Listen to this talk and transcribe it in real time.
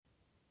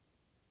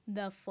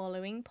The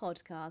following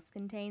podcast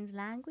contains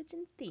language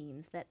and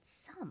themes that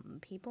some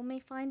people may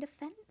find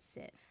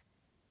offensive.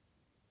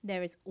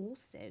 There is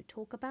also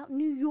talk about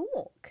New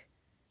York.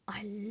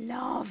 I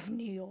love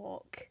New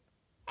York.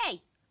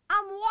 Hey,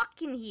 I'm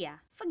walking here.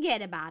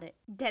 Forget about it.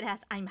 Deadass,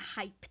 I'm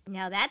hyped.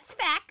 Now that's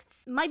facts.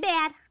 My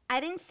bad. I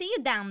didn't see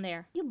you down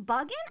there. You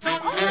bugging?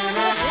 I'm only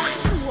 4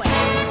 blocks away.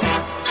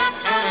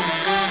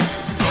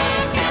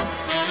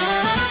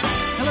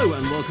 Hello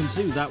and welcome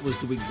to That Was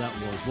the Week That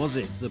Was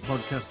it? The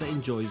podcast that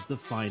enjoys the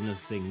finer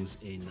things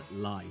in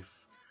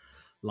life.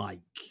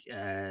 Like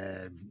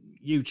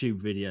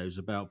YouTube videos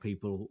about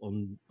people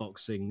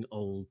unboxing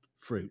old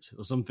fruit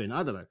or something.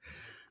 I don't know.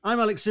 I'm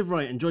Alex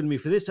Sivrite and joining me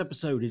for this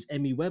episode is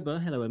Emmy Webber.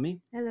 Hello,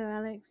 Emmy. Hello,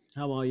 Alex.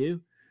 How are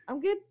you?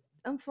 I'm good.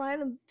 I'm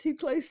fine. I'm too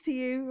close to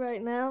you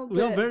right now. We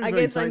are But very, I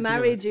very guess I tight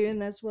married together. you,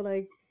 and that's what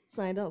I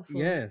signed up for.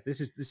 Yeah,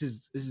 this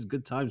is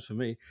good times for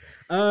me.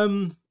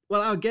 Well,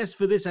 our guest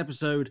for this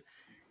episode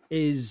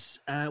is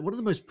one of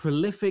the most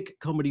prolific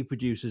comedy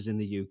producers in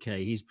the UK.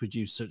 He's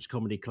produced such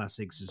comedy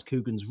classics as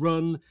Coogan's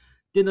Run,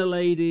 Dinner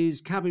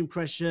Ladies, Cabin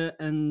Pressure,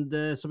 and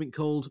something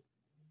called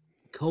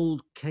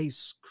Cold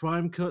Case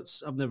Crime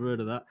Cuts. I've never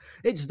heard of that.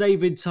 It's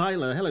David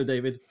Tyler. Hello,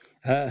 David.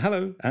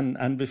 Hello,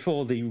 and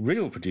before the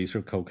real producer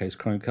of Cold Case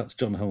Crime Cuts,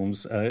 John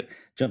Holmes,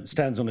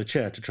 stands on a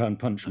chair to try and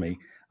punch me,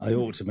 I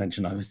ought to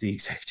mention I was the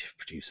executive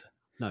producer.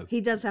 No.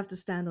 He does have to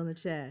stand on a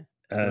chair.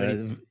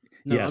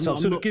 No, yeah, I'm so not-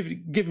 I've sort I'm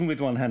of given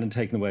with one hand and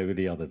taken away with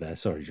the other there.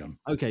 Sorry, John.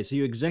 Okay, so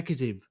you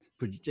executively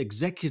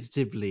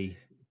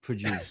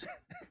produced.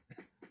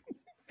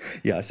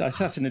 Yeah, I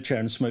sat in a chair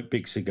and smoked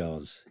big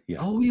cigars. Yeah.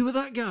 Oh, you were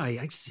that guy.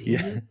 I see.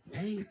 Yeah.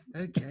 Hey,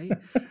 okay.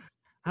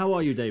 How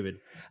are you, David?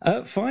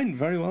 Fine,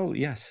 very well,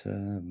 yes.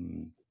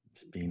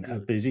 It's been a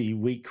busy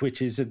week,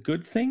 which is a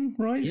good thing,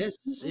 right? Yes,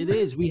 it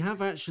is. We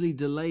have actually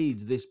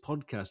delayed this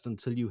podcast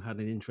until you had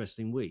an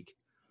interesting week.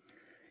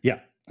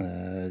 Yeah.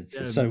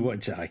 So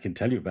what I can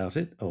tell you about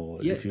it,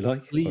 or yeah, if you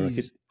like.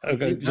 please. Or I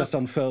could just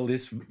unfurl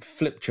this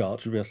flip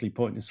chart to be utterly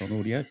pointless on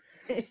audio.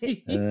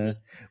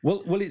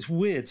 Well, it's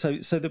weird. So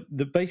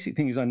the basic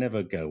thing is I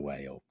never go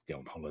away or go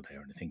on holiday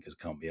or anything because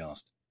I can't be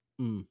asked.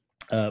 Mm.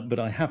 But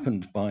I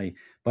happened by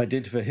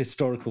dint of a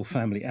historical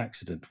family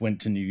accident went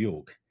to New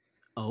York.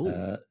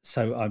 Oh,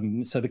 So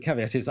the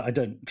caveat is that I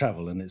don't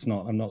travel, and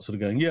I'm not sort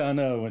of going. Yeah, I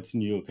know. I went to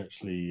New York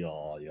actually.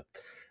 Oh, yeah.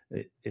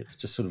 It's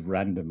just sort of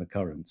random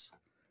occurrence.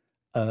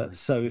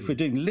 So if we're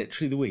doing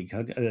literally the week,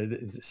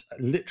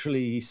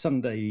 literally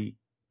Sunday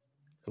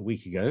a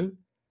week ago,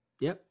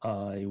 yep.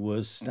 I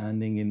was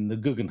standing in the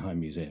Guggenheim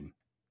Museum,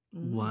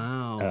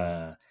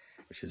 Wow.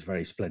 which is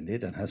very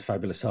splendid and has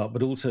fabulous art,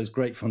 but also is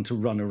great fun to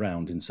run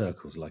around in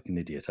circles like an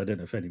idiot. I don't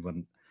know if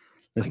anyone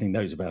listening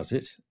knows about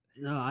it.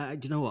 No,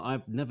 do you know what?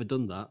 I've never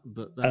done that,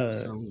 but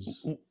that sounds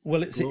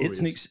well. It's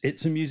glorious.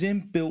 it's a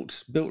museum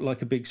built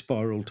like a big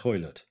spiral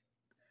toilet.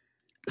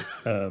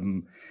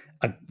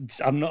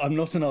 I'm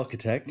not an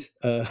architect,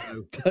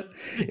 but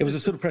it was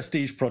a sort of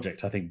prestige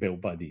project, I think, built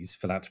by these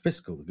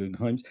philanthropists called the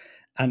Guggenheims,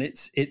 and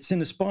it's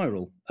in a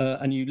spiral,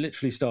 and you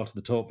literally start at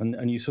the top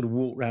and you sort of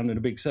walk round in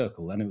a big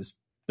circle, and it was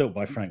built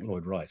by Frank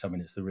Lloyd Wright. I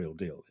mean, it's the real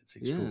deal. It's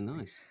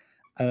extraordinary.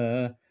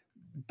 Yeah, nice.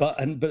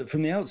 But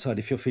from the outside,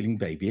 if you're feeling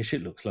babyish,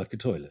 it looks like a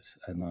toilet,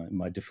 and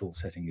my default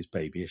setting is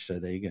babyish. So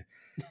there you go.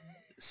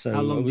 So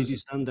How long did you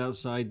stand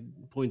outside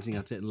pointing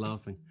at it and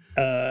laughing?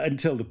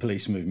 Until the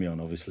police moved me on.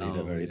 Obviously, Oh,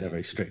 they're yeah.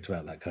 very strict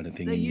about that kind of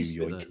thing They're in New used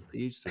to York. it.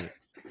 They're used to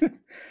it.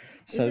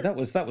 So that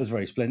was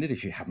very splendid.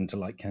 If you happen to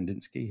like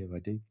Kandinsky, who I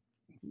do,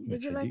 Is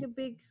which it I like do. a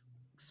big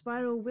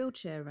spiral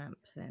wheelchair ramp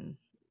then?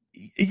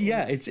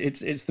 Yeah, it's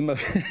the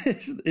most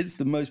it's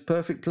the most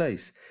perfect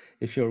place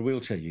if you're a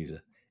wheelchair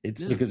user.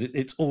 It's because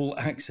it's all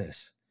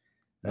access.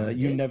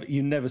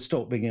 You never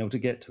stop being able to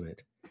get to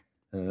it.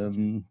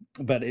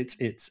 But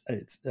it's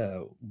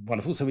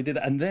wonderful. So we did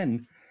that, and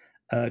then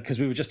because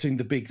we were just doing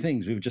the big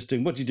things, we were just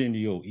doing what do you do in New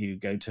York? You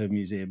go to a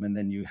museum and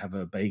then you have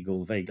a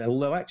bagel.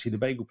 Although actually the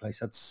bagel place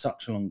had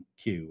such a long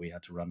queue, we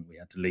had to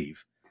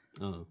leave,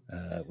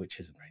 which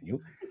isn't very New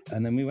York.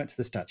 And then we went to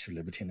the Statue of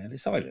Liberty in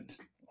Ellis Island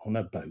on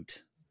a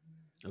boat.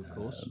 Of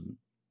course.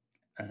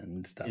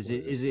 And that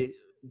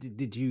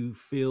Did you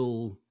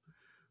feel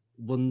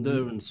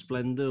wonder and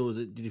splendor, or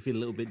did you feel a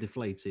little bit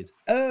deflated?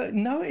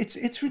 No,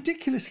 it's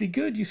ridiculously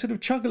good. You sort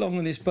of chug along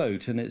on this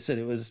boat, and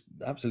it was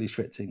absolutely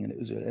schwitzing,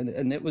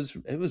 and it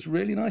was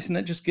really nice. And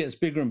that just gets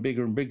bigger and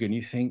bigger and bigger, and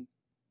you think,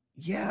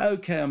 yeah,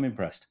 okay, I'm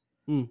impressed.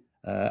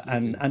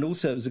 And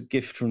also it was a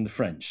gift from the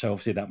French, so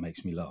obviously that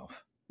makes me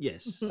laugh.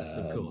 Yes,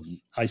 of course.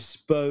 I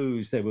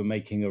suppose they were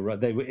making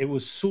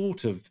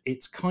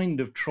it's kind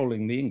of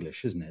trolling the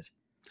English, isn't it?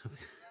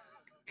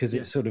 Because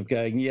it's sort of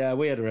going, yeah,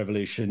 we had a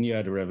revolution, you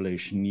had a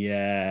revolution,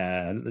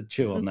 yeah,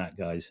 chew on that,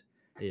 guys.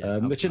 Yeah,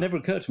 which had never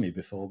occurred to me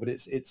before, but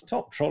it's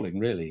top trolling,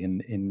 really,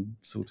 in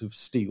sort of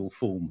steel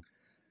form,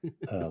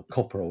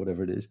 copper or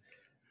whatever it is.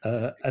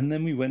 And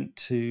then you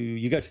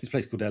go to this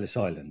place called Ellis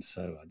Island.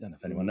 So I don't know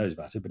if anyone knows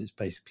about it, but it's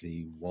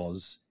basically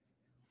was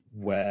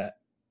where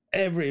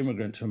every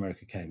immigrant to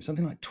America came.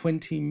 Something like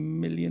 20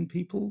 million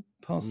people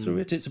passed through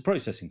it. It's a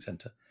processing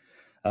center.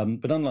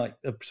 But unlike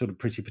a sort of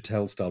Priti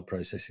Patel style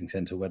processing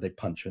centre where they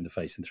punch you in the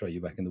face and throw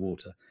you back in the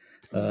water,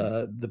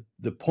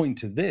 the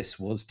point of this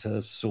was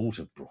to sort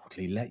of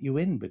broadly let you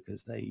in,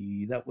 because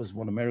that was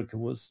what America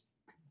was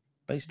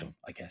based on,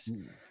 I guess.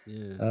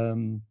 Yeah.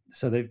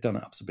 So they've done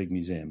it up as a big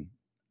museum,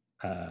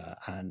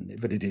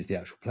 but it is the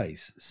actual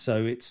place.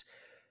 So it's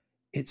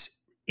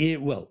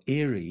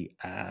eerie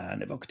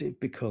and evocative,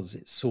 because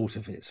it's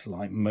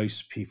like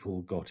most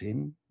people got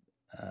in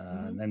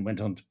and then went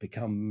on to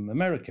become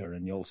America,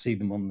 and you'll see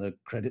them on the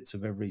credits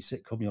of every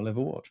sitcom you'll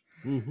ever watch.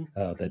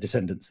 They're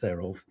descendants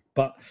thereof,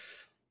 but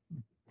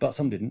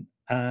some didn't,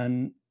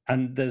 and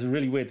there's a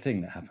really weird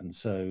thing that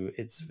happens. So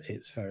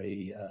it's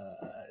very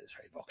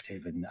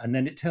evocative, and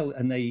then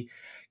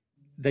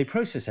they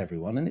process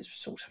everyone, and it's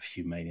sort of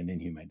humane and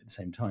inhumane at the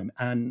same time.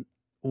 And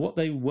what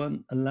they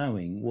weren't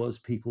allowing was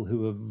people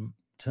who are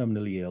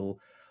terminally ill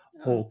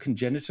or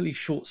congenitally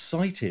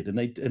short-sighted, and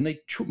they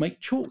make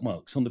chalk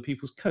marks on the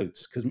people's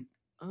coats, because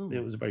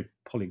it was a very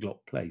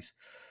polyglot place,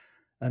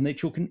 and they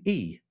chalk an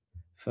E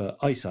for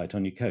eyesight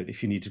on your coat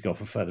if you need to go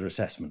for further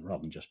assessment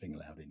rather than just being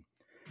allowed in.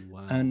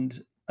 Wow. And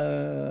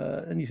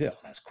you think,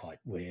 that's quite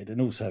weird. And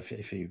also,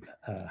 if you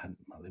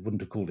they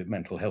wouldn't have called it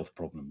mental health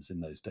problems in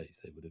those days;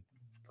 they would have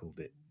called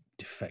it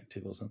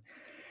defective or something.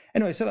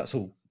 Anyway, so that's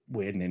all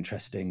weird and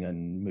interesting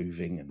and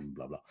moving and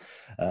blah blah.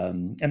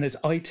 And there's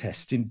eye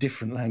tests in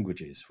different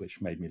languages,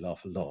 which made me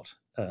laugh a lot,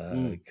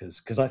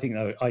 because I think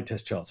eye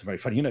test charts are very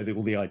funny.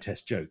 All the eye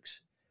test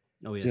jokes.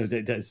 Oh yes.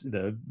 There's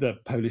the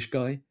Polish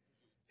guy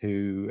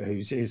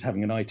who's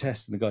having an eye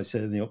test, and the guy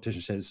said, and the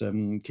optician says,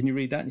 "Can you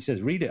read that?" And he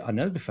says, "Read it. I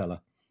know the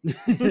fella,"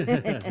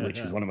 which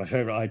is one of my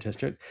favourite eye test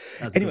jokes.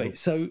 That's anyway, cool.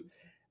 So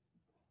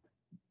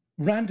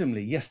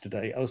randomly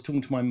yesterday, I was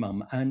talking to my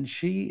mum, and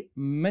she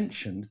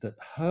mentioned that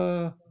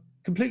her,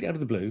 completely out of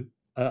the blue,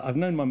 I've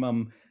known my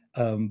mum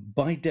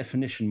by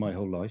definition my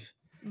whole life,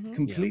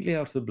 completely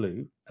out of the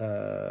blue,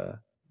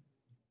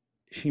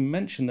 she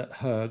mentioned that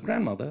her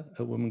grandmother,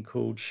 a woman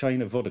called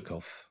Shana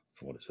Vodakov,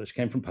 so she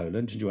came from Poland,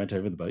 and she went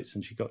over the boats,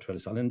 and she got to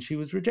Ellis Island, and she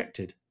was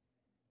rejected.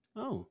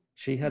 Oh.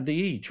 She had the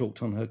E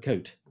chalked on her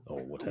coat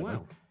or whatever,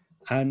 wow.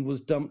 and was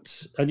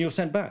dumped, and you're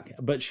sent back,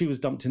 but she was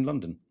dumped in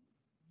London.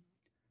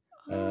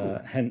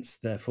 Hence,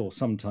 therefore,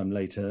 sometime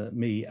later,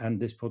 me and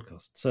this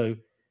podcast. So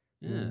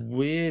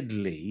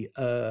weirdly,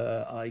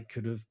 I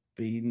could have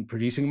been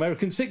producing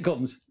American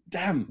sitcoms.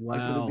 Damn, I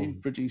could have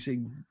been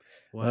producing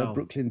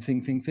Brooklyn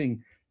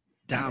Thing.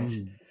 Damn.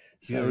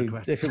 So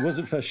if it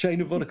wasn't for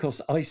Shana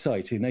Vodakov's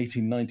eyesight in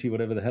 1890,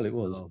 whatever the hell it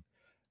was.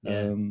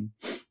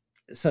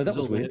 So that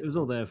was weird. It was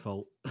all their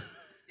fault.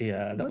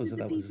 Yeah, that was.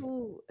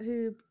 People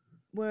who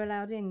were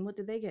allowed in, what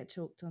did they get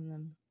chalked on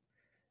them?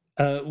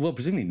 Well,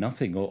 presumably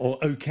nothing, or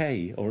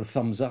okay, or a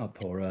thumbs up,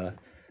 or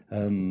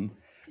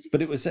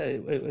but it was,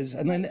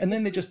 and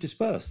then they just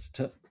dispersed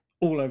to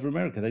all over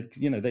America.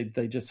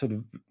 They just sort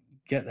of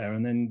get there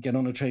and then get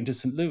on a train to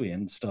St. Louis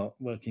and start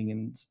working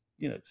in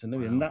St.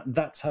 Louis, and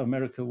that's how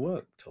America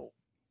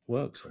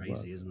works.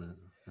 Crazy, isn't it?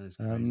 That is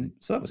crazy.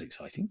 So that was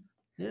exciting.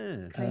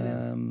 Yeah,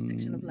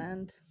 section of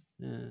land.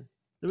 Yeah.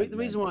 The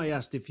reason why I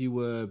asked if you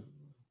were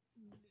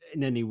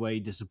in any way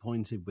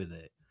disappointed with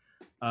it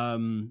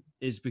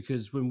is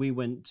because when we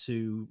went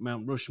to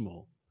Mount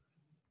Rushmore,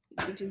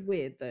 which is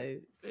weird, though.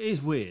 It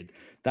is weird.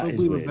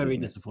 We were very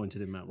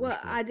disappointed in Mount Rushmore.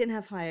 Well, I didn't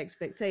have high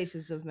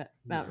expectations of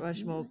Mount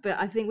Rushmore, but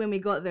I think when we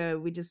got there,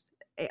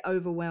 it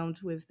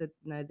overwhelmed with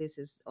this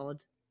is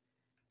odd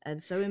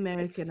and so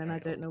American, and I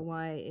don't know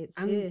why it's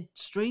here.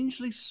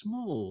 Strangely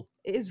small.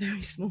 It is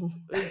very small.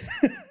 It's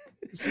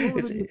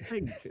smaller than you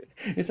think.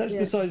 It's actually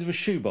the size of a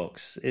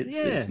shoebox. Is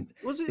it?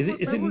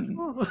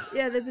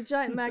 Yeah, there's a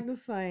giant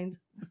magnifying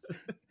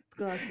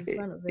glass in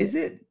front of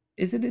it.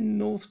 Is it in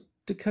North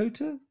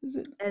Dakota? Is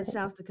it?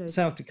 South Dakota.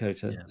 South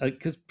Dakota.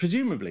 Because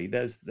presumably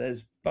there's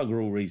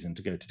bugger all reason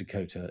to go to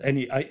Dakota.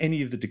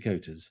 Any of the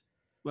Dakotas.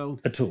 Well,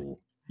 at all.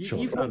 Sure.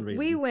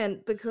 We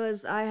went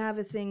because I have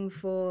a thing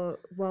for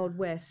Wild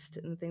West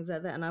and things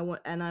like that,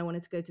 and I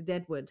wanted to go to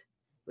Deadwood,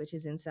 which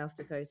is in South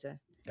Dakota.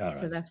 Right.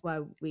 So that's why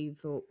we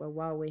thought, well,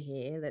 while we're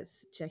here,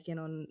 let's check in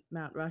on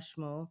Mount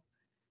Rushmore.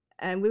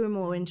 And we were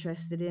more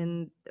interested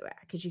in,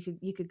 because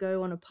you could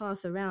go on a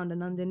path around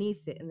and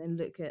underneath it, and then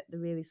look at the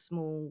really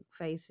small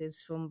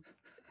faces from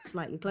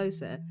slightly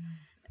closer.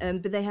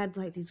 But they had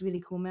like these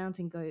really cool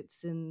mountain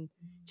goats and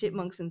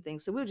chipmunks and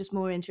things. So we were just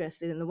more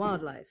interested in the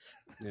wildlife.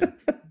 Yeah.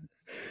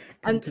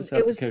 And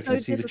it was so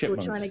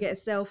difficult trying to get a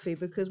selfie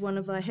because one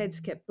of our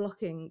heads kept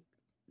blocking.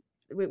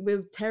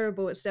 We're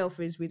terrible at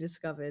selfies, we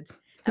discovered.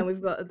 And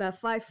we've got about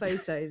 5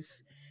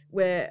 photos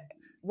where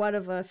one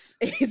of us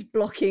is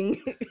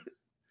blocking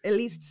at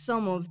least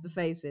some of the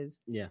faces.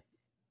 Yeah.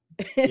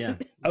 Yeah.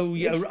 Oh,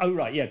 yeah. Oh,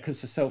 right. Yeah.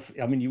 Because the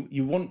selfie, I mean,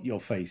 you want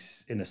your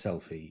face in a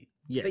selfie.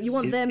 Yes. But you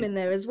want them in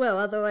there as well.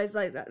 Otherwise,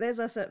 like,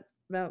 there's us at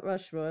Mount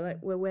Rushmore. Like,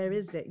 well, where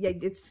is it? Yeah,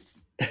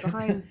 it's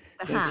behind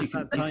the hat. It's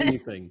that tiny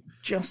thing.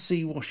 Just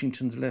see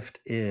Washington's left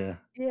ear.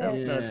 Yeah. Oh,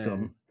 no, it's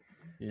gone.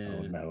 Yeah.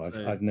 Oh, no,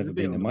 I've never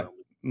been there.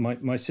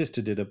 My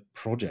sister did a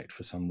project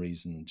for some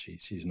reason.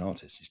 She's an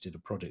artist. She did a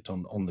project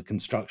on the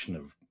construction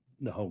of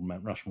the whole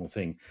Mount Rushmore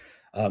thing.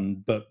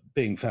 But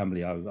being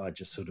family, I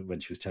just sort of, when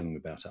she was telling me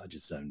about it, I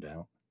just zoned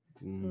out,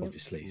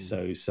 obviously.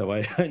 So I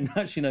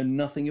actually know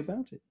nothing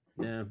about it.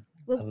 Yeah.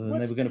 Well, Other than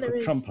they were going to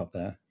put Trump up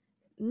there.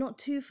 Not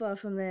too far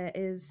from there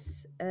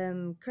is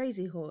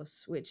Crazy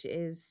Horse, which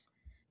is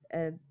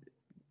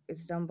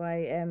it's done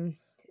by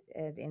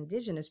the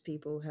indigenous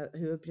people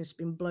who have just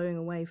been blowing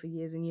away for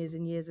years and years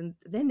and years, and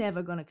they're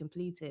never going to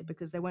complete it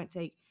because they won't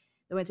take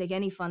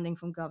any funding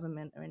from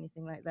government or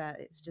anything like that.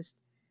 It's just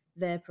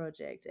their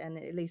project, and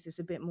at least it's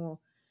a bit more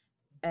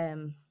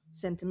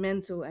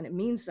sentimental, and it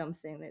means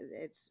something.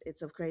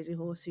 It's of Crazy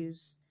Horse,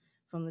 who's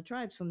from the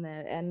tribes from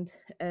there, and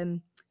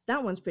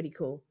that one's pretty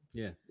cool.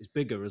 Yeah, it's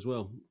bigger as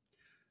well.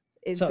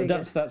 So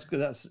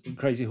that's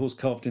Crazy Horse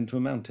carved into a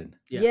mountain.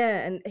 Yeah,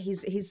 and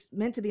he's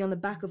meant to be on the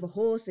back of a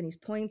horse, and he's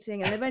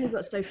pointing, and they've only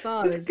got so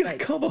far as like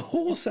carve a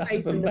horse out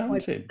of a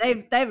mountain.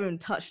 They haven't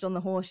touched on the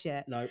horse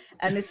yet. No,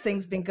 and this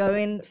thing's been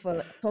going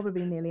for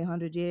probably nearly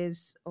 100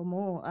 years or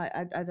more.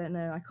 I don't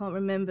know. I can't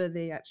remember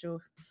the actual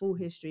full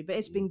history, but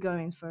it's been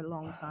going for a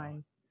long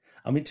time.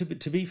 I mean,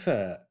 to be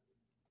fair,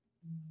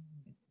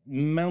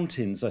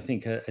 mountains, I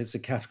think, is a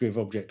category of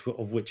object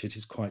of which it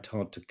is quite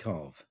hard to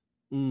carve.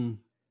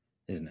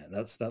 Isn't it?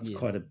 That's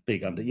quite a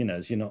big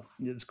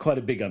it's quite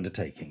a big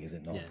undertaking, is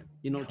it not? Yeah,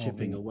 you're not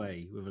chipping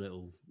away with a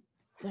little.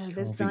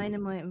 There's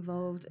dynamite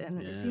involved,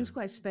 and it seems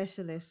quite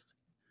specialist.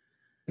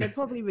 They're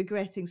probably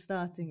regretting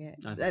starting it.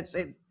 I think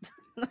so.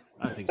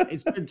 I think so.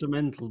 It's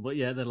sentimental, but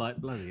yeah, they're like,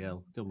 bloody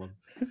hell, come on.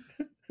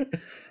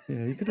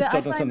 Yeah, you could have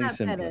started on something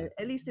simpler. Better.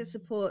 At least it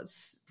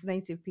supports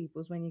native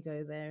peoples when you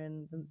go there,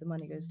 and the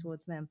money goes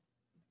towards them.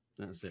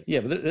 That's it. Yeah,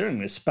 but they're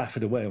only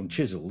spaffing away on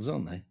chisels,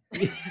 aren't they?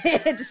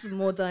 Just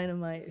more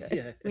dynamite.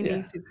 Yeah, we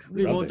need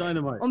more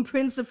dynamite. On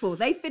principle,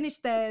 they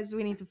finished theirs.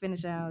 We need to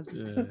finish ours.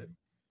 Yeah.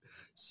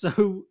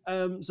 So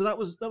that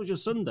was your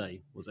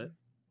Sunday, was it?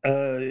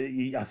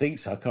 I think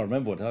so. I can't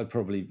remember what. I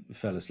probably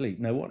fell asleep.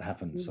 No, what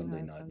happened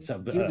Sunday night? So,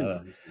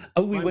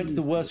 we went to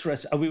the worst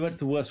we went to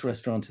the worst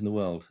restaurant in the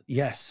world.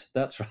 Yes,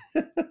 that's right.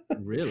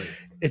 Really?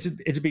 It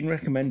had been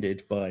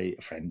recommended by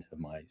a friend of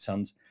my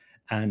son's,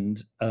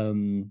 and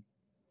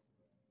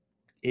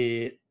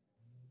it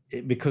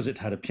because it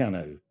had a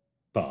piano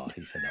bar,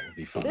 he said that would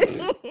be fun.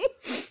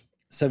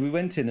 So we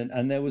went in,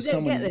 and there was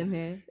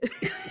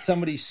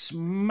somebody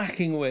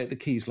smacking away at the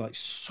keys like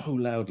so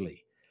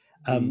loudly.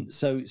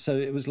 So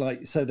it was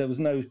like, so there was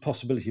no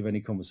possibility of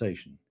any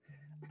conversation.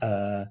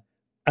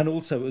 And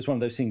also it was one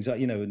of those things that,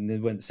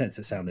 when the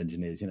sensor sound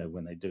engineers,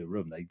 when they do a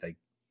room, they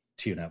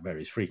tune out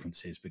various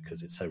frequencies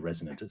because it's so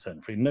resonant at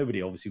certain frequencies.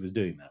 Nobody obviously was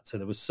doing that. So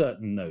there were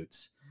certain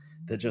notes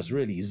that just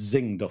really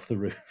zinged off the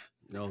roof.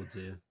 Oh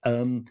dear.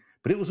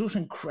 But it was also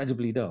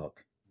incredibly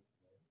dark.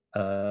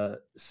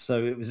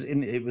 So it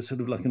was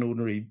sort of like an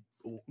ordinary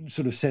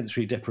sort of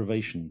sensory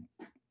deprivation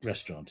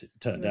restaurant. It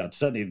turned out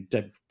certainly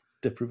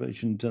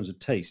deprivation in terms of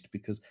taste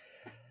because,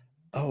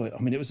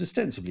 it was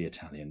ostensibly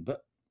Italian,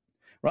 but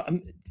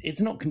right,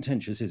 it's not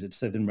contentious, is it, to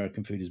say that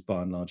American food is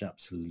by and large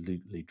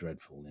absolutely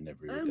dreadful in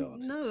every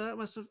regard? No,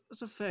 that's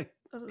a fair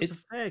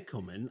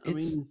comment. I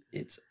mean,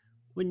 it's.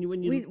 When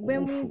we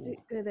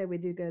go there, we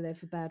do go there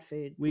for bad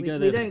food. We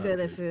don't go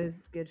there for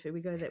good food. We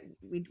go there.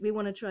 We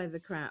want to try the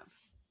crap.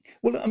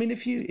 Well, I mean,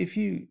 if you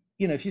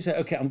say,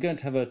 okay, I'm going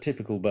to have a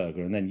typical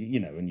burger, and then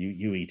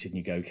you eat it and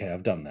you go, okay,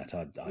 I've done that.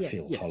 I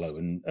feel hollow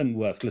and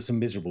worthless and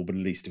miserable, but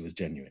at least it was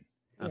genuine.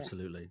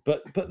 Absolutely.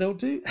 But they'll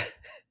do.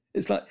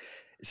 It's like,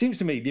 it seems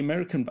to me the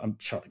American. I'm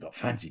sure they've got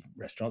fancy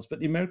restaurants, but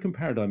the American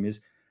paradigm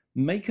is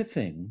make a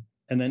thing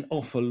and then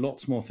offer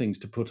lots more things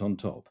to put on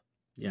top.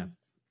 Yeah.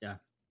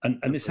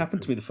 And this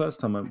happened to me the first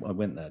time I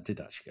went there. I did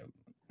actually go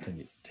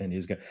 10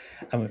 years ago.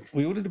 And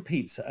we ordered a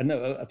pizza,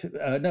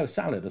 a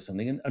salad or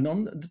something. And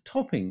on the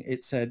topping,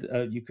 it said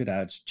you could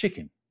add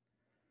chicken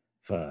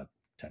for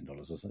 $10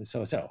 or something.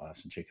 So I said, I'll have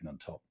some chicken on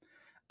top.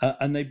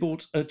 And they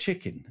bought a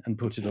chicken and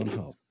put it on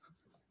top.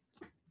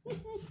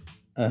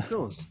 Of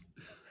course.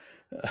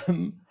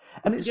 And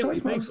it's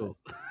like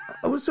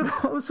I was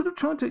sort of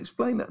trying to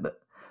explain that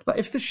like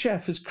if the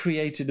chef has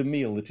created a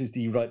meal that is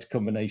the right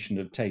combination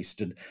of taste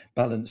and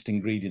balanced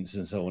ingredients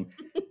and so on,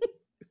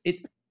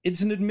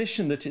 it's an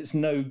admission that it's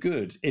no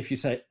good if you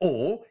say,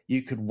 or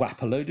you could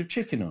whap a load of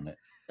chicken on it.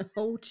 A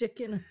whole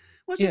chicken.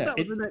 What's that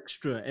with an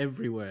extra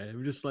everywhere?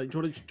 Just like, do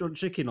you want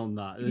chicken on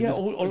that? Yeah,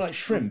 or like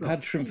shrimp.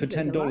 Add shrimp for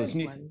 $10.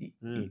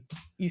 And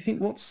you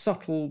think what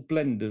subtle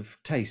blend of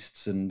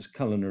tastes and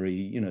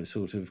culinary,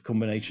 sort of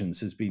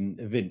combinations has been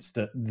evinced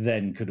that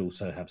then could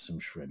also have some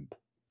shrimp.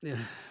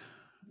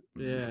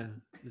 Yeah,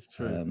 it's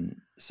true.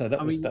 So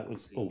that was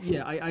awful.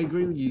 Yeah, I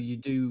agree with you.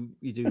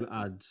 You do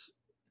add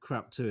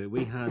crap to it.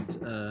 We had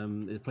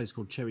a place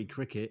called Cherry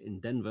Cricket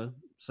in Denver.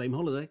 Same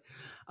holiday.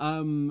 I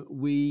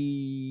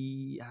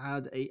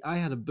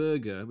had a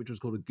burger which was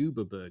called a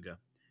Goober burger,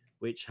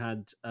 which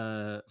had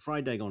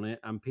fried egg on it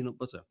and peanut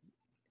butter.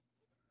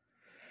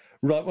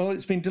 Right. Well,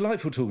 it's been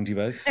delightful talking to you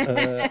both.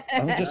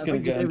 I'm just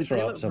going to go and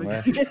throw up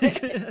somewhere.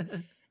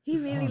 He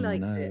really Oh,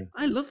 liked no. it.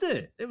 I loved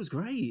it. It was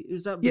great. It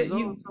was that Yeah,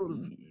 bizarre sort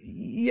of.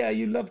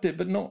 you loved it,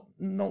 but not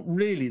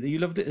really. You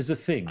loved it as a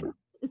thing,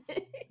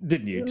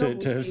 didn't you? You're To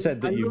not have wrong.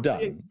 said that I you've loved the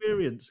done.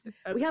 experience.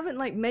 We haven't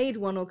like made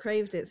one or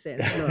craved it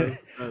since. No,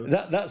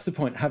 no. That's the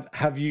point.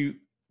 Have you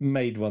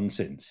made one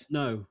since?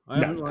 No, I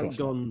No, haven't of like course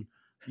not. gone.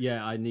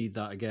 Yeah, I need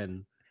that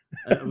again.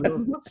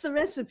 What's the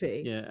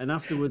recipe? Yeah, and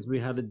afterwards we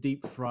had a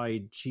deep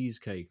fried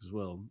cheesecake as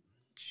well.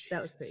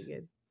 That was pretty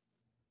good.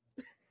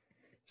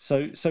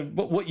 So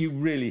what you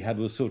really had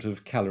was sort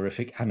of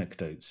calorific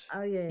anecdotes.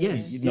 Oh yeah.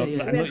 Yes. yeah.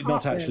 Yeah, Not, yeah.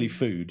 not actually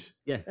Heartburn. food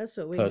Yeah. That's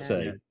what we per had.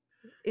 se.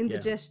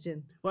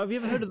 Indigestion. Well, have you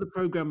ever heard of the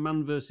program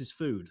Man versus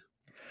Food?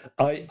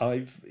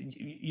 I've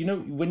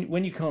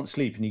when you can't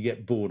sleep and you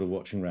get bored of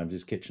watching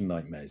Ramsay's Kitchen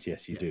Nightmares,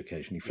 yes, you do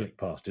occasionally flick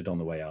past it on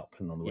the way up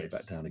and on the way Yes.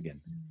 back down again.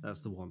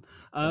 That's the one.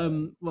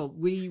 Well,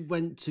 we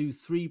went to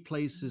 3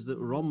 places that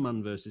were on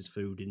Man versus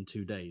Food in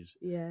 2 days.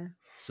 Yeah.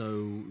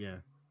 So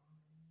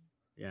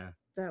yeah.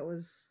 That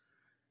was.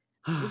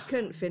 We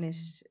couldn't finish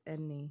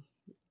any.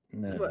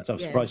 No, Well, I'm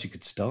yeah. surprised you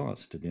could start.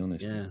 To be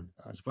honest, Yeah.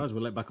 I'm surprised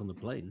we're let back on the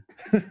plane.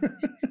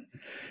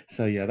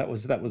 So yeah, that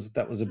was a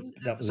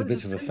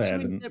bit of a fail.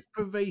 A And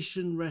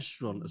deprivation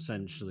restaurant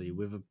essentially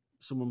with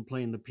someone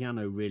playing the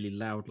piano really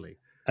loudly.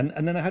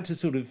 and then I had to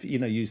sort of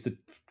use the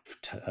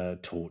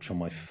torch on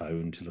my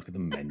phone to look at the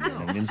menu,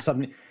 and then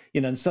suddenly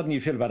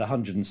you feel about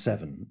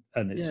 107,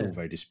 and it's Yeah. all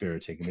very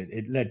dispiriting, and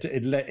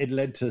it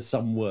led to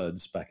some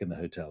words back in the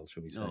hotel,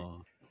 shall we say?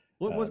 Oh.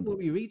 What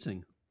were you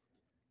eating?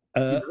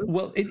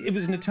 Well, it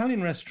was an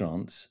Italian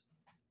restaurant,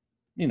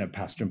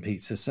 pasta and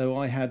pizza. So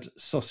I had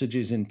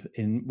sausages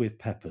in with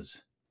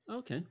peppers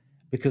Okay.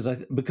 because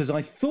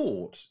I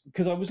thought,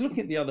 because I was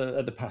looking at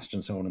the pasta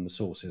and so on and the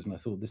sauces, and I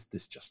thought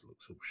this just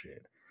looks all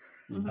shit.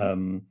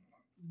 Mhm.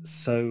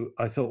 So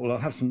I thought, well, I'll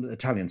have some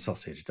Italian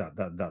sausage.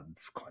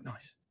 That's quite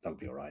nice. That'll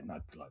be all right. And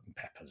I like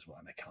peppers.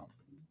 Well, they can't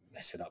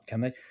mess it up,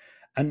 can they?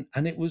 And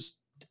it was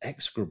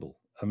execrable.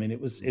 I mean,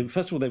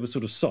 first of all, they were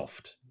sort of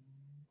soft.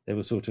 They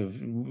were sort of,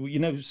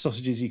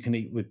 sausages you can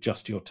eat with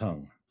just your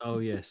tongue. Oh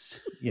yes.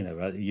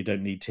 You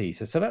don't need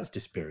teeth. So that's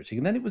dispiriting.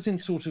 And then it was in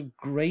sort of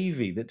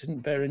gravy that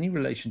didn't bear any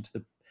relation to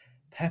the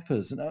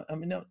peppers. And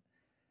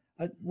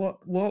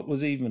what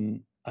was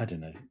even, I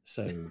don't know.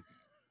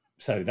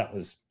 So that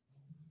was,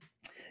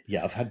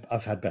 yeah,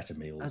 I've had better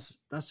meals.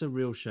 That's a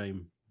real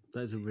shame.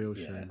 That is a real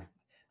shame.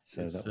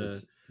 So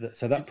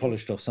It's, that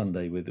polished off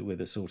Sunday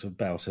with a sort of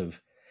bout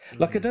of,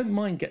 like, I don't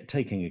mind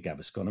taking a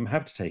Gaviscon. I'm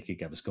happy to take a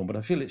Gaviscon, but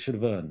I feel it should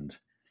have earned.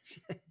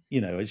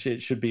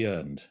 It should be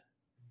earned.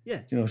 Yeah.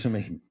 Do you know what I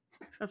mean?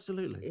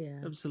 Absolutely.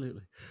 Yeah.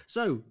 Absolutely.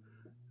 So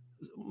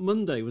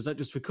Monday, was that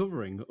just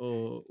recovering,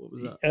 or what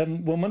was that?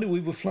 Well, Monday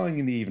we were flying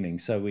in the evening,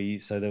 so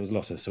there was a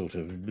lot of sort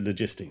of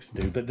logistics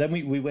to do. But then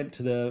we went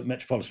to the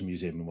Metropolitan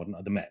Museum in Modern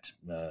Art, the Met,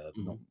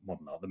 not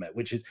Modern Art, the Met,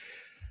 which is,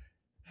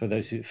 for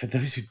those who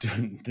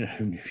don't know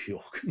New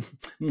York,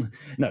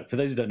 no, for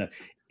those who don't know,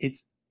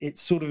 it's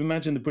sort of,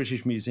 imagine the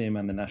British Museum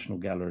and the National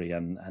Gallery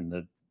and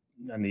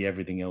the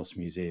Everything Else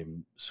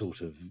Museum sort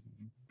of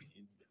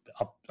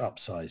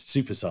upsized,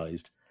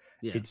 supersized.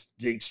 Yeah. It's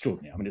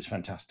extraordinary. I mean, it's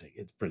fantastic.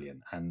 It's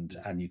brilliant, and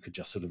you could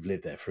just sort of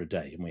live there for a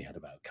day. And we had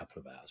about a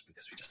couple of hours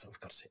because we just thought we've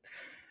got to see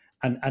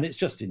it. And it's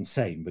just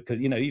insane because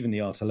even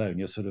the art alone,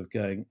 you're sort of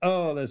going,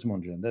 oh, there's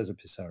Mondrian, there's a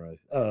Pissarro,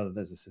 oh,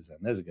 there's a Cézanne,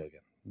 there's a Gauguin,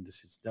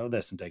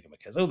 there's some Degas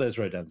Marquez, oh, there's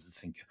Rodin's The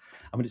Thinker.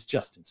 I mean, it's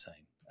just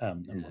insane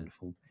and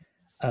wonderful.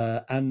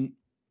 And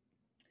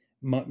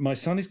my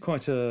son is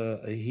quite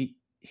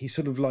he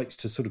sort of likes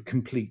to sort of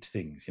complete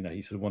things.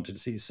 He sort of wanted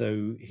to see,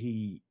 so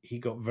he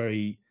got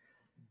very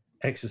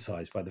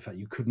exercised by the fact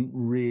you couldn't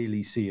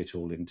really see it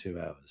all in 2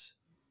 hours.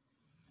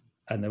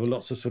 And there were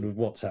lots of sort of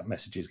WhatsApp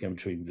messages going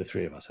between the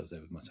three of us. I was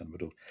there with my son and my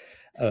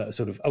daughter.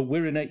 Sort of, oh,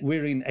 we're in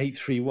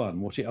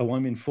 831. Oh,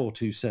 I'm in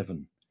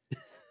 427.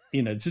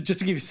 Just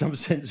to give you some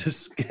sense of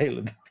scale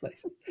of the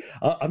place.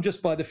 I'm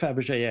just by the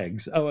Fabergé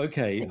eggs. Oh,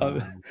 okay.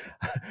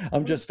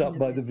 I'm just up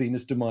by the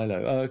Venus de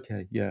Milo. Oh,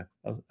 okay, yeah.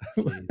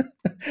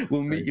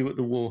 We'll meet you at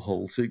the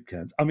Warhol soup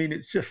cans. I mean,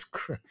 it's just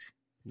crazy.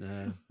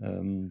 No.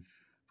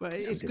 But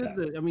So it's did good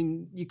that. that, I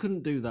mean, you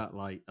couldn't do that,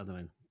 like, I don't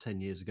know,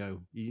 10 years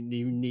ago. You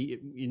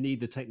need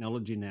the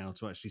technology now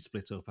to actually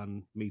split up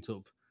and meet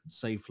up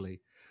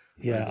safely.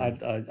 Yeah,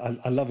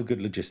 I love a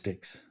good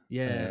logistics.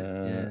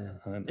 Yeah.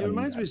 It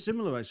reminds me of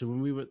similar, actually,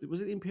 when we were,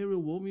 was it the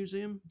Imperial War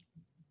Museum?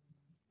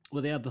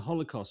 Where they had the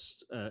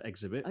Holocaust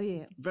exhibit. Oh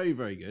yeah. Very,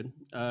 very good.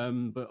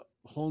 But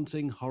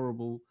haunting,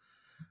 horrible.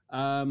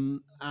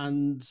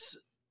 And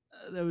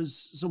there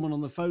was someone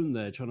on the phone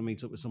there trying to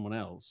meet up with someone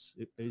else.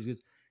 He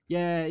goes,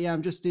 yeah,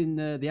 I'm just in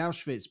the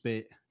Auschwitz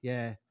bit.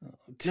 Yeah.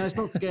 No, it's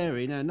not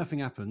scary. No, nothing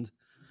happened.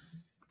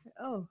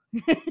 Oh.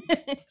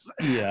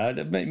 Yeah,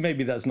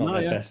 maybe that's not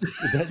their yeah. best.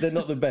 They're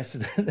not the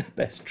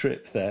best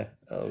trip there.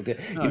 Oh dear.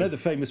 No. You know the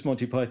famous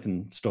Monty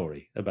Python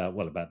story about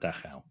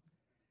Dachau,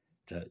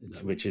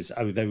 which is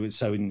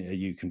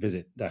you can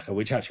visit Dachau,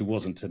 which actually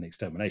wasn't an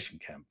extermination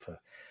camp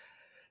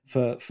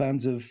for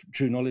fans of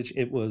true knowledge.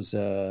 It was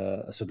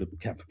a sort of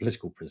camp for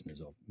political prisoners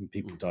or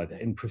people who died there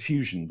in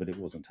profusion, but it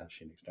wasn't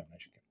actually an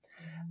extermination camp.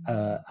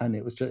 and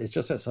it's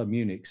just outside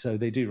Munich, so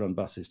they do run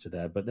buses to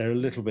there, but they're a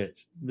little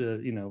bit,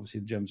 obviously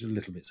the Germans are a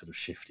little bit sort of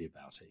shifty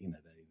about it.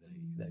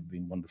 They've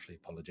been wonderfully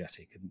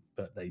apologetic,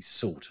 but they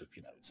sort of,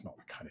 it's not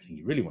the kind of thing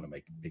you really want to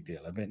make a big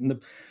deal of it. And the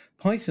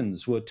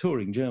Pythons were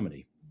touring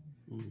Germany,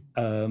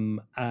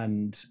 and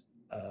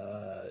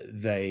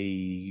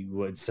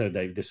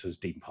this was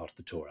deemed part of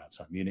the tour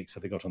outside Munich, so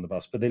they got on the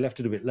bus, but they left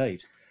it a bit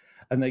late,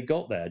 and they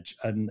got there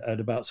at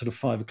about sort of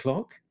 5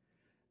 o'clock.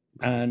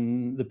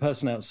 And the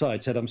person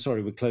outside said, "I'm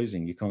sorry, we're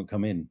closing. You can't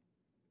come in."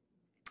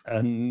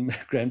 And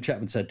Graham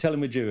Chapman said, "Tell him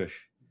we're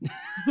Jewish."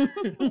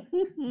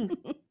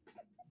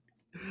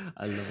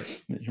 I love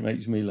it. Which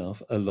makes me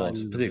laugh a lot.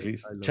 Particularly,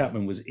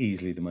 Chapman was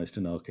easily the most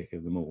anarchic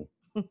of them all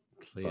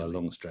by a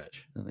long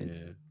stretch, I think.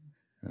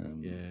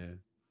 Yeah.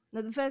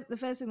 No, the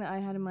first thing that I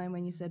had in mind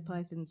when you said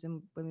Pythons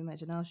and when we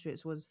mentioned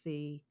Auschwitz was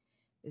the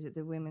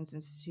Women's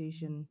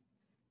Institution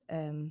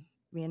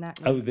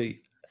reenactment? Oh,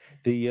 the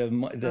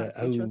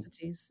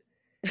atrocities.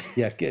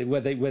 Yeah,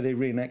 where they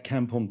reenact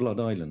Camp on Blood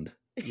Island.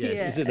 Yes.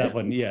 Yeah. Is it that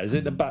one? Yeah. Is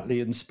it the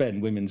Batley and Spen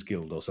Women's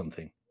Guild or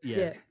something?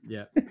 Yeah.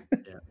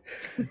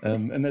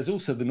 And there's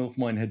also the North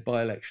Minehead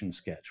by-election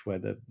sketch where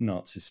the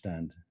Nazis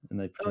stand and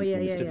they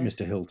pretend to be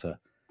Mr. Hilter.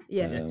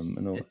 Yeah.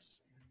 And all.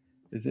 Yes.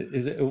 Is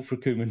it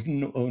Ulfra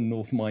Kuman or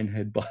North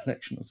Minehead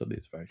by-election or something?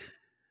 It's very.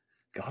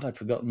 God, I'd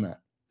forgotten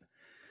that.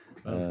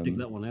 I'll dig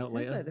that one out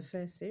later. That's like the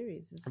first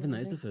series. I think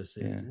that is the first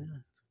series. Yeah.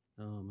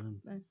 Oh man.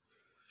 Nice.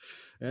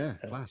 Yeah,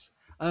 class.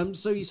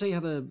 So you say you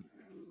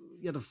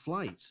had a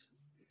flight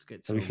to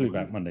get to. So we flew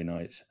back Monday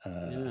night,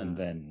 and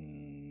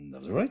then that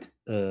was all right.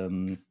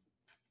 And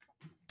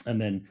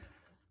then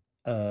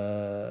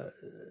a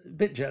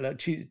bit jet lag.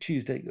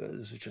 Tuesday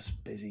was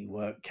just busy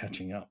work,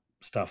 catching up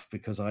stuff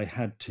because I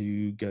had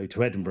to go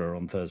to Edinburgh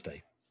on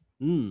Thursday.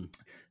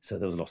 So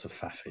there was a lot of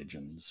faffage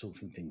and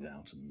sorting things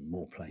out and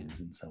more planes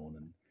and so on.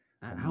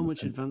 And how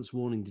much advance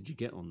warning did you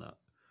get on that?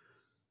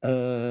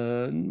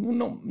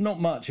 Not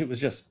much. It was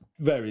just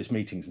various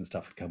meetings and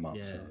stuff had come up.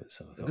 Yeah.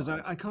 So I thought, because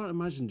I can't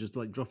imagine just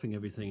like dropping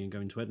everything and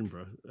going to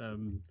Edinburgh.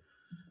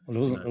 Well, it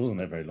wasn't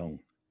there very long.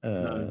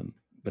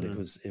 But it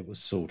was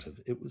sort of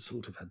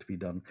had to be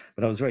done.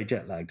 But I was very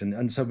jet lagged,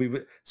 and so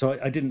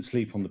I didn't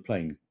sleep on the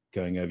plane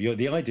going over.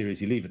 The idea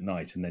is you leave at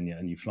night and then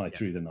you fly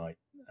through the night,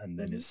 and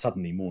then it's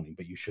suddenly morning.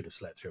 But you should have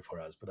slept 3 or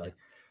 4 hours. But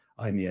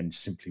I in the end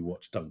simply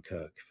watched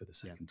Dunkirk for the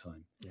second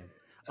time. Yeah.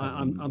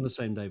 I'm the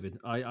same, David.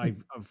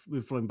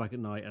 We've flown back at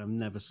night and I've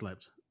never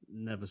slept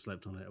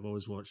on it. I've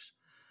always watched.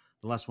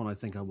 The last one I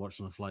think I watched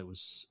on a flight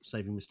was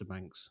Saving Mr.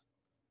 Banks,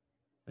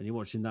 and you're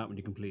watching that when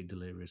you're completely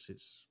delirious.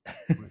 It's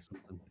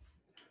something.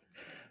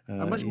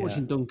 I imagine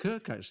watching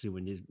Dunkirk actually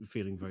when you're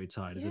feeling very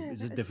tired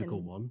is a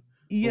difficult one.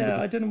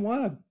 Yeah, I don't know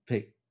why I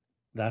picked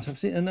that. I've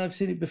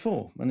seen it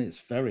before, and I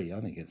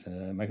think it's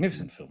a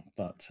magnificent film.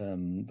 But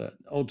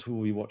odd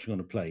to be watching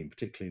on a plane,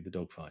 particularly the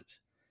dogfights.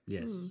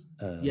 Yes.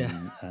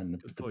 And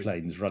the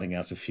planes running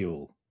out of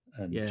fuel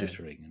and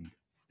jittering.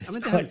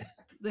 And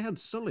they had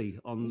Sully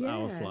on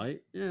our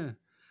flight,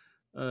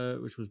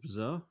 which was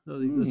bizarre.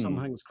 The Tom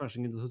Hanks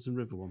crashing into the Hudson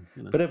River one.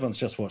 But everyone's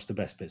just watched the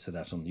best bits of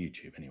that on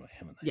YouTube anyway,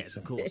 haven't they? Yes,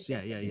 of course.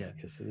 Yeah.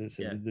 Because there's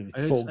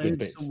I four heard good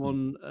bits.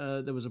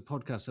 There was a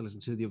podcast I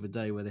listened to the other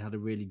day where they had a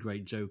really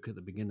great joke at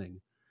the beginning,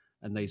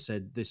 and they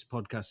said this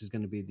podcast is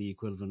going to be the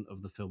equivalent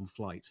of the film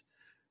Flight,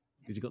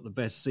 because you've got the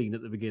best scene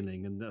at the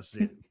beginning, and that's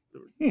it.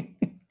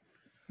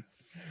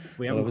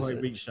 We haven't quite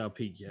reached our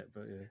peak yet,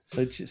 but yeah.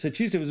 So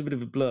Tuesday was a bit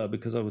of a blur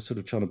because I was sort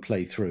of trying to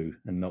play through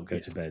and not go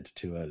to bed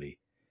too early.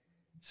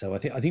 So I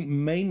think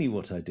mainly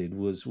what I did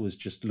was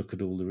just look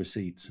at all the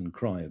receipts and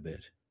cry a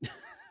bit.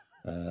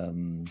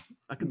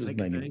 I can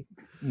take a day.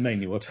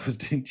 Mainly what I was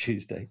doing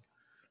Tuesday.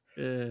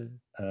 Yeah.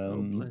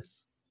 Bless.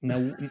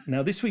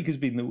 Now this week has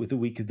been the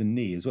week of the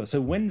knee as well.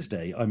 So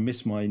Wednesday I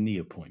missed my knee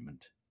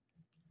appointment.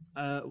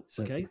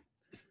 Okay.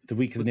 The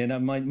week of the knee. Now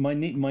my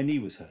knee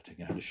was hurting.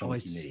 I had a shonky knee. Oh, I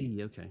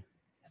see. Okay.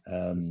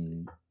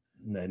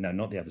 No,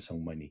 not the other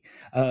song, my knee.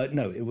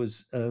 No, it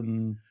was.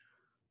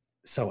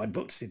 So I'd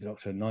booked to see the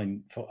doctor at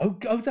 9.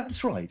 Oh,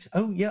 that's right.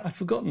 Oh, yeah, I'd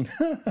forgotten.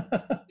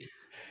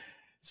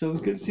 So I was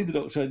going to see the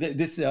doctor.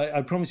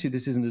 I promise you,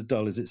 this isn't as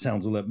dull as it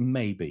sounds. Although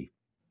maybe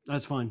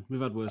that's fine. We've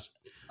had worse.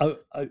 I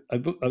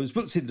was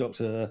booked to see the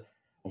doctor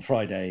on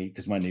Friday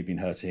because my knee had been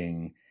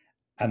hurting.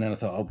 And then I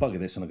thought, I'll bugger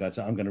this when I go.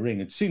 So I'm going to ring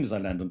as soon as I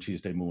land on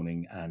Tuesday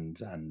morning and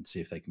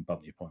see if they can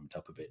bump the appointment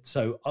up a bit.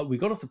 So we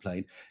got off the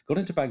plane, got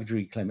into baggage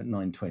reclaim at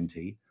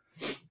 9:20.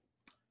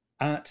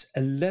 At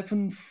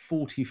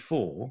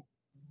 11:44,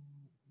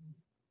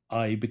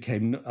 I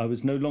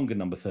was no longer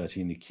number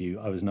 30 in the queue.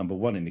 I was number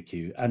 1 in the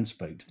queue and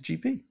spoke to the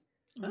GP.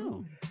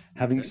 Oh,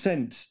 having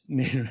sent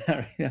Neil and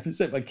Harry, having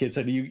sent my kids,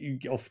 saying you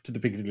off to the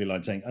Piccadilly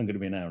line, saying I'm going to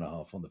be an hour and a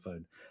half on the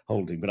phone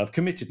holding, but I've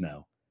committed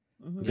now.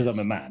 Because I'm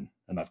a man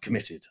and I've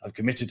committed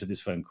to this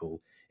phone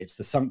call. It's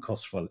the sunk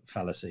cost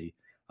fallacy.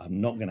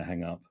 I'm not going to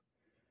hang up.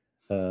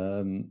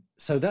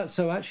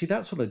 So actually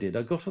that's what I did.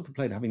 I got off the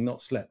plane having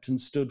not slept and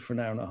stood for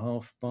an hour and a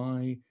half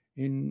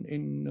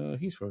in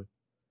Heathrow.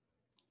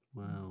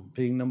 Wow.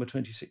 Being number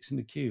 26 in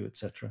the queue,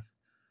 etc.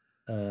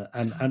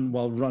 and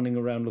while running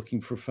around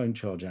looking for a phone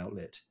charge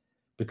outlet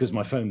because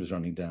my phone was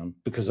running down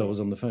because I was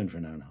on the phone for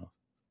an hour and a half.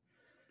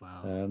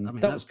 Wow.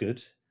 That was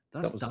good.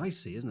 That's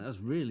dicey, isn't it? That's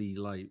really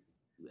like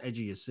edge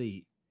of your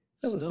seat.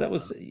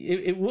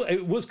 It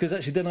was because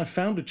actually then I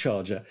found a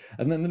charger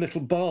and then the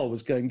little bar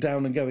was going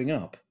down and going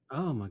up.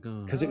 Oh my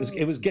god! Because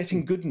it was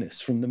getting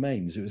goodness from the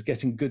mains. It was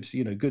getting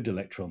good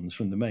electrons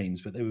from the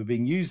mains, but they were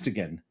being used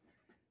again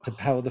to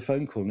power the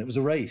phone call, and it was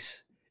a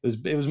race.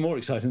 It was more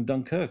exciting than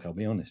Dunkirk, I'll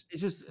be honest.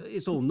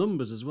 It's all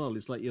numbers as well.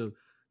 It's like you're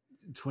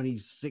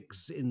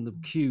 26 in the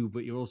queue,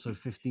 but you're also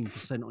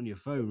 15% on your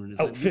phone. And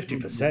it's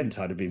 50%,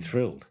 I'd have been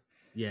thrilled.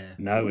 Yeah.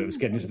 No, it was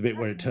getting to the bit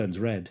where it turns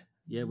red.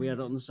 Yeah, we had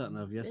it on the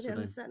sat-nav yesterday.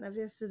 On the sat-nav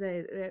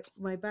yesterday,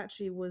 my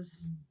battery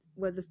was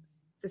where the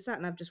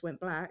sat-nav just went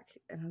black,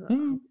 and I was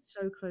like,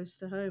 so close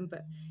to home.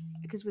 But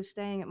because we're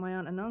staying at my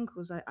aunt and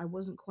uncle's, I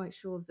wasn't quite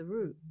sure of the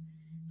route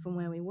from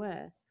where we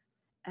were.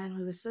 And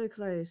we were so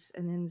close,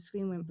 and then the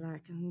screen went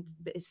black,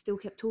 but it still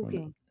kept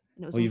talking.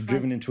 And it was you've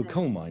driven into a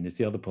coal mine is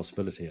the other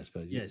possibility, I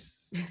suppose.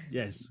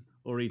 Yes,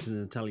 or eaten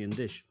an Italian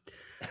dish.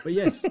 But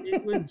yes,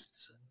 it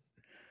was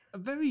a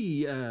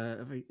very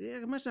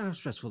imagine how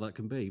stressful that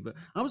can be. But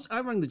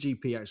I rang the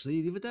GP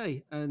actually the other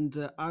day,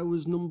 and I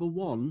was number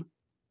one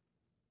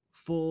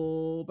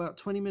for about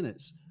 20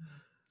 minutes.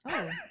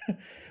 Oh.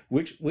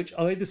 which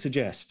either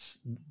suggests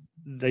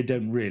they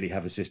don't really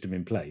have a system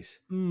in place,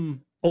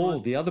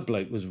 or the other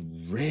bloke was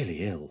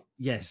really ill.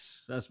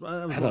 Yes, that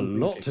had a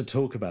lot to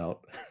talk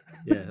about.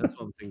 Yeah, that's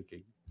what I'm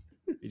thinking.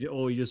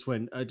 Or you just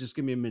went, just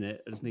give me a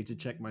minute. I just need to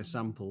check my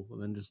sample,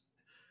 and then just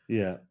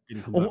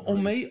didn't come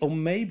back. Or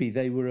maybe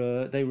they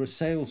were a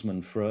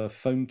salesman for a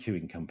phone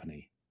queuing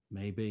company.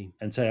 Maybe.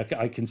 And say,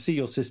 I can see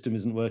your system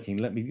isn't working.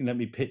 Let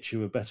me pitch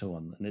you a better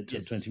one. And it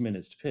took 20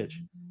 minutes to pitch.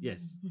 Yes.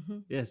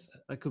 Yes,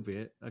 that could be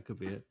it.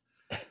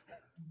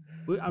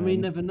 I may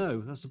never know.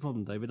 That's the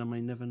problem, David. I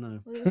may never know.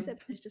 Well, the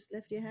receptionist just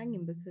left you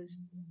hanging because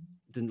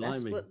didn't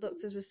like me. That's what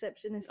doctors'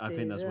 receptionists do. I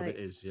think that's They're what like,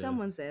 it is. Yeah.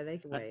 Someone's there. They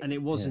can wait. And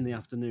it was in the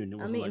afternoon. It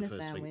wasn't eating like a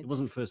first thing. sandwich. It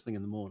wasn't first thing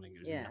in the morning. It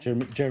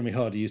was Jeremy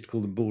Hardy used to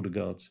call them border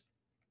guards.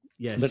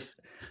 Yes. But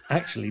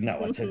actually, no,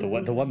 I'd say the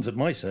ones at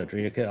my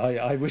surgery, okay,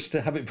 I wish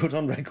to have it put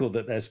on record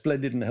that they're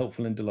splendid and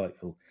helpful and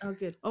delightful. Oh,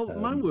 good. Oh,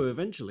 mine were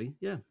eventually,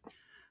 yeah.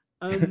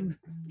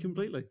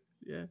 Completely,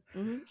 yeah.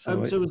 Mm-hmm.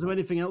 So was there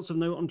anything else of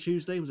note on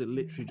Tuesday? Was it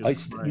literally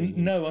just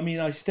No, I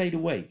mean, I stayed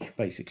awake,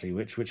 basically,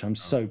 which I'm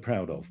so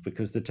proud of,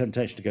 because the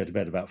temptation to go to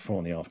bed about 4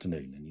 in the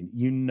afternoon, and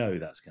you know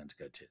that's going to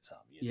go tits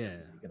up. You're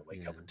going to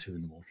wake up at 2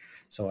 in the morning.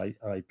 So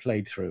I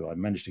played through. I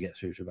managed to get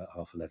through to about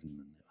 11:30,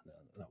 and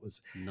that was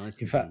nice.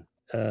 In fact,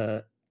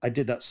 I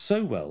did that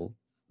so well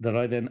that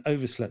I then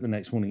overslept the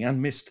next morning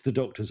and missed the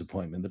doctor's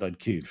appointment that I'd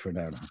queued for an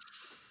hour and a half,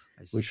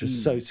 which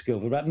was so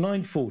skillful. About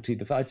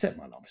 9:40, I'd set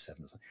my alarm for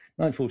 7 or something.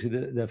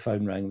 9:40, the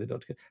phone rang. The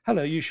doctor goes,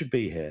 "Hello, you should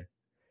be here."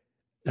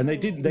 And they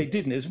didn't.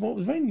 It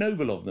was very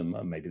noble of them.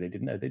 Maybe they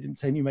didn't know. They didn't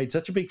say, "You made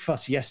such a big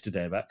fuss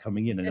yesterday about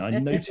coming in, and I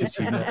noticed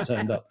you not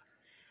turned up."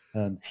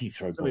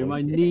 Heathrow. Sorry,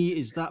 my knee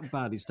is that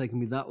bad. It's taken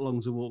me that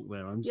long to walk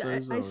there. I'm so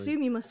sorry. I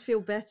assume you must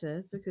feel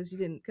better because you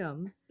didn't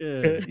come.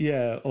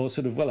 Or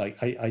sort of. Well,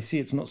 I see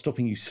it's not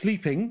stopping you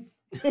sleeping.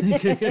 But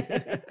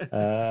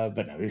no,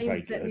 it's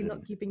very good. Certainly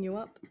not keeping you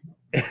up.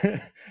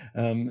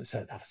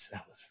 So that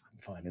was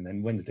fine. And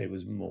then Wednesday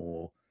was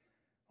more.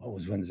 What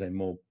was Wednesday?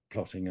 More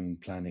plotting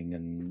and planning,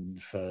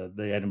 and for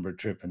the Edinburgh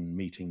trip and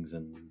meetings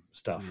and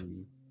stuff.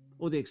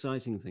 All the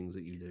exciting things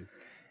that you do.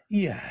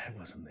 Yeah, it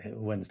wasn't.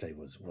 Wednesday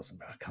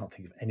wasn't. I can't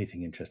think of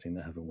anything interesting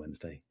that happened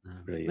Wednesday. No.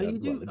 Really, but you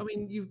do. I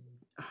mean, you.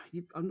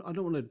 I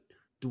don't want to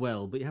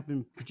dwell, but you have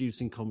been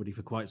producing comedy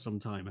for quite some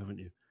time, haven't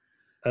you?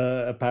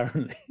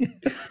 Apparently.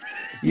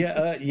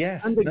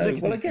 Yes. No,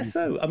 well, I guess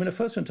so. I mean, I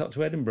first went up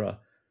to Edinburgh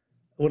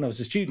when I was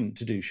a student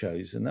to do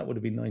shows, and that would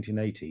have been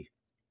 1980.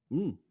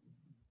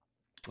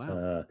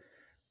 Wow.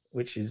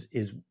 Which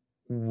is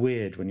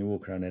weird when you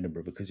walk around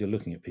Edinburgh, because you're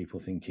looking at people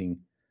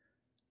thinking,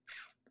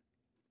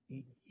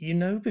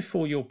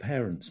 before your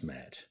parents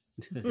met.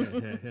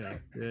 Yeah.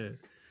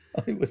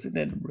 I was in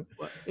Edinburgh.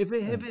 Well, if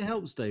it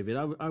helps, David,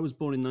 I was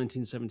born in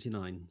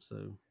 1979,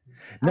 so.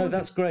 No,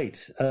 that's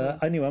great.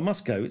 Anyway, I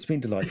must go. It's been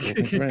delightful.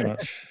 Thank you very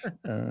much.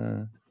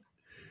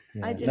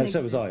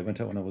 So was I. I went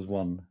out when I was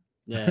 1.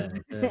 Yeah.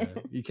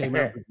 You came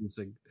out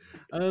producing.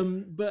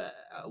 But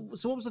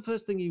so what was the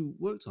first thing you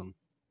worked on?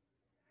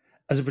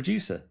 As a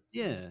producer?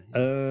 Yeah.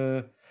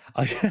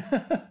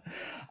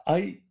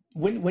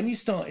 When you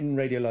start in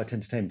Radio Light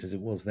Entertainment, as it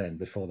was then,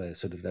 before there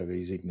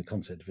was even the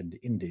concept of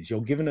indies,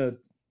 you're given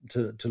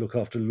to look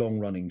after a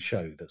long-running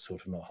show that's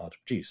sort of not hard to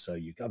produce. So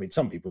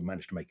some people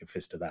manage to make a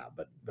fist of that,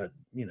 but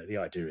the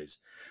idea is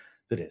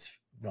that it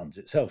runs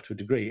itself to a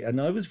degree.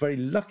 And I was very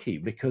lucky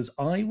because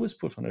I was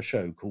put on a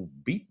show called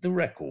Beat the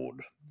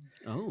Record.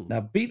 Oh. Now,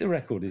 Beat the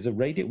Record was a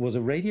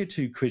Radio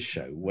 2 quiz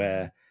show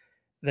where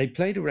they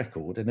played a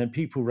record and then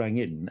people rang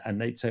in and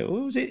they'd say,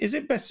 "Oh, is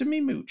it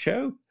Besame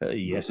Mucho?"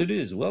 "Yes, it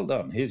is. Well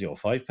done. Here's your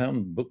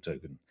 £5 book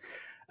token."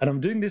 And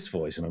I'm doing this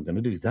voice, and I'm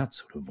going to do that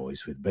sort of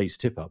voice with bass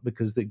tip up,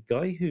 because the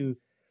guy who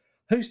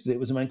hosted it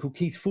was a man called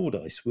Keith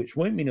Fordyce, which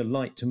won't mean a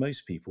light to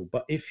most people,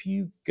 but if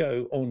you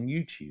go on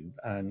YouTube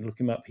and look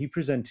him up, he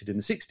presented in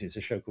the 60s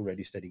a show called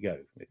Ready, Steady, Go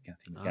with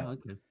Kathy McGowan,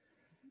 Okay.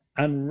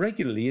 and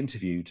regularly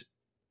interviewed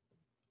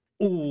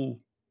all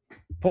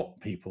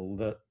pop people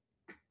that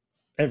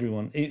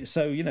everyone.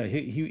 So, you know,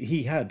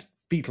 he had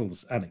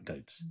Beatles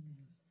anecdotes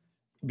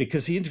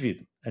because he interviewed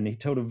them, and he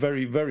told a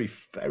very, very,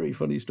 very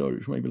funny story,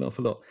 which made me laugh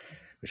a lot,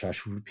 which I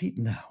shall repeat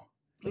now.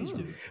 Please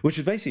do. Which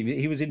was basically,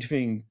 he was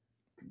interviewing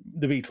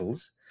the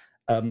Beatles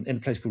in a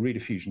place called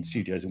Rediffusion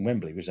Studios in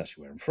Wembley, which is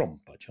actually where I'm from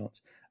by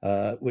chance,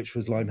 which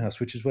was Limehouse,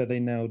 which is where they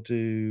now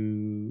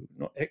do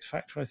not X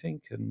Factor, I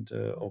think, and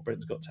or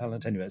Britain's Got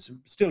Talent. Anyway, it's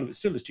still the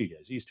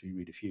studios. It used to be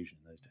Rediffusion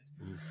in those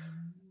days.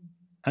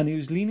 And he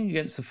was leaning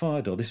against the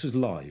fire door. This was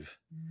live,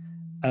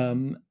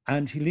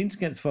 and he leaned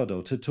against the fire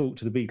door to talk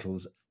to the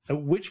Beatles.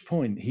 At which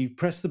point he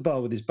pressed the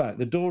bar with his back.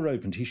 The door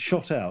opened. He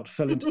shot out,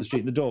 fell into the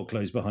street. And the door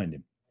closed behind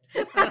him.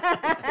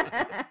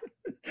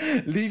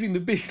 Leaving the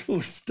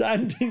Beatles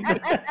standing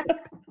there.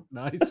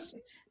 Nice.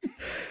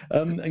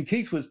 And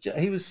Keith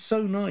was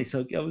so nice.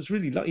 I was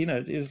really like, you know,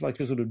 it was like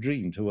a sort of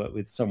dream to work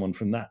with someone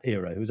from that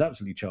era who was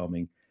absolutely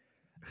charming.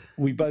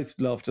 We both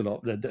laughed a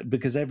lot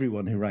because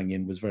everyone who rang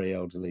in was very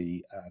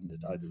elderly and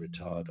had either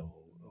retired or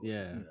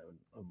Yeah. you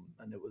know,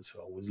 and it was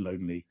always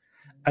lonely.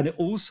 And it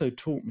also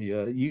taught me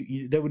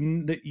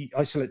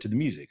I selected the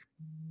music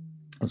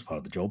as part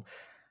of the job.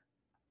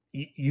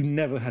 You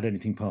never had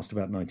anything passed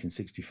about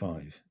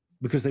 1965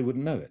 because they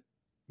wouldn't know it.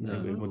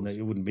 No,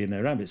 It wouldn't be in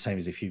their ambit. Same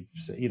as if you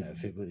know,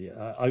 if it was,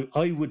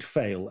 I would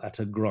fail at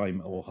a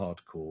grime or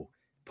hardcore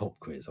pop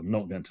quiz. I'm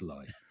not going to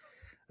lie.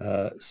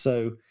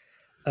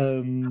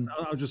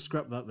 I'll just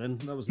scrap that then.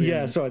 That was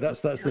sorry.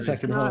 That's the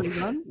second half.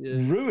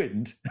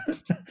 Ruined.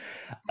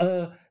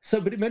 But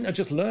it meant I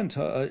just learned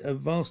a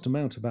vast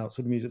amount about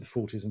sort of music, the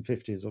 40s and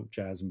 50s of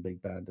jazz and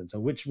big band and so,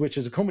 which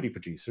as a comedy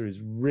producer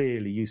is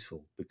really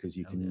useful because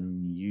you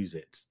can use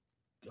it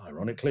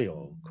ironically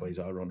or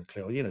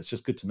quasi-ironically, or, you know, it's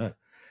just good to know.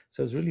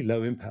 So it's a really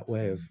low impact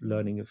way of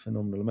learning a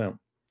phenomenal amount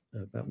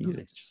about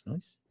music. It's just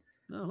nice.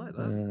 No, I like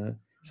that.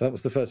 So that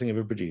was the first thing I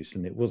ever produced,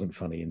 and it wasn't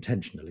funny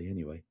intentionally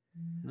anyway.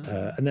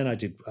 No. And then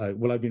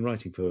I've been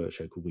writing for a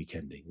show called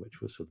Weekending,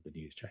 which was sort of the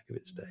news jack of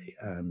its day.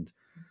 And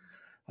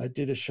I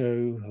did a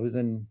show, I was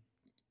then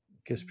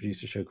guest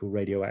produced a show called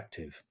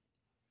Radioactive,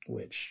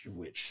 which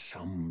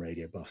some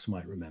radio buffs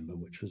might remember,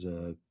 which was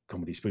a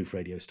comedy spoof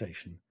radio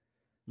station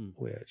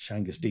where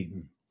Angus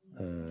Deaton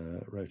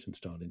wrote and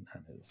starred in,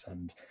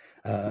 and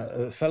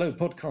a fellow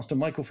podcaster,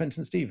 Michael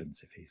Fenton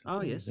Stevens, if he's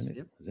was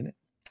in it.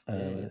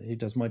 He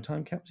does My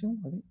Time Capsule,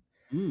 I think.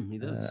 He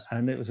does.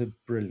 And it was a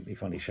brilliantly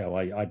funny show.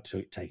 I'd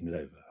taken it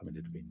over. I mean,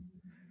 it had been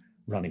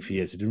running for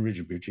years. It had been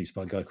originally produced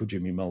by a guy called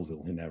Jimmy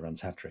Mulville, who now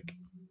runs Hattrick.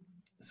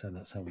 So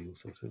that's how we all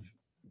sort of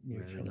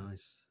knew each other.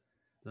 Nice.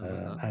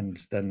 And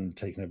then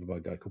taken over by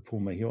a guy called Paul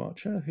Mayhew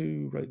Archer,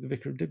 who wrote The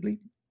Vicar of Dibley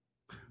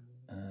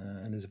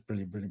and is a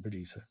brilliant, brilliant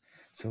producer.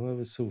 So I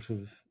was sort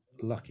of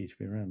lucky to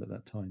be around at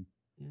that time.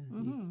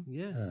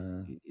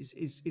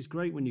 It's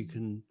great when you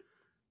can.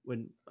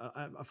 When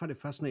I find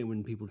it fascinating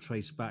when people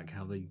trace back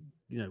how they,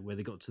 you know, where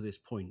they got to this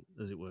point,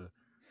 as it were.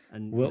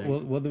 And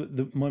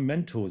my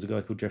mentor was a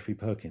guy called Jeffrey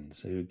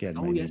Perkins, who again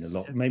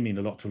may mean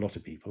a lot to a lot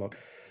of people.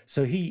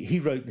 So he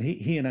wrote,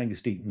 he and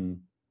Angus Deaton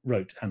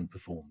wrote and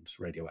performed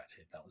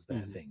Radioactive. That was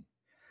their thing.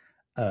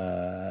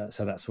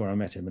 So that's where I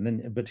met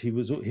him. But he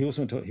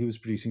also was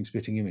producing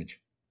Spitting Image.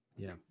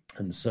 Yeah.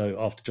 And so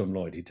after John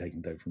Lloyd, he'd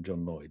taken it over from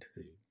John Lloyd,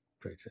 who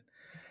created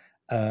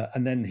it.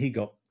 And then he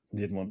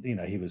didn't want, you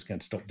know, he was going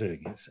to stop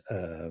doing it.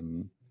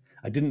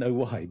 I didn't know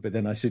why, but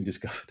then I soon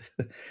discovered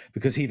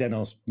because he then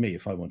asked me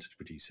if I wanted to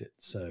produce it.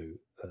 So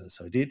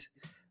I did,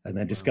 and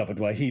then discovered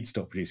why he'd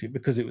stopped producing it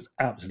because it was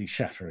absolutely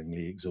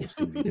shatteringly,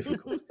 exhaustingly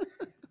difficult.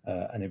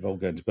 And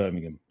involved going to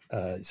Birmingham.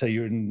 So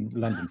you're in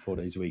London 4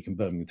 days a week and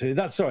Birmingham 3.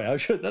 That's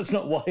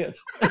not why it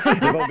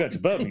involved going to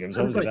Birmingham.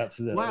 So obviously that's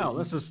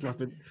that's a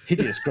slapping,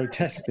 hideous,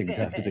 grotesque thing to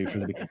have to do for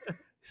a living.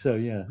 So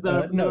yeah,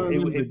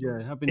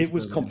 it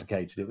was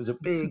complicated. It was a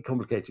big,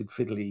 complicated,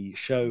 fiddly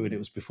show, and it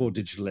was before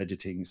digital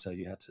editing, so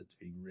you had to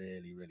be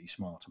really, really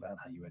smart about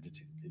how you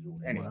edited it all.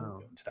 Anyway, I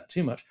won't go into that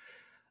too much.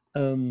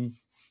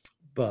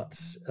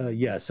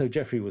 So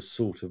Jeffrey was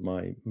sort of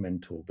my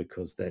mentor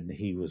because then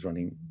he was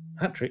running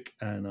Hattrick,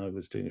 and I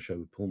was doing a show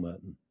with Paul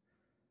Merton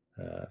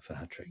for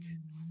Hattrick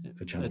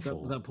for Channel 4.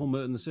 Was that Paul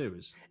Merton the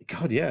series?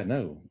 God, yeah,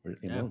 no, really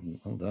well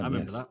done. I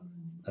remember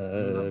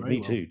that. Me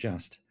too,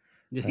 just.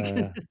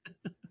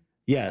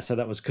 So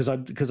that was because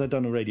I'd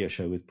done a radio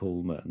show with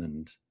Paul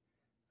Merton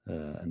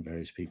and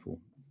various people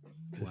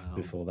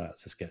before that.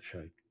 It's a sketch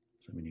show,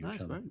 so we knew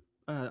each other. Great.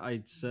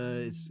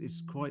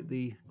 It's quite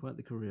the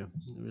career.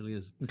 It really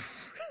is.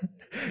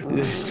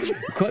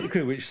 Quite the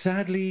career, which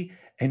sadly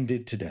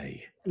ended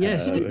today.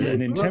 Yes,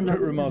 an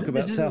intemperate remark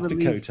about South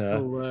Dakota.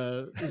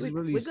 We're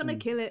going to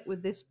kill it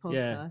with this podcast.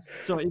 Yeah,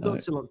 sorry, it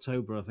got till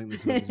October. I think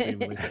this one's being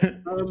released.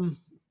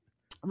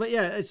 But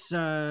yeah, it's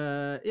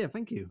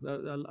thank you.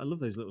 I love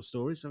those little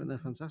stories. I think they're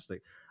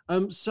fantastic.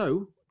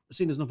 So,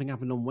 seeing as nothing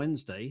happened on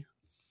Wednesday,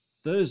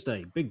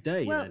 Thursday, big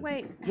day. Well, then.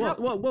 wait. What?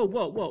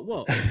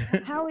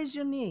 How is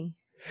your knee?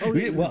 Oh,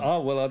 yeah.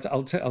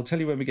 I'll tell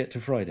you when we get to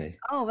Friday.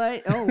 Oh,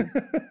 right. Oh,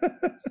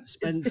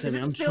 Suspense in Is it.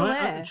 it I'm still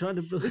trying there?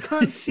 to. we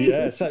can't see.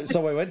 Yeah,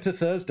 so I went to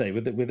Thursday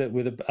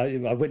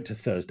I went to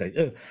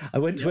Thursday. I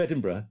went to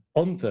Edinburgh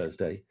on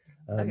Thursday.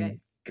 Okay.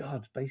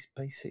 God,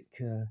 basic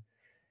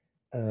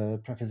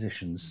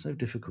prepositions, so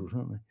difficult,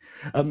 aren't they?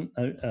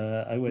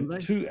 I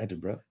went to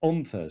Edinburgh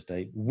on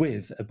Thursday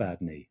with a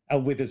bad knee.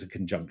 With as a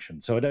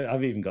conjunction. So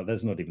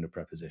there's not even a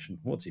preposition.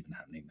 What's even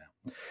happening now?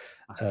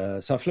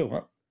 So I flew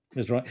up.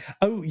 That's right.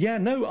 Oh yeah,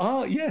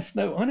 no. Yes,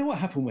 no. I know what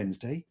happened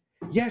Wednesday.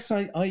 Yes,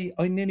 I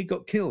nearly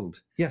got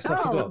killed. Yes,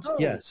 I forgot.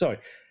 Yeah, sorry.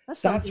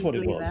 That's what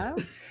it was.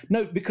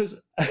 No,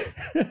 because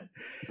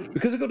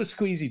because I got a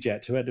squeezy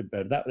jet to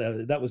Edinburgh.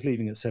 That was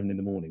leaving at 7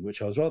 a.m,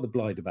 which I was rather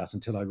blithe about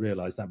until I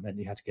realised that meant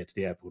you had to get to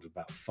the airport at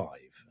about 5,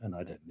 and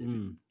I don't live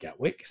in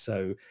Gatwick,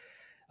 so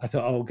I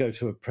thought I'll go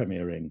to a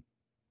Premier Inn.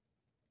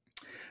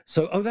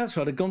 So, that's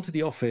right. I'd gone to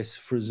the office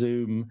for a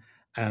Zoom.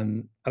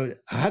 And I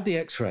had the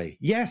X-ray.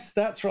 Yes,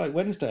 that's right.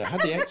 Wednesday, I had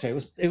the X-ray.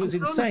 It was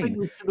insane.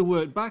 You should have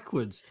worked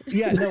backwards.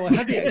 Yeah, no, I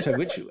had the X-ray,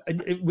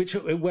 which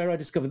where I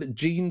discovered that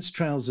jeans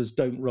trousers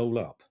don't roll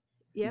up.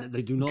 Yeah,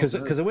 They do not.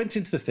 Because I went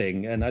into the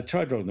thing and I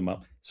tried rolling them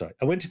up. Sorry,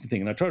 I went into the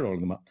thing and I tried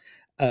rolling them up,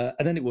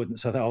 and then it wouldn't.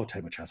 So I thought, I'll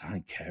take my trousers. I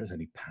don't care. It's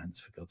only pants,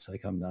 for God's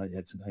sake. I'm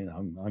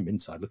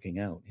inside looking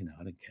out.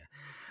 I don't care.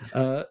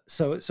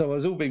 So I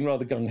was all being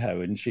rather gung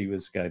ho, and she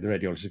was going. The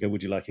radiologist go,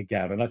 "Would you like a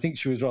gown?" And I think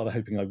she was rather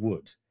hoping I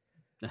would.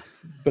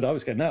 But I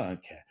was going, no, I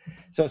don't care.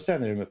 So I was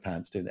standing there in my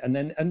pants doing that.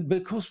 But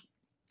of course,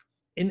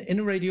 in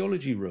a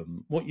radiology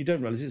room, what you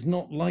don't realize is it's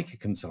not like a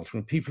consultant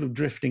room. People are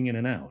drifting in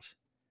and out,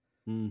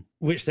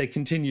 which they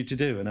continue to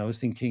do. And I was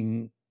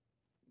thinking,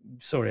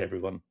 sorry,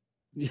 everyone.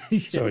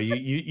 Sorry,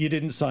 you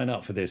didn't sign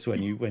up for this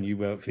when you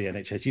worked for the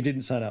NHS. You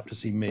didn't sign up to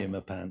see me in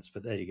my pants,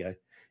 but there you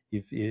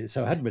go.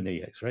 So I had my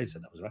knee X-ray, so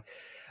that was right.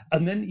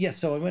 And then,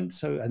 so I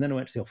went. And then I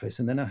went to the office,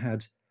 and then I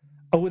had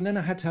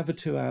to have a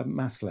 2-hour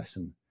maths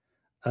lesson.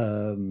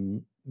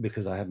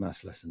 Because I had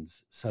maths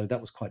lessons, so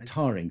that was quite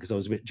tiring because I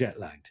was a bit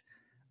jet lagged,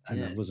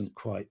 and I was a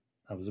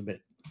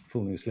bit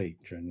falling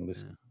asleep during all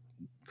this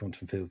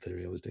quantum field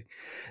theory I was doing.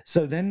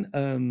 So then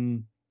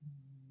I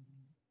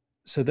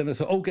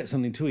thought, I'll get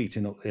something to eat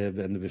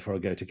and before I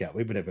go to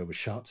Gatwick, but everywhere was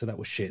shut, so that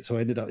was shit. So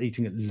I ended up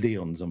eating at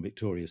Leon's on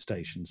Victoria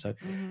Station. So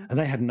and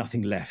they had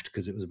nothing left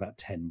because it was about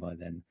 10 by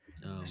then.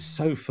 Oh.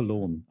 So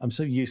forlorn. I'm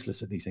so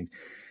useless at these things.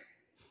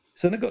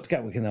 So then I got to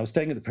Gatwick and I was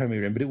staying at the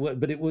Premier Inn,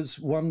 but it was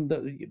one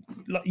that,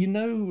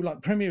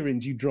 like Premier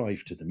Inns, you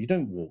drive to them. You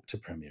don't walk to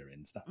Premier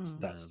Inns.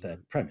 That's their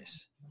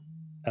premise.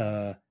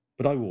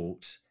 But I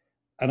walked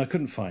and I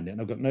couldn't find it, and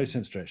I've got no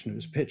sense of direction. It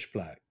was pitch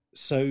black.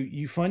 So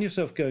you find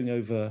yourself going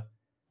over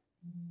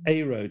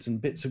A roads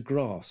and bits of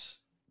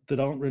grass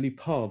that aren't really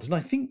paths. And I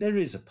think there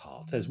is a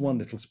path. There's one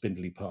little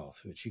spindly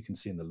path, which you can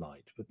see in the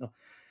light. But no.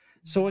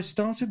 So I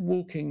started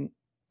walking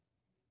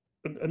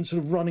and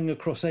sort of running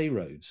across A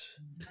roads.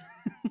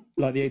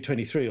 Like the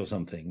A23 or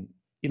something,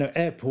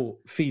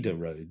 airport feeder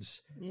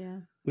roads. Yeah.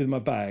 With my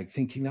bag,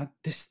 thinking that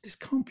this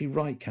can't be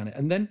right, can it?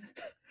 And then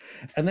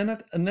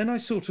I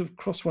sort of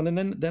crossed one,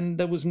 and then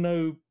there was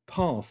no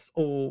path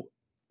or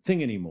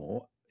thing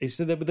anymore.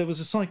 So there was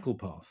a cycle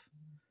path.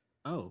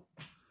 Oh.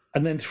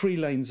 And then 3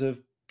 lanes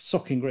of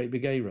socking great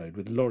big A road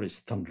with lorries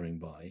thundering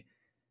by.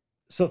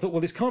 So I thought,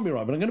 well, this can't be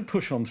right, but I'm going to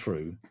push on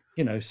through.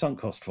 Sunk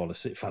cost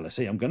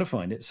fallacy. I'm going to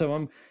find it. So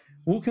I'm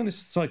walking on this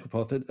cycle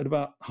path at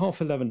about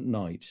 11:30 at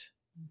night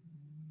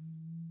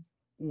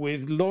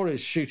with lorries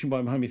shooting by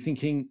behind me,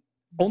 thinking,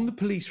 on the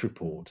police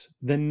report,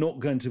 they're not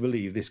going to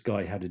believe this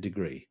guy had a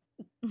degree.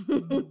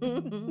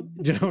 Do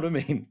you know what I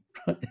mean?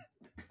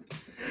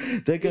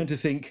 They're going to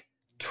think,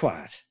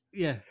 twat.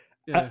 Yeah.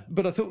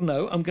 But I thought,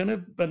 no,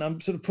 and I'm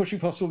sort of pushing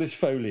past all this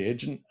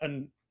foliage,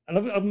 and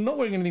I'm not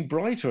wearing anything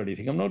bright or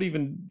anything. I'm not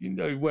even,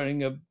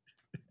 wearing a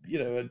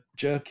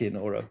jerkin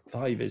or a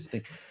high-vis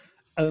thing.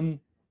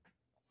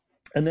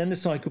 And then the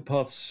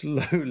cyclepath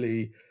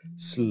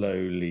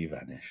slowly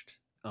vanished.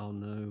 Oh,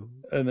 no.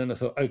 And then I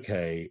thought,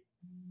 okay,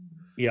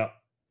 yeah,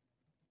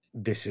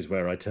 this is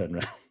where I turn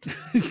around.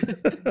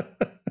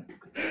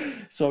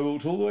 So I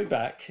walked all the way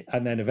back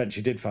and then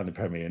eventually did find the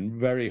Premier Inn,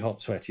 very hot,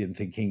 sweaty, and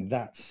thinking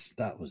that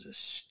was a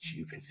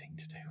stupid thing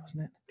to do,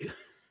 wasn't it?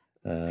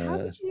 How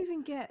did you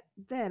even get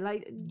there?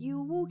 Like, you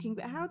were walking,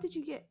 but how did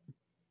you get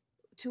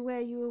to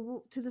where you were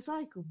to the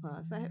cycle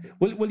path?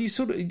 Well, you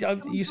sort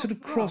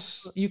of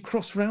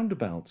cross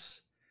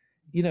roundabouts,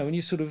 and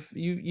you sort of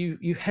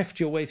you heft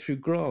your way through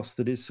grass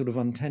that is sort of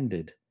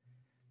untended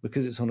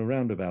because it's on a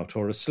roundabout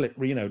or a slip,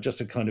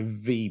 just a kind of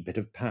V bit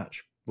of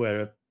patch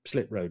where a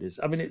slip road is.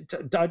 I mean,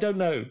 I don't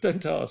know.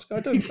 Don't ask. I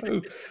don't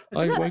know.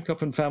 I woke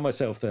up and found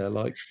myself there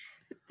like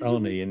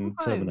Arnie in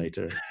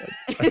Terminator.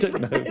 I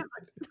don't know.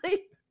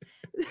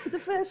 The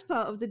first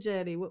part of the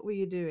journey, what were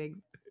you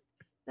doing?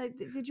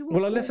 Did you walk?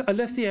 Well, I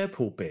left the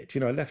airport bit.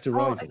 I left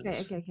arrivals.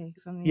 Oh, okay.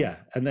 Yeah,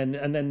 and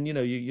then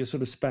you're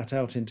sort of spat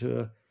out into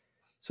a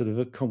sort of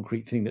a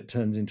concrete thing that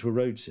turns into a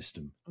road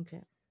system.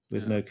 Okay.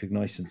 With no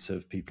cognizance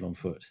of people on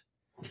foot.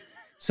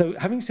 So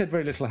having said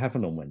very little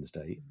happened on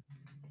Wednesday,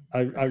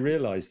 I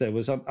realised there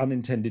was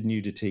unintended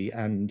nudity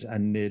and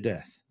near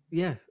death.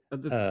 Yeah,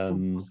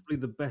 possibly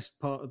the best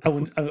part of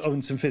the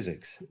and some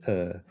physics.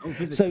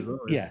 physics so as well,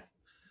 yeah.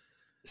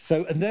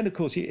 So and then of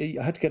course I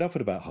had to get up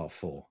at about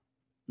 4:30,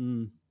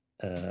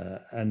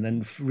 and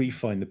then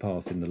refine the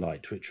path in the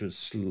light, which was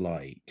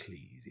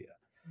slightly easier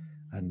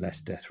and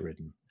less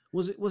death-ridden.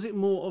 Was it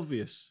more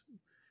obvious?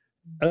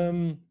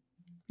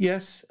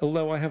 Yes,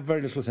 although I have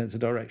very little sense of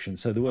direction,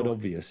 so the word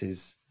obvious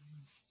is,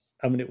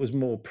 I mean, it was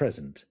more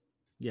present.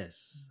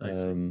 Yes, I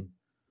see.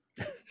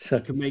 So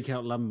I can make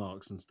out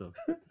landmarks and stuff.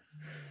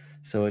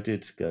 So I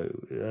did go.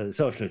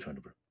 So I flew to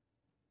Edinburgh.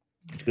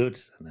 It's good,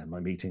 and then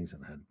my meetings,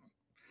 and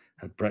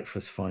had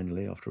breakfast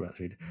finally after about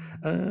 3 days.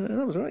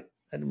 That was all right.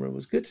 Edinburgh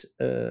was good. So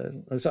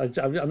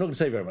I'm not going to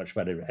say very much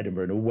about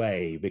Edinburgh in a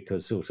way,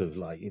 because sort of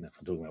like, if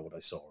I'm talking about what I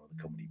saw or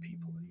the comedy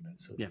people,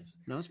 so no,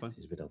 that's fine.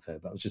 It's a bit unfair,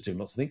 but I was just doing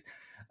lots of things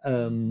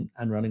and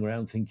running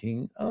around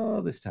thinking,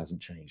 this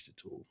hasn't changed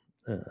at all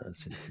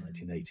since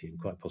 1980, and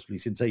quite possibly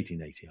since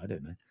 1880. I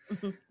don't know.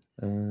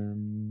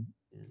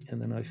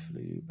 And then I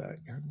flew back.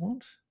 And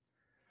what?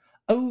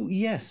 Oh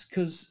yes,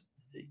 because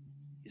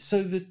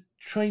so the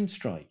train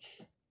strike.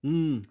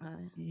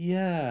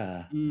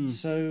 Yeah.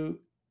 So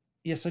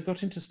yes, I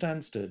got into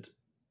Stansted,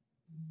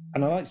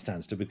 and I like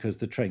Stansted because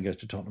the train goes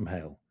to Tottenham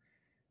Hale,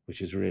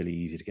 which is really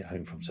easy to get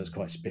home from. So it's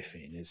quite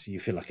spiffy, and you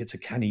feel like it's a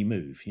canny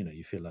move.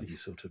 You feel like you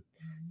sort of,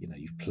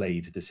 you've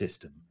played the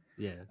system.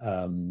 Yeah.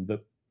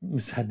 But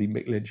sadly,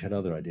 Mick Lynch had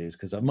other ideas,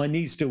 because my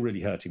knee's still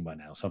really hurting by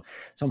now. So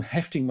I'm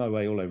hefting my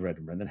way all over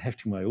Edinburgh, and then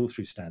hefting my way all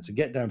through Stansted,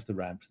 get down to the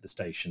ramp to the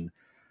station.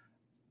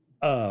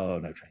 Oh,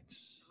 no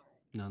trains.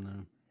 No.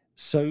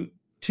 So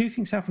two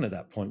things happen at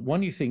that point.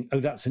 One, you think, oh,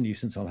 that's a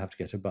nuisance, I'll have to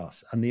get a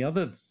bus. And the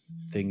other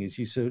thing is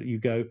you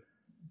go,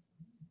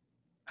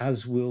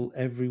 as will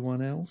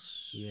everyone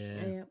else.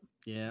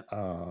 Yeah.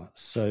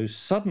 So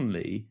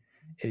suddenly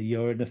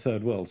you're in a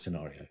third world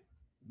scenario,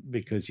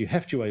 because you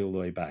heft your way all the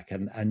way back,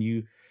 and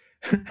you,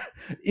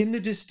 in the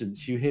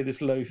distance, you hear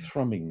this low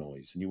thrumming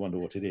noise, and you wonder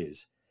what it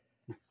is.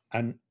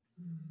 And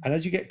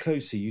as you get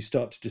closer, you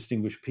start to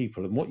distinguish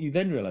people. And what you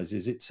then realise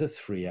is it's a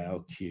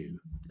 3-hour queue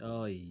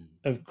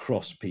of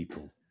cross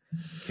people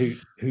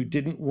who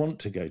didn't want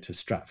to go to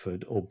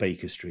Stratford or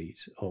Baker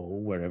Street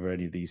or wherever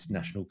any of these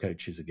national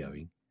coaches are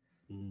going,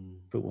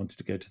 but wanted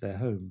to go to their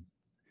home.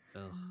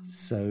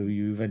 So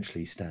you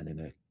eventually stand in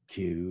a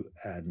queue,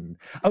 and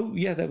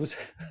there was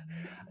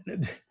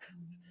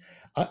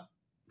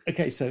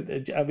okay, so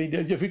I mean,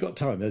 if we've got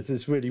time, there's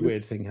this really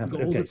weird thing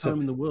happening. All the time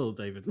in the world,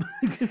 David.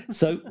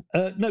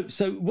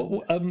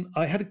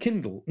 I had a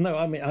Kindle. No,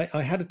 I mean,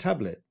 I had a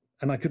tablet,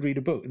 and I could read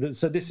a book.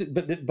 So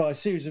but by a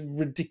series of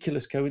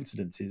ridiculous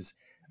coincidences,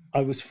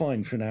 I was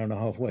fine for an hour and a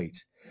half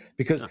wait,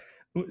 because.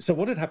 So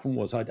what had happened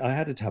was I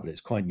had a tablet.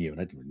 It's quite new,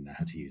 and I didn't really know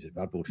how to use it.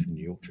 But I bought it from the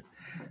New York trip.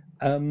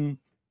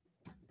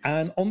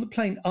 And on the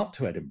plane up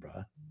to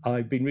Edinburgh,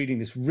 I've been reading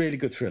this really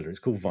good thriller. It's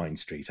called Vine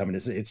Street. I mean,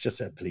 it's just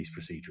a police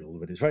procedural,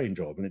 but it's very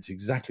enjoyable, and it's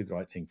exactly the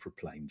right thing for a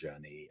plane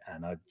journey.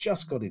 And I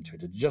just got into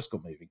it. It just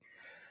got moving.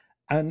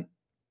 And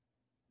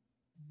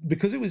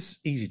because it was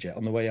EasyJet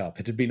on the way up,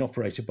 it had been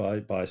operated by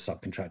a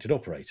subcontracted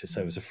operator.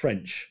 So it was a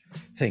French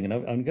thing. And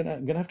I'm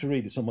gonna have to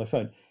read this on my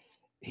phone.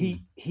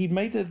 He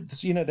made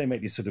they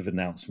make these sort of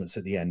announcements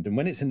at the end, and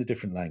when it's in a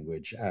different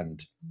language,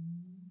 and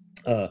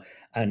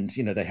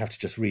they have to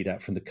just read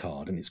out from the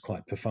card, and it's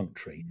quite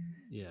perfunctory.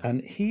 Yeah.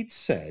 And he'd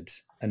said,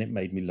 and it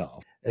made me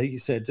laugh. He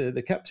said,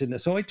 the captain.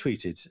 So I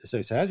tweeted. So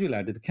as we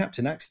landed, the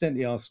captain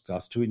accidentally asked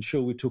us to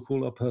ensure we took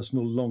all our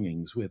personal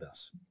belongings with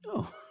us.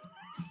 Oh,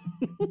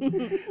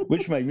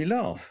 which made me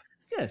laugh.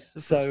 Yes.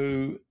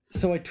 So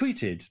I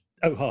tweeted,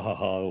 "Oh, ha ha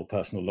ha! All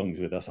personal belongings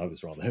with us." I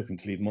was rather hoping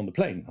to leave them on the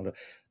plane.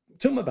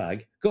 Took my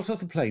bag, got off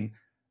the plane,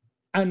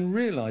 and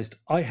realised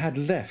I had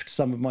left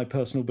some of my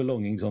personal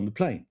belongings on the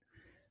plane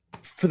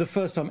for the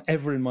first time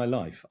ever in my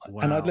life.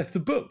 Wow. And I'd left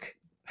the book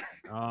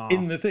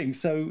in the thing.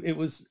 So it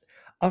was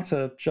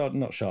utter,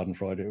 not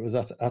Schadenfreude, it was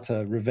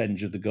utter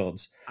revenge of the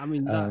gods. I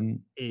mean, that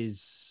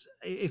is,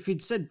 if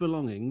he'd said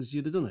belongings,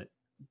 you'd have done it.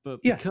 But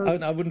yeah,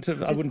 I wouldn't have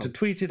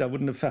tweeted, I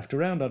wouldn't have faffed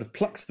around. I'd have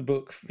plucked the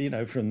book,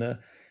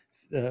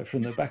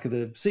 from the back of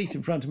the seat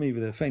in front of me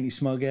with a faintly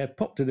smug air,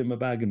 popped it in my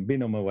bag, and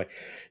been on my way.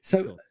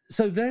 So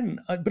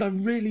then, but I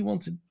really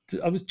wanted to.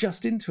 I was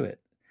just into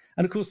it,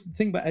 and of course, the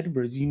thing about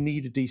Edinburgh is you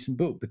need a decent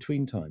book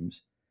between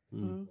times.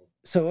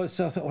 So I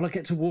thought, well, I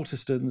get to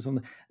Waterstones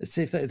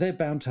see if they're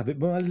bound to have it.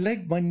 But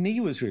my knee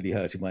was really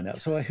hurting by now,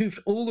 so I hoofed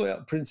all the way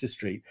up Princes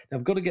Street.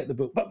 I've got to get the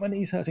book, but my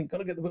knee's hurting. Got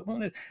to get the book,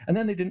 and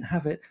then they didn't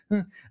have it.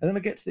 And then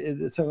I get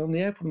to so on the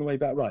airport on the way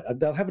back. Right,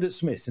 they'll have it at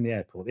Smith's in the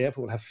airport. The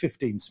airport will have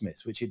 15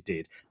 Smiths, which it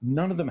did.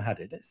 None of them had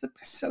it. It's the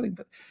best selling.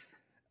 But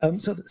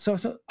so I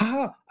thought,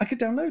 I could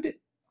download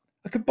it.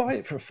 I could buy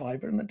it for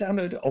 $5 and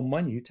download it on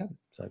my new tablet.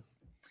 So,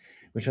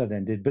 which I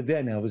then did. But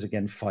then I was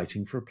again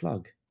fighting for a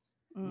plug.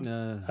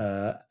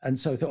 And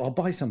so I thought, I'll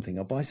buy something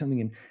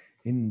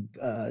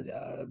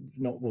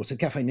not water,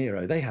 Cafe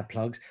Nero, they had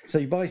plugs. So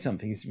you buy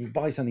something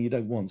you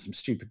don't want, some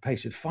stupid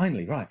pastry.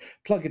 Finally, right,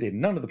 plug it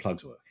in. None of the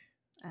plugs work.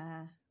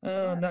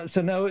 Oh no!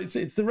 So now it's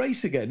the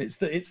race again. It's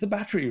the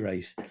battery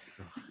race.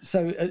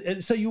 So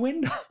you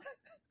end up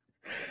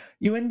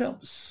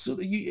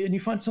and you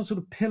find some sort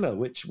of pillar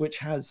which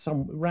has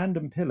some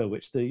random pillar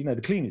which the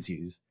cleaners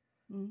use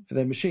for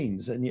their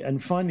machines,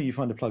 and finally you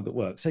find a plug that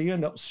works. So you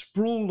end up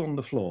sprawled on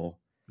the floor.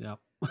 Yeah.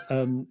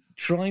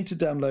 Trying to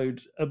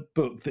download a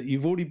book that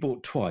you've already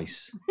bought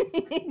twice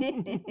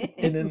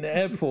in an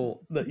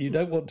airport that you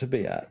don't want to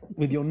be at,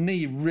 with your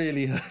knee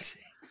really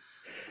hurting.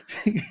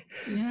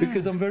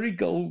 Because I'm very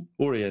goal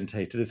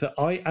orientated. If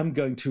I am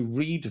going to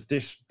read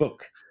this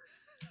book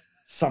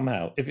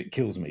somehow, if it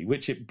kills me,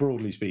 which it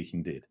broadly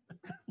speaking did.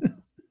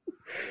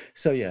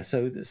 So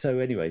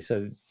anyway,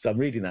 I'm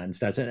reading that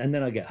instead, and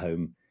then I get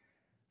home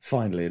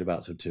finally at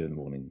about 2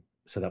 a.m.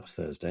 So that was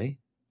Thursday.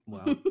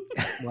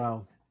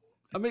 Wow.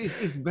 I mean, it's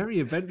very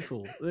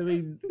eventful. I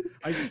mean,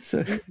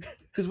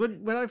 because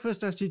when I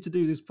first asked you to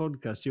do this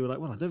podcast, you were like,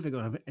 "Well, I don't think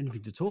I have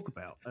anything to talk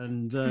about,"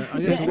 and I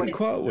guess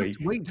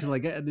wait till I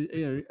get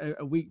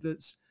a week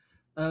that's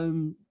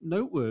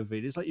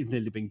noteworthy. It's like you've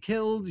nearly been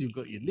killed. You've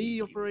got your knee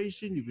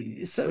operation. You've been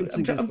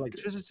against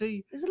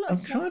electricity. There's a lot of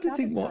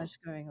self-sabotage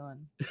going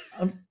on.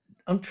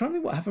 I'm trying to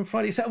think what happened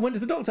Friday. So I went to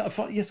the doctor. I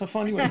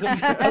finally went to the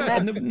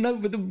doctor.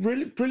 But the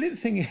brilliant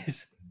thing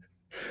is,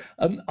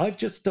 I've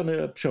just done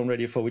a show on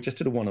Radio 4. We just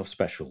did a one-off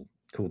special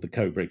called the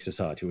Co-Briggs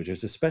Society, which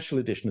is a special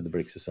edition of the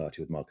Briggs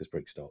Society with Marcus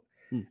Brigstock.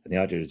 And the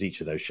idea is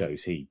each of those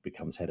shows, he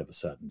becomes head of a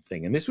certain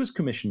thing. And this was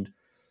commissioned.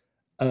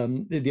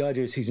 The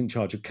idea is he's in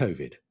charge of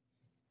COVID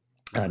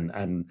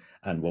and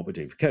what we're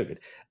doing for COVID.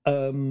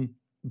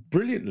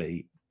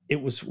 Brilliantly,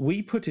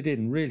 we put it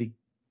in really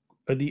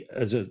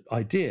as an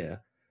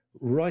idea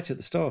right at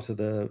the start of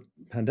the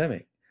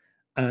pandemic.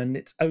 And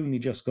it's only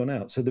just gone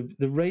out. So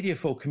the Radio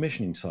 4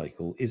 commissioning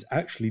cycle is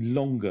actually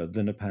longer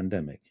than a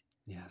pandemic.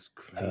 Yeah, it's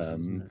crazy,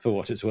 isn't it? For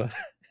what it's worth.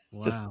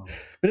 Wow.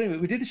 But anyway,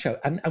 we did the show,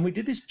 and we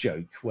did this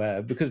joke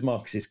where, because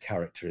Marcus's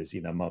character is,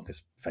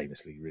 Marcus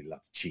famously really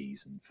loves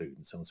cheese and food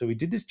and so on. So we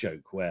did this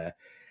joke where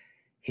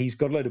he's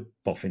got a load of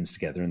boffins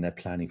together and they're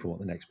planning for what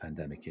the next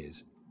pandemic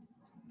is.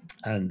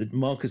 And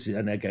Marcus,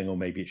 and they're going,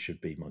 maybe it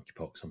should be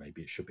monkeypox, or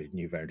maybe it should be a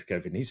new variant of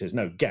COVID. And he says,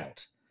 no,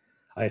 gout.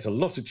 I ate a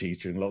lot of cheese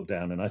during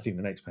lockdown, and I think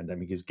the next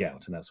pandemic is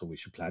gout, and that's what we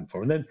should plan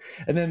for. And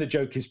then the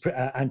joke is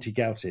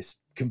anti-goutists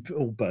can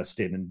all burst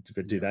in and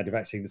do the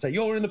anti-vaccine and say,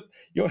 "You're in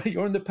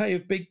the pay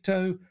of Big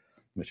Toe,"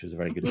 which was a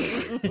very good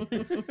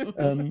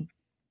joke.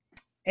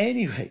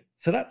 Anyway,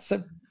 so that's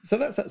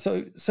that.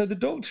 So the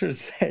doctor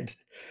has said,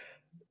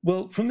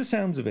 well, from the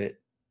sounds of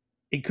it,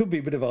 it could be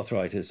a bit of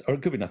arthritis, or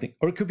it could be nothing,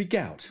 or it could be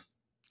gout.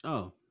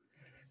 Oh,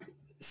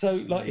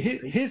 so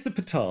here's the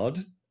petard.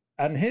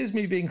 And here's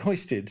me being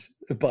hoisted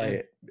by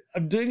it.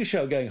 I'm doing a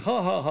show going,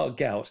 ha, ha, ha,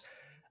 gout.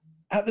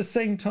 At the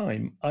same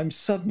time, I'm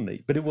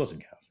suddenly, but it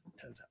wasn't gout, it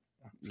turns out.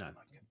 No. I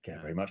don't care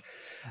very much.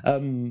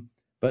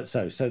 But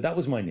so that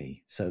was my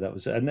knee. So that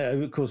was, and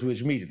then, of course, we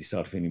immediately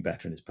started feeling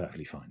better, and it's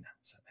perfectly fine now.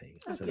 So there you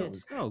go. So that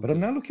was, but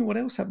I'm now looking what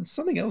else happened.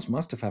 Something else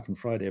must have happened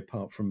Friday,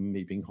 apart from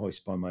me being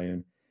hoisted by my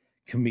own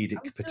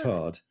comedic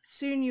petard.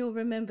 Soon you'll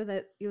remember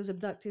that you was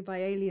abducted by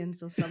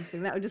aliens or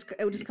something. It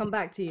will just come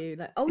back to you,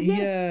 like,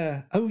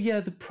 the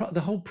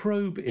whole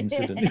probe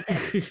incident.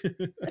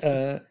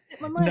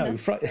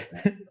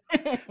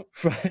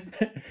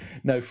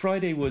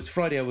 Friday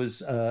I was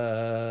 2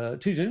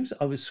 Zooms.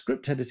 I was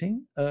script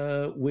editing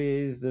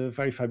with the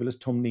very fabulous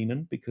Tom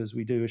Neenan, because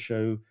we do a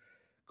show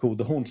called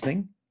The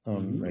Haunting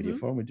on Radio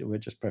 4. We're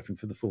just prepping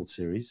for the 4th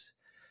series.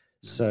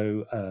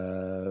 So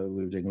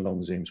we were doing a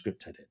long Zoom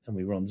script edit, and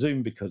we were on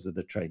Zoom because of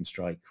the train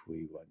strike.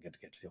 We weren't going to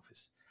get to the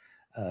office.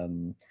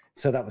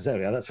 So that was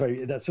earlier. That's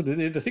sort of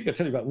the thing I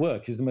tell you about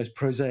work is the most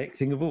prosaic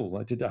thing of all.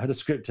 I had a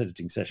script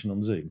editing session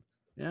on Zoom.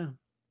 Yeah.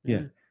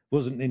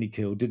 Wasn't nearly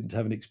killed, didn't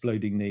have an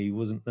exploding knee,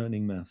 wasn't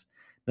learning maths.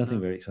 Nothing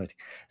very exciting.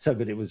 So,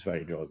 but it was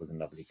very enjoyable and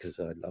lovely, because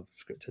I love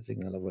script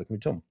editing. I love working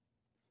with Tom.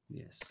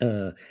 Yes.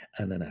 And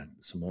then I had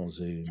some more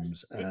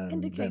Zooms. It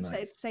indicates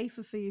that it's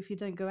safer for you if you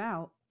don't go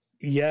out.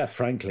 Yeah,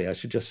 frankly, I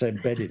should just say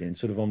embedded in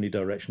sort of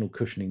omnidirectional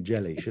cushioning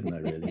jelly, shouldn't I,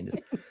 really?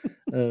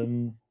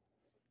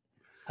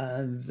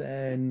 And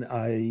then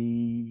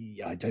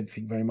I don't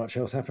think very much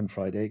else happened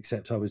Friday,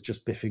 except I was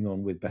just biffing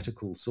on with Better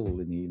Call Saul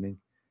in the evening.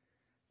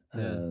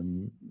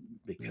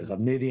 Because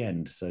I'm near the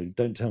end, so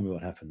don't tell me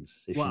what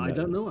happens. I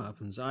don't know what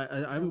happens. I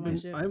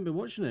haven't been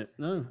watching it,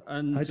 no.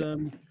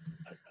 And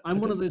I'm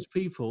one of those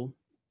people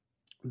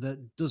that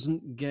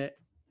doesn't get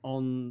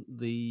on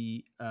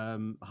the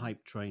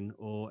hype train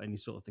or any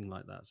sort of thing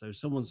like that. So if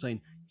someone's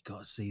saying, you got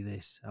to see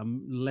this,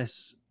 I'm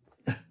less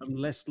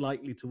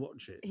likely to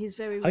watch it. He's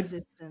very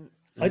resistant.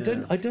 I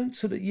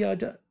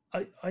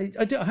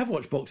have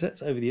watched box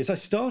sets over the years.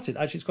 It's quite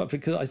funny,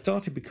 because I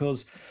started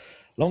because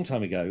a long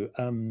time ago,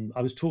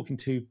 I was talking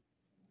to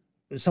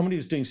somebody who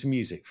was doing some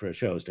music for a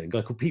show I was doing, a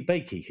guy called Pete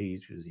Bakey, who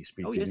used to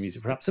be doing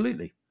music for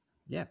Absolutely.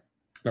 Yeah.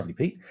 Lovely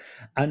Pete.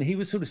 And he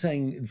was sort of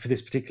saying, for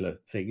this particular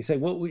thing, he said,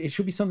 well, it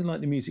should be something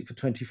like the music for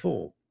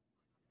 24.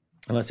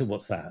 And I said,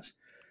 what's that?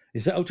 He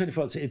said,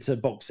 24, it's a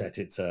box set.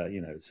 It's a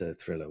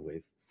thriller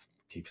with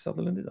Kiefer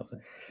Sutherland.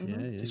 Yeah,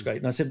 it's great.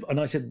 And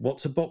I said,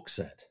 what's a box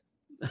set?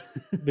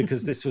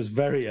 Because this was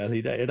very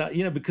early day.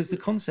 And because the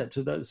concept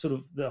of that sort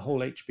of the whole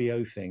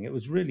HBO thing, it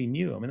was really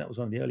new. I mean, that was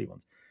one of the early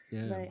ones.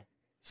 Yeah. Right.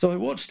 So I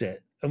watched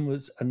it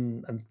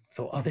and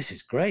thought, oh, this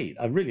is great.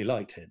 I really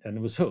liked it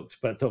and was hooked.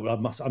 But I thought,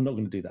 I'm not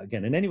going to do that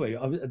again. And anyway,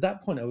 at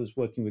that point, I was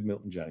working with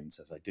Milton Jones,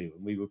 as I do,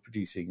 and we were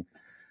producing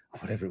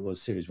whatever it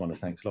was, Series 1 of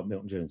Thanks a Lot,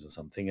 Milton Jones or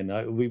something.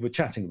 And we were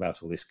chatting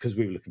about all this because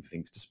we were looking for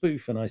things to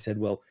spoof. And I said,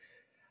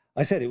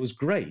 it was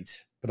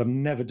great, but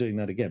I'm never doing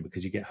that again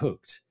because you get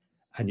hooked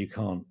and you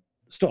can't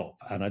stop,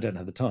 and I don't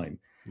have the time.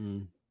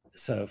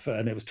 So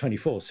and it was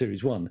 24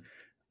 Series 1.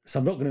 So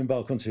I'm not going to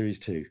embark on Series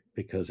 2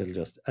 because it'll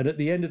just... And at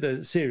the end of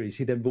the series,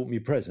 he then bought me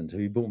a present.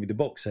 He bought me the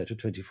box set of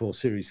 24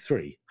 Series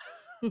 3,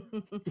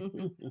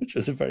 which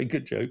was a very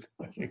good joke,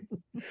 I think.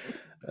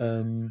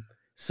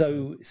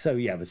 So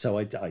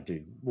I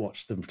do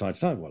watch them from time to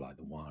time. Well, like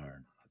The Wire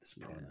and The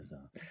Sopranos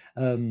now.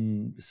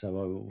 So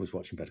I was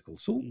watching Better Call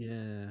Saul.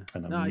 Yeah.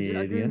 And I'm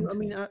near the end. I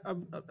mean,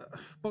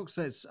 box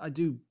sets, I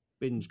do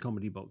binge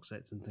comedy box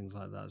sets and things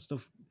like that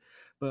stuff,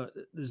 but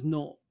there's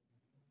not...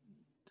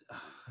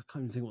 I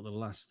can't even think what the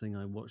last thing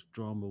I watched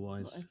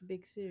drama-wise. Like a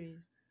big series.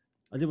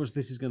 I did watch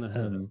This Is Gonna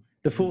Hurt.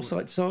 The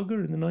Forsyte Saga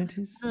in the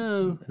 90s?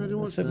 No, I didn't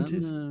watch 70s?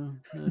 that.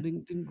 No, it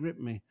didn't grip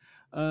me.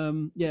 I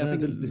think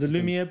it was the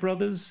Lumiere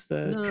brothers,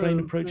 the train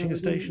approaching a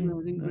station?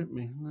 No, it didn't grip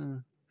me.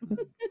 No.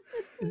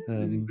 It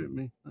didn't grip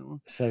me, that one.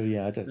 So,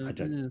 yeah, I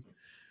don't.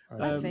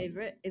 My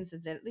favourite,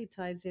 incidentally,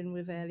 ties in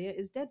with earlier,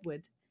 is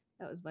Deadwood.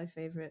 That was my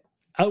favourite.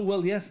 Oh,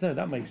 well, yes, no,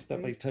 that makes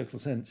total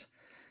sense.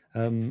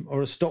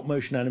 Or a stop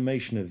motion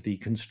animation of the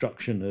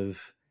construction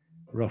of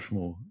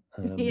Rushmore.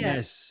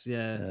 Yes,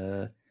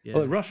 yeah.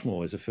 Well,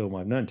 Rushmore is a film I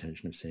have no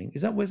intention of seeing.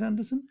 Is that Wes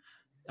Anderson?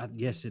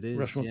 Yes, it is.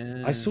 Rushmore.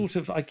 Yeah.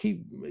 I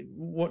keep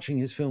watching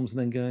his films and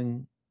then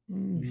going,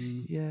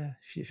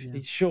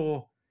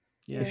 sure,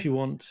 if you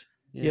want.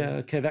 Yeah,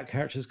 okay, that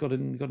character's got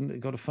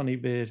a funny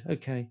beard.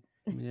 Okay.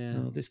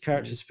 Yeah, this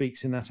character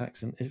speaks in that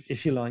accent,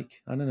 if you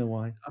like. I don't know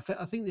why.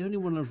 I think the only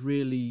one I've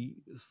really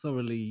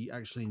thoroughly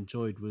actually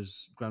enjoyed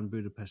was Grand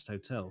Budapest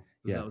Hotel.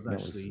 Yeah, that was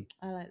actually.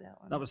 I like that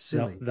one. That was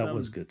silly. That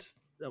was good.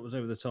 That was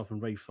over the top, and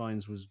Ray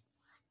Fiennes was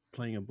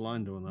playing a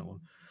blinder on that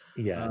one.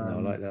 Yeah, I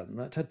like that.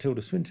 That had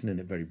Tilda Swinton in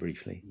it very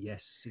briefly.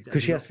 Yes,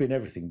 because she has to be in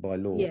everything by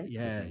law. Yes.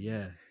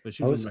 Yeah. But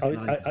she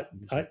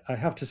I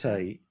have to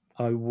say,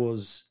 I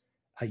was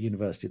at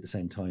university at the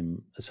same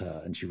time as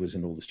her, and she was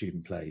in all the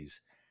student plays.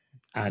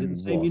 And the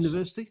same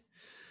university?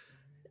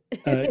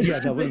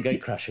 That wasn't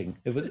gate crashing.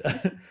 It was.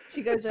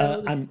 She goes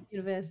around all the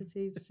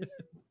universities.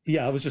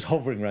 Yeah, I was just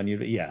hovering around you.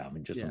 Yeah, I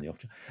mean, just on the off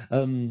chance.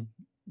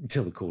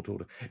 Until the court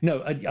order.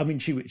 No, I mean,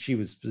 she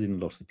was in a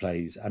lot of the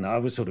plays, and I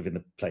was sort of in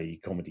the play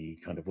comedy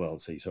kind of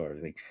world, so you saw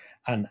everything.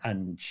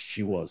 And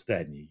she was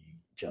then. You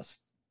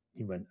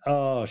went,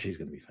 oh, she's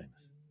going to be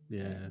famous.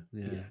 Yeah,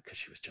 because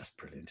she was just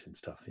brilliant and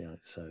stuff. Yeah,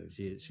 so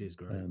she is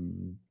great.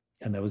 And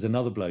there was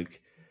another bloke.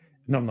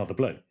 Not another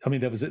bloke. I mean,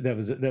 there was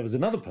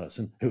another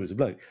person who was a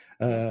bloke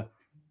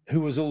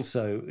who was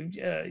also,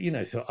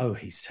 thought, oh,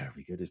 he's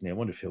terribly good, isn't he? I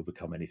wonder if he'll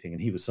become anything.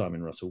 And he was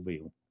Simon Russell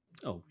Beale.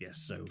 Oh yes,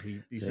 so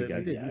he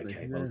certainly did. Yeah,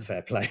 okay, well,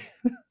 fair play.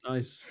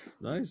 Nice.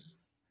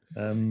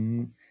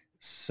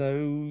 So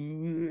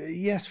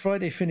yes,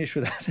 Friday finished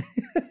without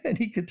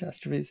any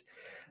catastrophes,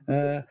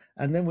 and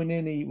then we're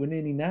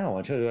nearly now.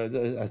 I tell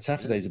you,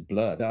 Saturday's a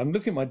blur. Now, I'm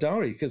looking at my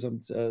diary because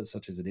I'm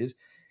such as it is.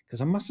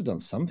 Because I must have done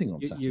something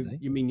on Saturday.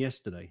 You mean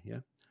yesterday?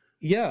 Yeah.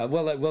 Yeah.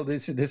 Well.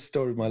 This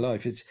story of my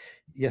life. It's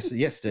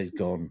yesterday's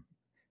gone.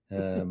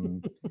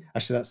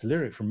 Actually, that's the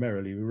lyric from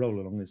 "Merrily We Roll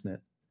Along," isn't it?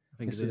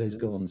 Yesterday's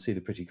gone. See the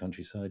pretty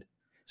countryside.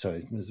 Sorry,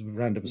 it was a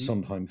random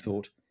Sondheim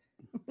thought.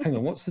 Hang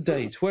on, what's the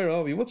date? Where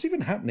are we? What's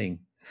even happening?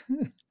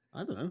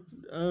 I don't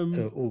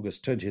know.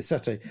 August 20th,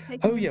 Saturday.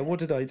 Oh yeah, what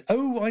did I?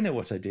 Oh, I know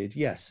what I did.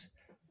 Yes,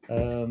 I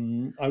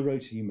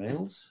wrote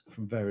emails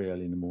from very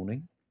early in the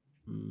morning.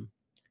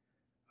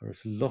 I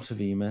wrote a lot of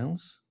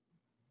emails.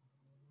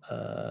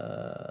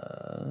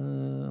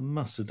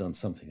 Must have done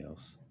something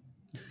else.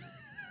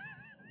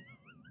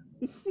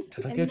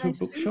 Did I go to a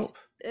bookshop?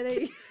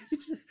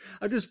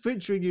 I'm just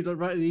picturing you like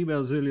writing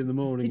emails early in the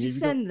morning. Did you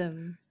send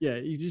them? Yeah,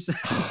 you just.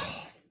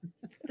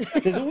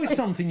 There's always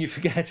something you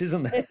forget,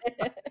 isn't there?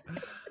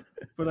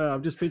 But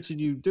I'm just picturing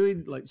you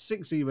doing like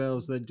 6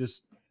 emails, then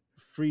just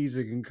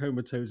freezing and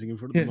comatosing in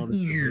front of the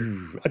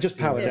monitor. I just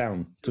power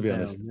down, to be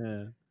honest.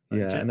 Yeah,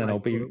 and then I'll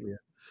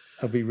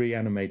be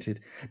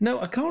reanimated. No,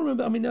 I can't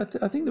remember. I mean, I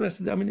think the rest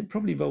of it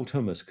probably involved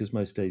hummus because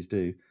most days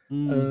do.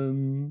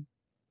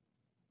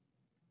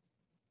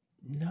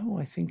 No,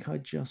 I think I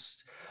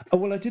just... Oh,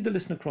 well, I did the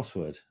listener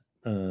crossword.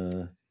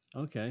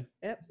 Okay.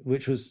 Yep.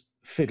 Which was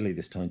fiddly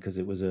this time because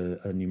it was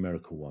a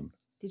numerical one.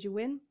 Did you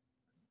win?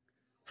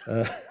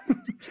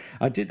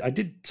 I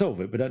did solve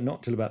it, but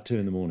not till about 2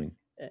 a.m.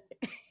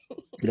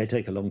 They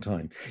take a long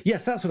time.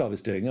 Yes, that's what I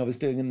was doing. I was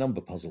doing a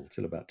number puzzle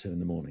till about 2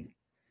 a.m.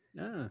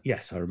 Ah,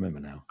 Yes, I remember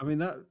now. I mean,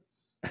 that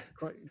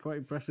quite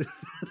impressive.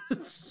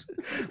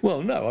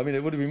 Well, no, I mean,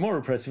 it would have been more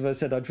impressive if I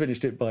said I'd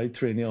finished it by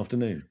 3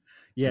 p.m.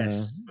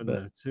 Yes, but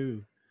but no,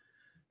 too.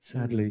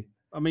 sadly,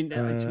 I mean,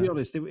 to be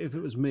honest, if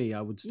it was me,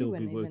 I would still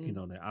be wouldn't working even-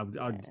 on it.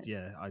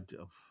 I'd.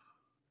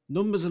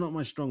 Numbers are not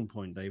my strong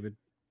point, David.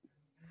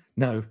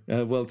 no.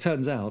 Well,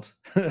 turns out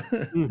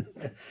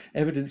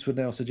evidence would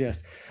now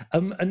suggest.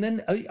 And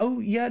then,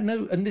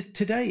 and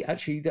today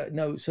actually,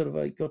 sort of,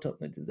 I got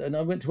up and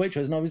I went to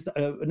Waitrose and I was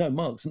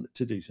Mark's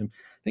to do some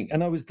thing,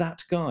 and I was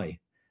that guy,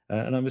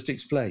 and I must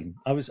explain,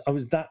 I was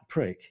that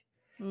prick.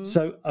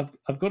 So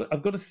I've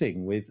got a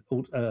thing with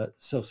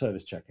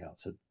self-service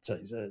checkouts at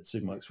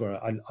supermarkets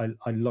where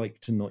I like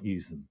to not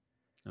use them.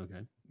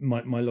 Okay.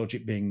 My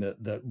logic being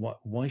that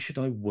why should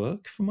I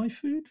work for my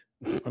food?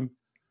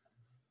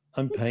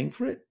 I'm paying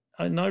for it,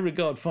 and I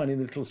regard finding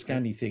the little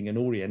scanny thing and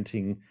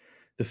orienting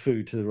the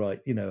food to the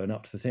right, and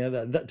up to the thing.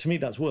 That to me,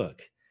 that's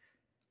work.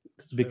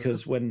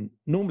 Because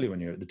normally when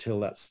you're at the till,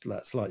 that's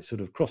like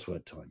sort of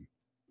crossword time,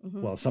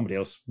 while somebody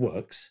else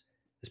works,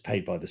 is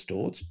paid by the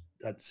store.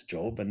 That's a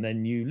job, and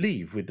then you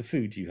leave with the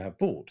food you have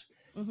bought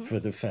for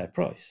the fair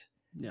price.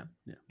 Yeah.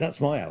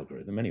 That's my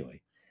algorithm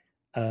anyway.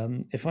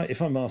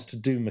 If I'm asked to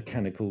do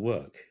mechanical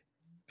work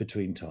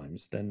between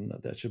times, then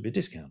there should be a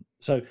discount.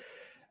 So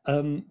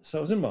I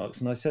was in Marks,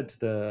 and I said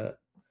to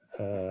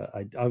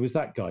I was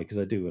that guy because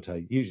I do what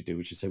I usually do,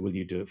 which is say, "Will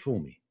you do it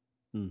for me?"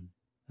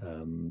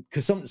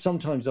 Because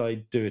sometimes I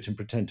do it and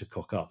pretend to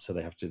cock up, so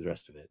they have to do the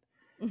rest of it.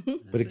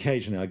 But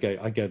occasionally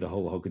I go the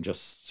whole hog and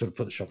just sort of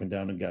put the shopping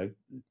down and go,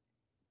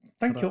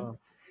 "Thank you.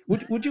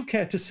 Would you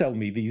care to sell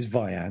me these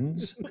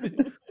viands?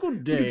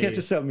 Good day. Would you care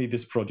to sell me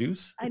this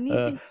produce?" I need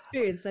the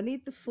experience. I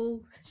need the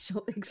full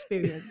shop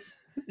experience.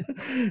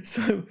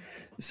 So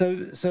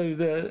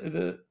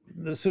the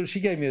sort of, she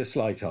gave me a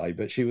slight eye,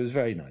 but she was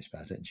very nice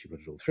about it, and she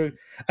put it all through.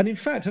 And in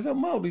fact, I felt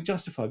mildly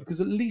justified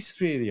because at least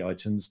 3 of the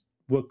items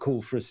were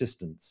call for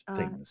assistance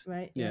things.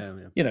 Right. Yeah.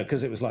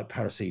 Because it was like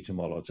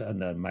paracetamol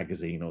and a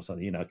magazine or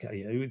something.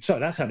 So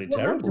that sounded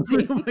terrible.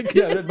 magazine?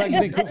 Yeah, the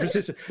magazine call for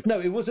assistance. No,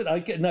 it wasn't. I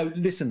get my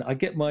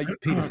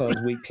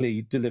Paedophiles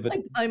Weekly delivered.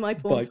 I buy my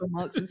porn from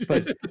Marks and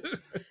Spencer.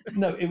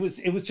 No, it was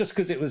just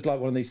because it was like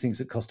one of these things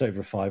that cost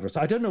over $5 or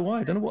so. I don't know why.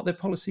 I don't know what their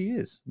policy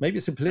is. Maybe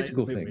it's a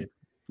political thing.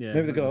 Yeah,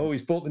 maybe they go, "Oh,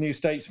 he's bought the new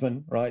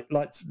Statesman, right?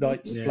 Lights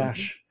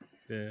flash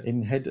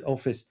in head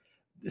office."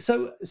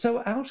 So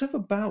out of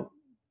about,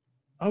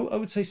 I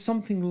would say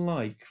something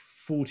like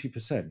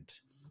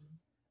 40%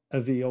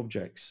 of the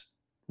objects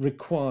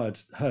required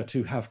her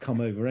to have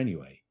come over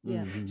anyway.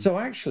 Yeah. So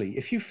actually,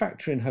 if you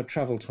factor in her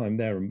travel time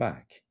there and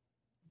back,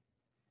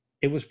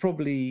 it was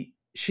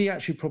she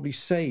actually probably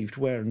saved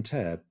wear and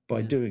tear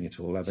by doing it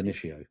all ab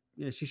initio.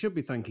 Yeah, she should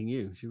be thanking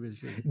you. She really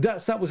should.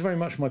 That was very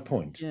much my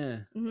point. Yeah.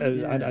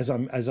 And as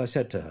I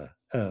said to her,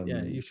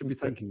 you should be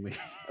thanking me.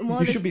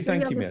 You should be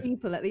thanking me.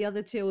 People at the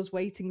other tills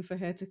waiting for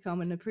her to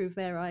come and approve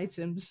their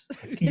items.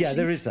 Yeah,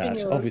 there is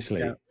that,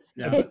 obviously.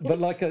 Yeah. But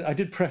like I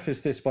did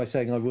preface this by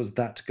saying I was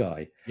that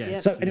guy. Yeah.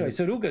 So anyway,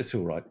 so it all goes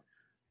through all right.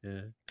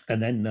 Yeah.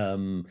 And then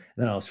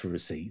ask for a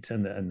receipt,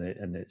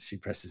 and she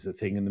presses the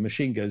thing, and the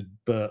machine goes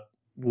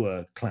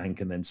were clank,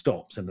 and then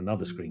stops, and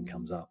another screen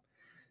comes up.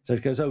 So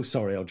it goes, "Oh,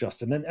 sorry, I'll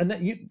just," and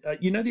then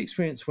you know the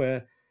experience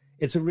where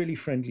it's a really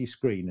friendly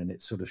screen and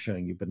it's sort of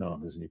showing you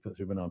bananas, and you put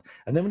through a banana,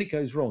 and then when it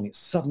goes wrong, it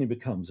suddenly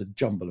becomes a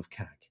jumble of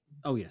cack.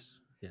 Oh yes.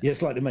 Yeah,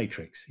 it's like the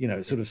Matrix.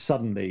 Sort of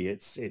suddenly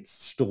it's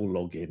store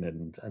login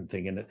and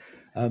thing in it.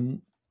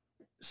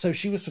 So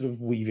she was sort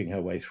of weaving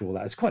her way through all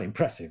that. It's quite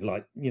impressive.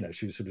 Like,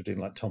 she was sort of doing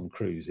like Tom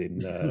Cruise in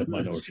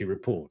Minority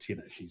Report.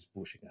 She's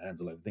washing her hands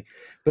all over the thing.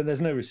 But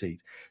there's no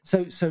receipt.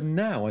 So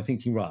now I'm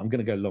thinking, right, I'm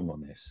going to go long on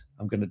this.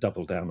 I'm going to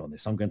double down on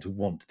this. I'm going to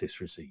want this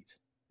receipt.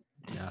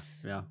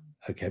 Yeah.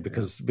 Okay,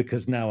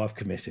 because now I've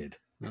committed.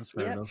 That's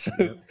fair enough. So,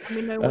 yeah. And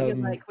we know what you're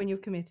like when you're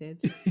committed.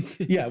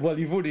 Yeah, well,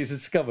 you've already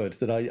discovered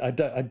that I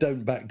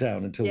don't back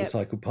down until the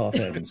cycle path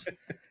ends.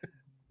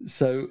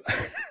 So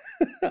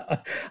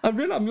I'm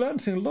learning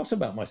a lot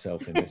about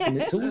myself in this, and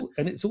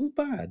it's all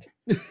bad.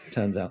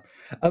 Turns out.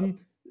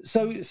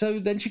 So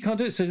then she can't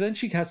do it. So then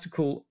she has to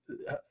call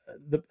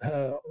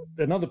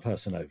another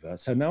person over.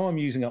 So now I'm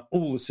using up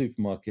all the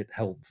supermarket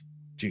help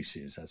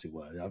juices, as it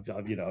were.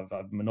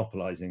 I'm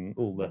monopolizing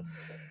all the,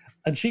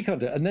 and she can't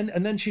do it.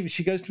 And then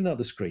she goes to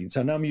another screen.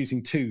 So now I'm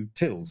using 2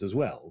 tills as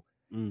well,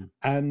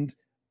 and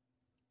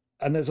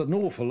there's an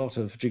awful lot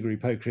of jiggery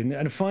pokery,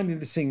 and finally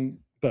this thing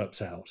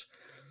burps out.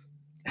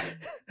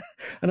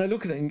 And I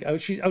look at it and go,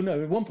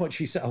 at one point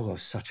she said, "Oh,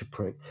 such a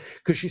prick,"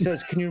 because she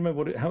says, "Can you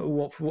remember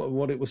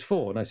what it was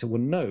for?" And I said,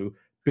 "Well, no,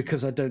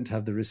 because I don't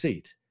have the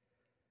receipt."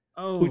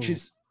 Oh, which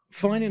is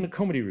fine in a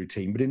comedy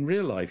routine, but in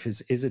real life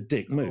is a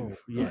dick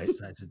move. Yes, right?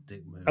 that's a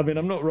dick move. I mean,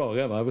 I'm not wrong,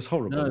 am I? I was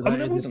horrible. No,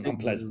 it wasn't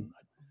unpleasant.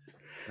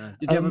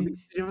 Did you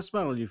have a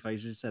smile on your face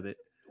as you said it?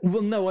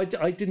 Well, no, I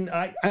didn't.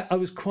 I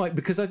was quite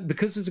because as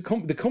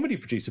the comedy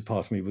producer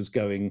part of me was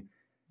going,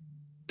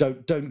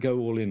 don't go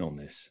all in on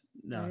this.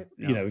 No,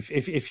 You know,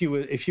 if you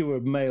were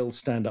a male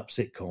stand-up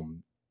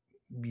sitcom,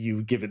 you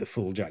would give it the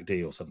full Jack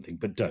D or something,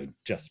 but don't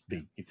just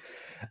be.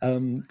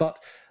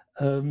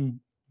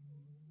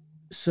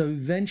 So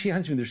then she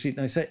hands me the receipt,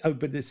 and I say, "Oh,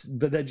 but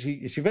then she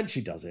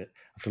eventually does it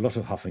after a lot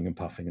of huffing and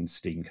puffing and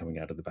steam coming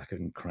out of the back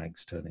and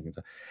cranks turning and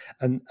so.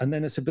 And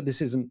then I said, "But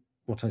this isn't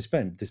what I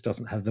spent. This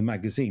doesn't have the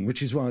magazine,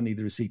 which is why I need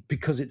the receipt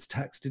because it's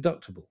tax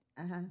deductible."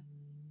 Uh-huh.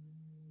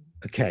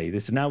 Okay,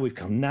 now we've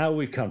come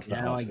to the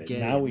heart of it.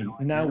 Now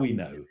we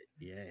know.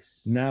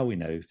 Yes. Now we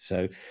know.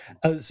 So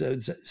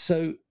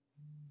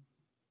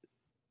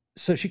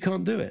she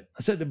can't do it.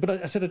 I said,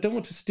 I don't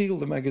want to steal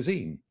the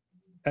magazine.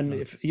 And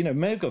if, it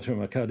may have got through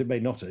my card, it may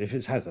not have. If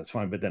it has, that's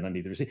fine, but then I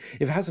need the receipt.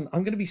 If it hasn't,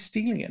 I'm going to be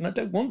stealing it. And I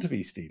don't want to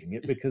be stealing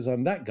it because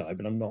I'm that guy,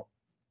 but I'm not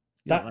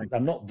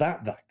I'm not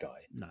that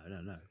guy. No.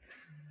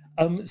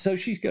 So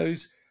she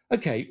goes,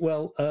 okay,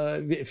 well,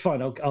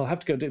 fine, I'll have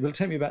to go do it. It'll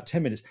take me about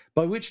 10 minutes.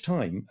 By which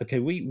time, okay,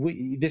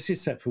 we this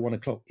is set for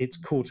 1:00. It's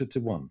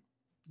 1:45.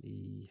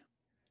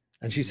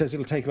 And she says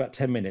it'll take about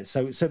 10 minutes.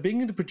 So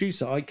being the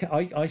producer,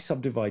 I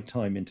subdivide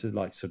time into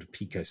like sort of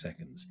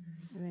picoseconds.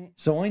 Right.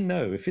 So I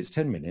know if it's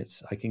 10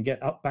 minutes, I can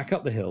get back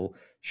up the hill,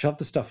 shove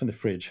the stuff in the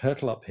fridge,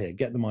 hurtle up here,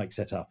 get the mic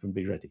set up and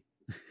be ready.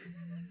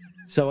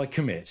 So I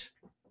commit.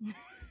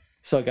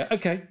 So I go,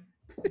 okay,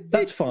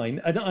 that's fine.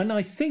 And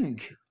I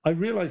think, I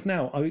realise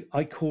now,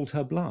 I called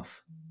her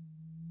bluff.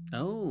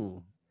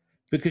 Oh.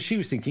 Because she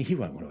was thinking, he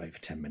won't want to wait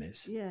for 10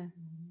 minutes. Yeah.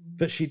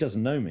 But she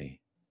doesn't know me.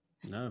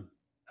 No.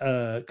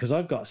 Because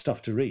I've got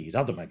stuff to read,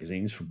 other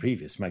magazines from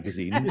previous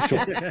magazine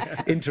shop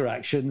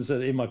interactions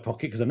in my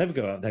pocket, because I never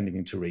go out with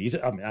anything to read,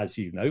 as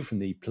you know, from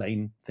the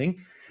plane thing.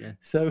 Yeah.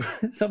 So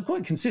I'm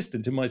quite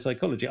consistent in my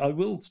psychology. I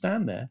will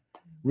stand there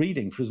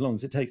reading for as long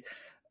as it takes.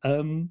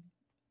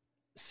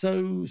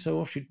 So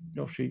off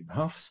she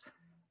huffs,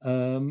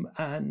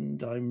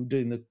 and I'm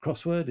doing the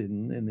crossword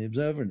in the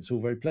Observer, and it's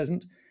all very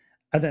pleasant.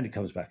 And then it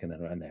comes back, and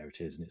there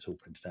it is, and it's all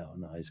printed out,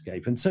 and I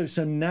escape. And so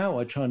now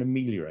I try and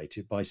ameliorate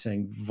it by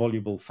saying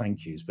voluble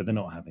thank yous, but they're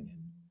not having it.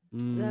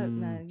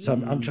 No. So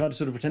I'm trying to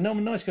sort of pretend, no, I'm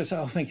a nice guy.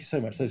 So, thank you so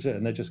much.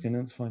 And they're just going, no,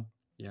 that's fine.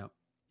 Yeah.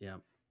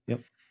 Yep. You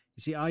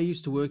see, I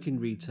used to work in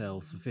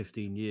retail for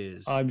 15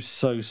 years. I'm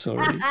so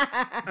sorry.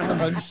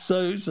 I'm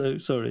so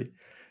sorry.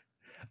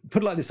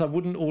 Put it like this, I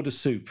wouldn't order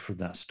soup from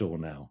that store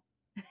now.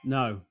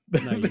 No,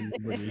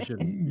 you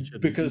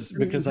shouldn't.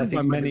 Because I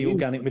think many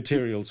organic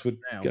materials would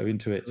go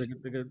into it.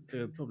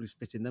 They're probably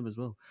spitting them as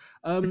well.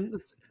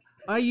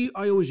 I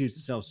always use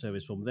the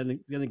self-service one, but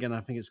then again, I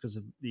think it's because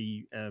of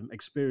the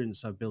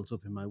experience I've built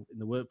up in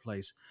the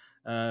workplace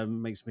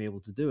makes me able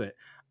to do it.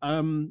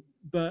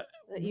 But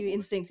you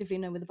instinctively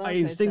know where the barcodes I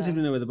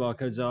instinctively are. know where the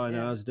barcodes are. I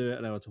know how to do it.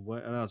 I know how to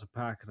work. I know how to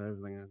pack and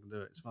everything. I can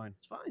do it. It's fine.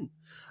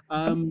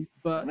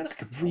 But I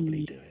could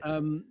probably do it.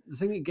 The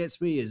thing that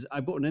gets me is I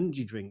bought an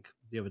energy drink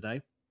the other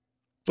day.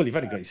 Well, you've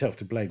only got yourself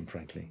to blame,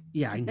 frankly.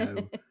 Yeah, I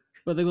know.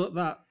 But they got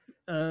that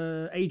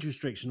age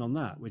restriction on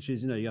that, which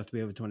is, you have to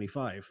be over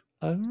 25.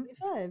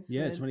 25?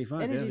 Yeah,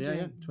 25.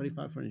 Yeah,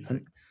 25 for energy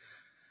drink.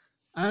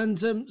 And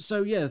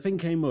the thing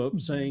came up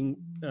saying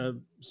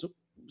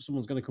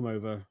someone's going to come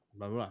over,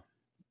 blah, blah, blah.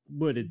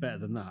 Worded better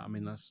than that. I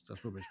mean, that's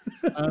rubbish.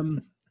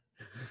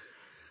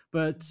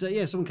 But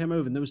someone came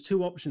over, and there was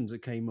two options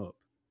that came up.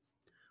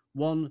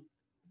 One,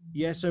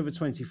 yes, over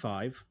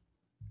 25,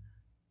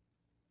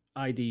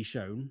 ID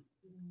shown.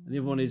 And the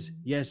other one is,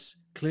 yes,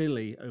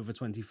 clearly over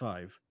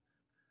 25.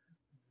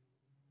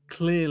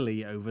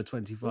 Clearly over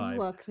 25.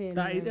 You are clearly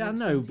over I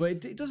know, 25.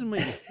 But it doesn't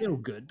make me feel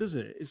good, does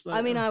it? It's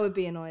like, I would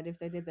be annoyed if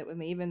they did that with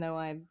me, even though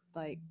I'm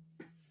like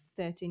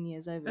 13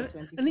 years over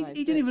 25. And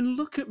he didn't even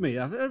look at me.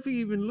 I don't think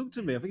he even looked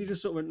at me. I think he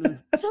just sort of went...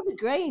 It's probably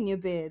grey in your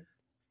beard.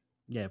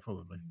 Yeah,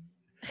 probably.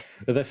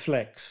 Are there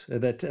flecks? Are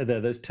there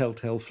those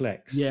telltale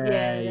flecks? Yeah.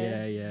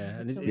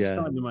 And it's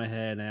starting in my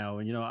hair now.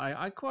 And,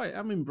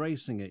 I'm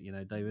embracing it,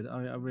 David.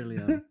 I really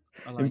am.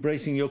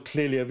 Embracing your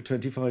clearly over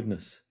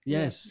 25-ness.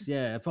 Yes,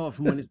 yeah. Apart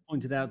from when it's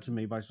pointed out to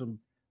me by some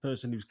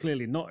person who's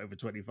clearly not over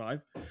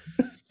 25.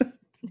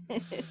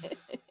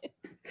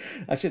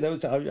 Actually,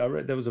 I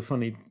read there was a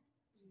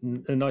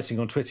nice thing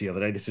on Twitter the other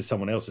day. This is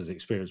someone else's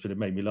experience, but it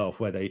made me laugh,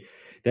 where they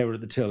were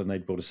at the till and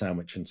they'd bought a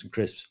sandwich and some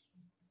crisps.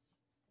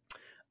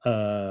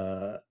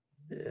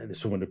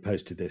 This woman had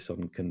posted this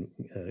on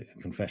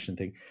confession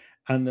thing,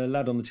 and the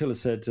lad on the tiller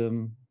said,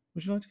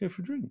 would you like to go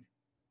for a drink?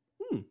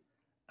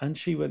 And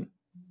she went,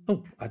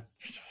 oh, I'm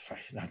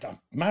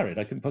married,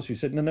 I couldn't possibly.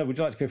 Said, no, would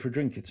you like to go for a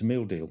drink? It's a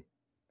meal deal.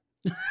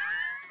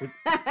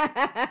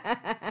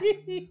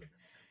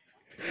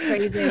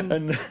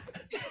 And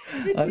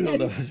I thought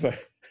that was very,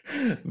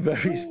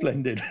 very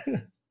splendid.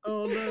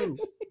 Oh no.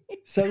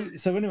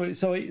 So anyway,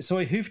 so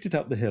I hoofed it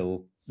up the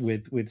hill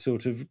with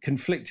sort of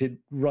conflicted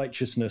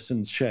righteousness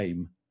and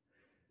shame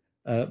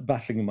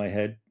battling in my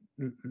head,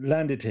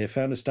 landed here,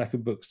 found a stack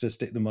of books to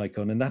stick the mic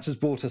on, and that has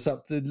brought us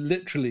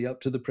literally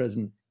up to the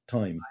present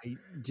time. I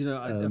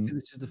think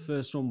this is the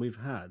first one we've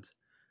had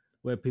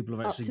where people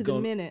have actually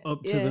gone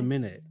up to the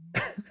minute.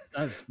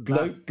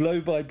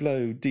 blow by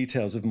blow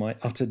details of my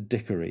utter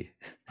dickery.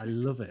 I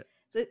love it.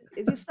 So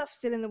is your stuff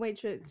still in the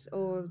Waitrose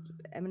or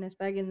M&S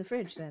bag in the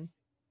fridge then?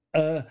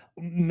 No,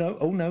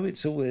 no,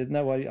 it's all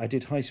no. I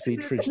did high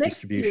speed fridge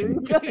Next to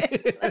distribution. you.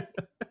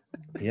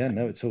 Yeah,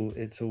 no, it's all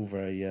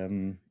very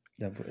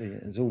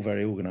it's all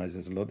very organised.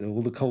 There's a lot.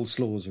 All the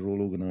coleslaws are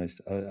all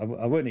organised.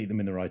 I won't eat them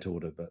in the right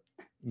order, but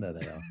there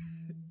they are.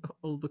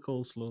 All the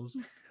coleslaws.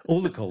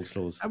 All the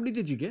coleslaws. How many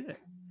did you get?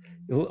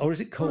 Or is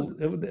it all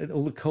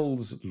the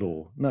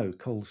coleslaw? No,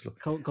 coleslaw.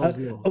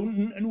 Coleslaw.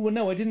 Well,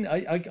 no, I didn't.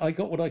 I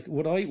got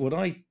what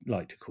I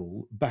like to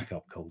call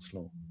backup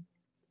coleslaw,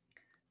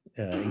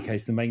 in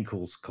case the main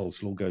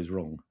coleslaw goes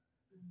wrong.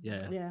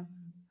 Yeah.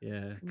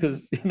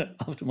 Because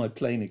after my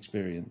plain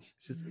experience,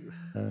 It's just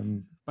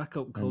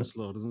backup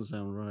coleslaw doesn't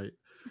sound right.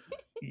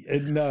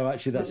 No,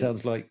 actually, that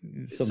sounds like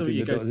something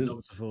you that go to the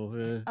doctor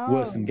for.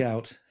 worse than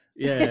gout.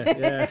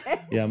 Yeah.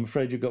 Yeah, I'm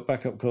afraid you've got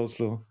backup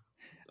coleslaw.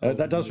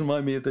 That does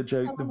remind me of the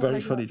joke, the very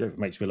funny joke. It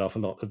makes me laugh a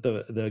lot. Of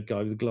the guy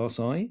with the glass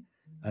eye,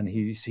 and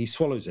he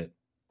swallows it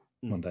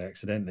one day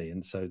accidentally,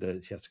 and so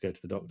he has to go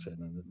to the doctor,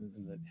 and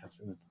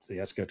he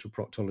has to go to a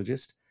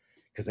proctologist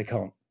because they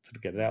can't sort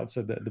of get it out.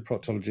 So the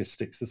proctologist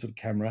sticks the sort of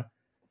camera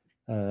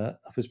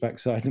up his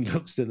backside and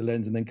looks at the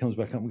lens, and then comes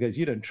back up and goes,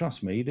 "You don't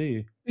trust me, do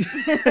you?" Which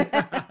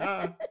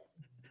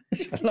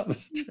I love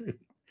as a joke.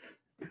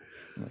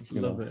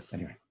 Love it.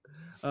 Anyway.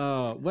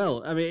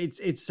 Well, I mean,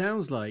 it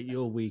sounds like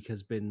your week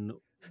has been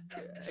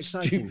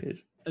exciting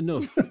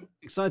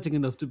exciting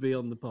enough to be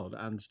on the pod,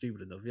 and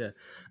stupid enough. Yeah.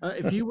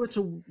 If you were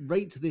to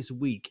rate this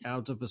week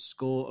out of a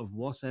score of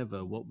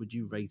whatever, what would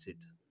you rate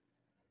it?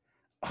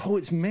 Oh,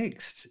 it's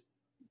mixed.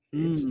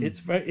 It's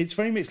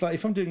very mixed. Like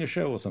if I'm doing a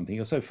show or something,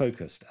 you're so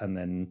focused, and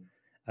then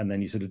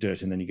you sort of do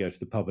it, and then you go to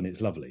the pub, and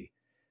it's lovely.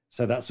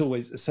 So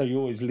you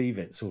always leave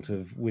it sort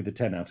of with a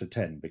 10 out of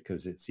 10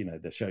 because it's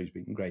the show's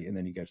been great, and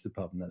then you go to the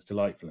pub and that's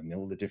delightful, and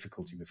all the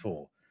difficulty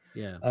before.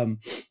 Yeah.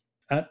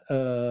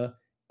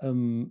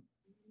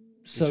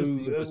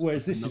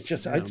 Whereas this is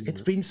just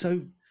it's been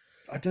so,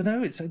 I don't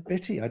know, it's so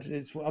bitty. I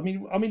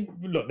mean,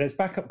 look, there's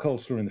backup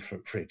coleslaw in the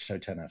fridge, so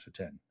 10 out of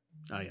 10.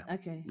 Oh yeah.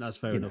 Okay. That's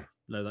fair enough.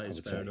 No, that is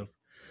fair enough.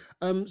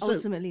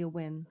 Ultimately a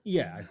win.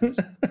 Yeah, I think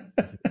so.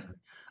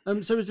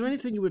 So is there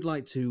anything you would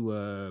like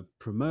to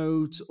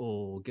promote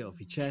or get off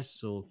your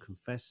chest or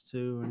confess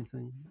to or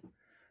anything?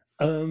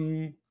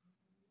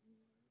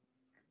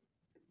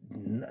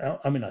 No,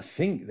 I mean, I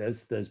think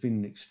there's been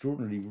an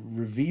extraordinarily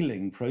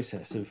revealing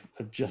process of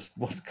just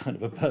what kind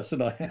of a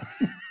person I am.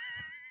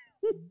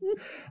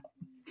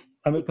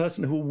 I'm a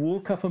person who will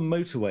walk up a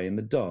motorway in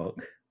the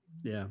dark.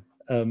 Yeah.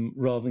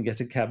 Rather than get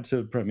a cab to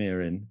a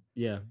premiere in.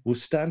 Yeah. Will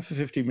stand for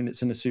 15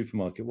 minutes in a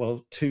supermarket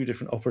while two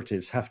different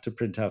operatives have to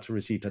print out a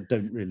receipt I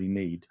don't really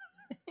need.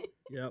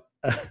 Yep.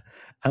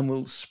 And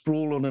will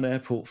sprawl on an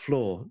airport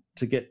floor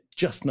to get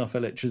just enough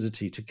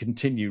electricity to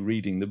continue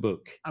reading the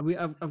book. I mean,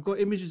 I've got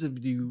images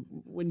of you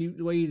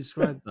the way you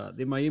described that.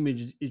 My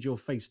image is your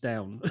face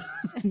down.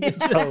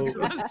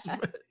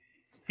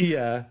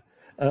 Yeah.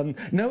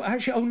 No,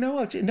 actually,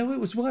 no, it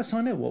was worse.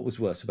 I know what was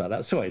worse about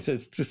that. Sorry, so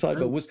to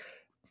sidebar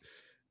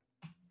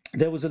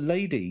there was a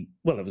lady,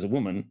 well, there was a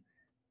woman,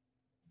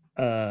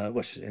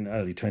 she's in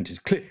early 20s,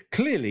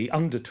 clearly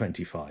under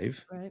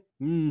 25. Right.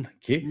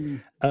 Thank you.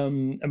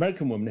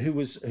 American woman who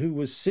was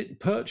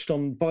perched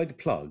on by the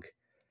plug,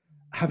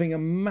 having a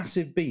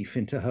massive beef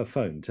into her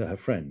phone to her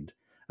friend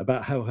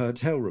about how her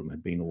hotel room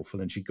had been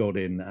awful, and she got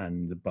in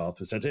and the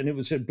bath was set, and it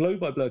was a blow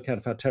by blow account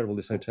of how terrible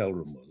this hotel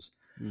room was,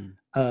 and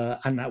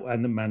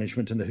the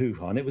management and the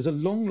hoo-ha, and it was a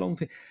long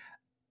thing.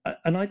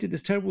 And I did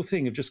this terrible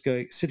thing of just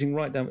sitting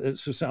right down.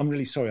 I'm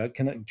really sorry.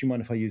 Do you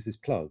mind if I use this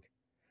plug?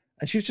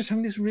 And she was just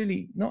having this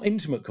really not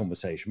intimate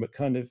conversation, but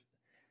kind of.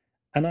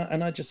 And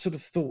I just sort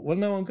of thought, well,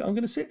 no, I'm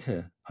going to sit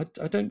here. I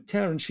don't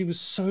care. And she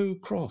was so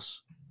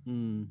cross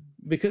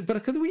because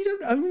we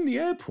don't own the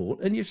airport,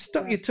 and you've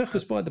stuck your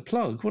tuchus by the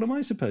plug. What am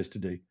I supposed to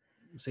do?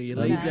 So you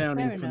laid down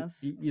in front.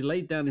 You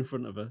laid down in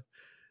front of her.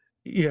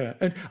 Yeah.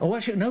 And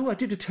actually, no, I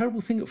did a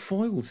terrible thing at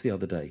Foyles the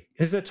other day.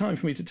 Is there time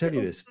for me to tell you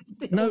this?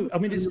 No, I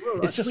mean, it's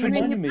just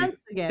reminding me.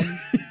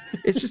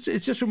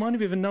 It's just reminding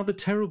me of another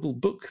terrible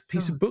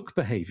piece of book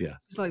behaviour.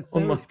 It's like oh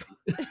my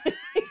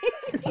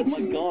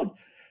God.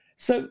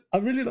 So I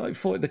really like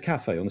the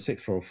cafe on the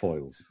 6th floor of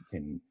Foyles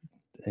in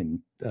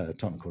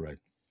Tottenham Court Road.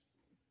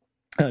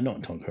 Not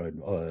in Tottenham Court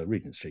Road,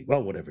 Regent Street.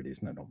 Well, whatever it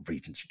is. No, not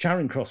Regent Street.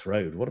 Charing Cross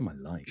Road. What am I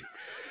like?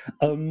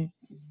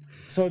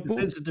 So I bought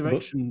the sense of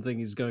direction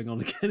thing is going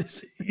on again.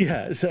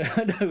 Yeah, so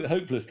I know,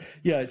 hopeless.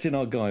 Yeah, it's in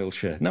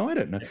Argyllshire. No, I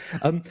don't know.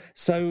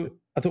 So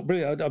I thought,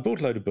 brilliant. I bought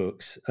a load of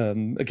books.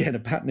 Again, a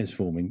pattern is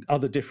forming,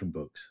 other different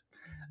books.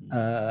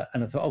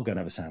 And I thought, I'll go and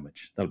have a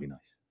sandwich. That'll be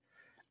nice.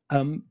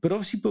 But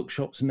obviously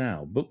bookshops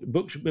now,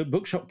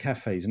 bookshop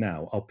cafes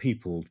now are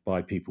peopled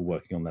by people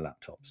working on their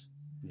laptops.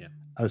 Yeah.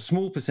 A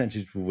small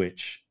percentage of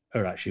which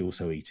are actually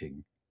also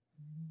eating,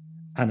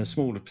 and a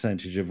smaller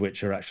percentage of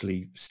which are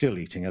actually still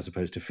eating as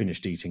opposed to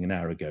finished eating an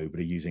hour ago, but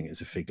are using it as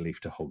a fig leaf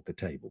to hog the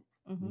table.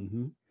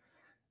 Mm-hmm.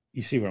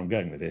 you see where I'm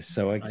going with this.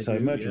 So I do,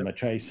 emerge with yeah. my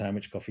tray,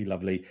 sandwich, coffee,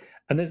 lovely.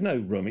 And there's no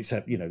room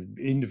except,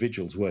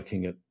 individuals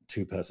working at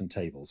 2-person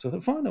tables. So I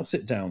thought, fine, I'll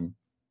sit down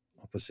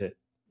opposite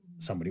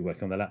somebody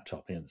working on their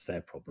laptop. It's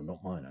their problem,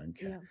 not mine. I don't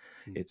care.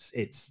 Yeah. It's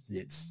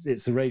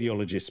the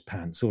radiologist's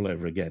pants all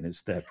over again.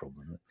 It's their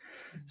problem.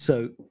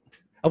 So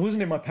I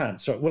wasn't in my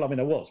pants. Sorry. Well, I mean,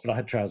 I was, but I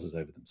had trousers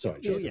over them.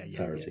 Sorry, just for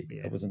clarity.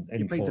 Yeah. I wasn't You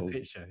in paint a foils,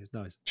 picture. It's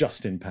nice.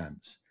 just in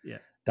pants. Yeah.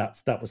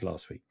 That was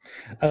last week.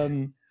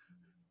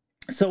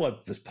 So I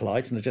was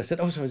polite and I just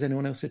said, "Oh, sorry, is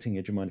anyone else sitting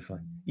here? Do you mind if I,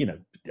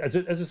 as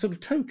a sort of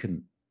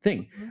token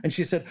thing?" And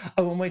she said,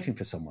 "Oh, I'm waiting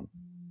for someone."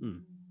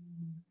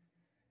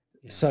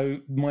 Yeah. So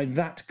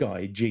that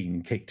guy,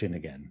 Gene, kicked in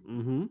again.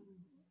 Mm-hmm.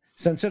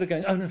 So instead of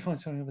going, "Oh, no, fine,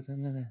 sorry,"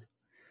 no.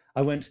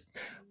 I went,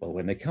 "Well,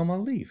 when they come,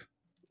 I'll leave."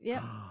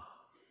 Yeah.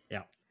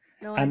 Yeah.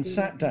 No, I And do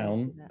sat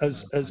down that.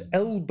 as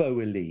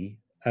elbowily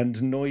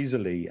and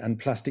noisily and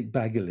plastic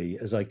baggily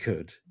as I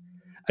could.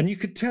 And you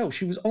could tell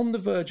she was on the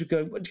verge of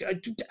going,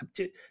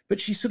 but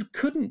she sort of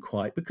couldn't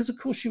quite, because of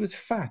course she was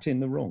fat in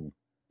the wrong.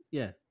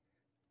 Yeah.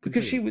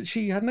 Because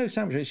she had no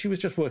sandwiches, she was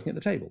just working at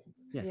the table.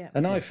 Yeah.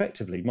 And I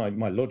effectively,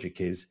 my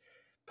logic is,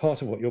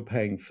 part of what you're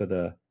paying for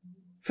the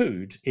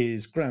food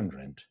is ground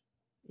rent.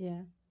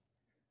 Yeah.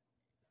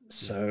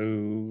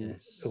 So,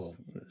 Yes.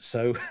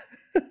 so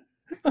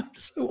I'm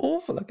so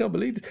awful. I can't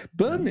believe this.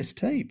 Burn this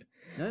tape.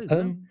 No.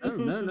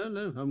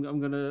 I'm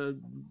going to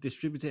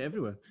distribute it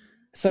everywhere.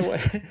 So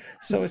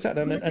I sat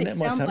down and ate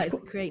my sandwich. To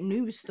create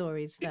news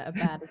stories that are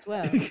bad as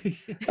well.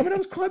 I mean, I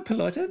was quite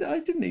polite. I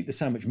didn't eat the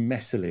sandwich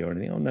messily or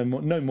anything. Or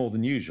no more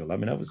than usual. I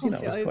mean, I was, I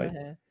was quite.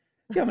 Her.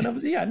 Yeah, I mean,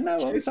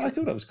 I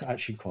thought I was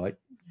actually quite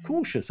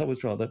cautious. I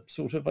was rather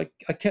sort of.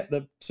 I kept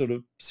the sort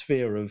of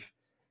sphere of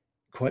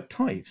quite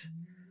tight.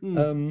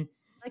 And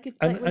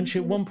she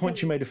at one point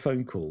she made a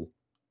phone call,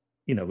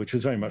 which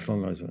was very much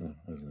along the lines of,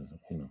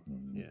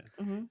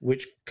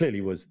 which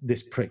clearly was,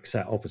 this prick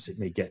sat opposite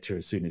me, get to her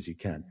as soon as you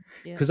can.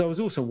 Because I was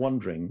also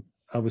wondering,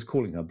 I was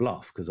calling her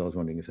bluff because I was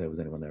wondering if there was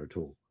anyone there at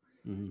all.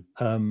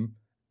 Mm-hmm.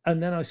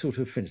 And then I sort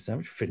of finished the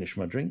sandwich, finished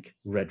my drink,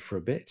 read for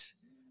a bit.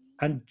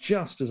 And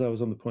just as I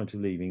was on the point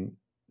of leaving,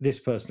 this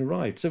person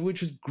arrived. So,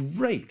 which was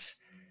great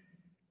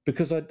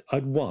because I'd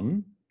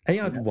won.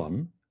 I'd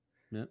won.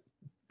 Yeah.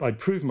 I'd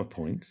proved my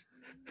point.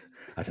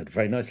 I'd had a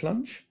very nice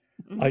lunch.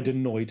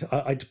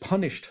 I'd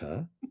punished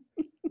her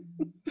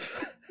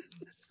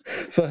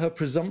for her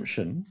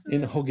presumption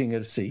in hogging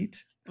a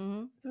seat.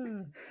 And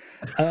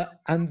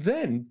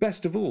then,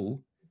 best of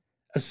all,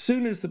 as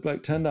soon as the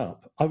bloke turned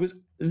up, I was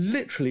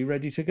literally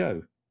ready to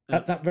go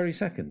at that very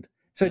second.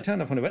 So he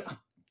turned up and I went, "Oh,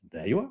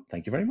 there you are.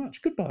 Thank you very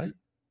much. Goodbye."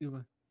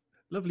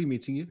 Lovely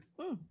meeting you.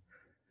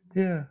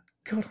 Yeah.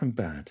 God, I'm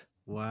bad.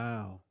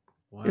 Wow.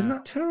 Isn't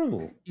that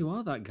terrible? You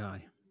are that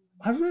guy.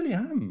 I really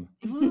am.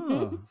 You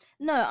are.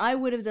 No, I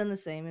would have done the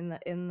same in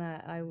that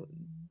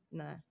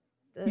no.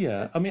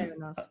 That's I mean, fair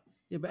enough.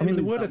 But I mean,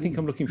 the word I think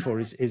I'm looking for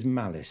is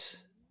malice.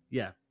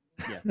 Yeah.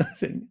 I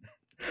think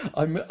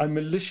I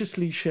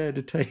maliciously shared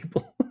a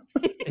table.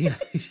 Yeah.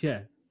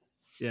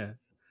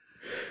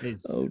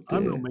 Oh,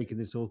 I'm dear. not making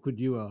this awkward.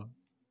 You are.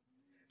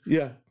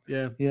 Yeah.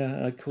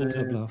 Yeah. I called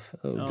her bluff.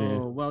 Oh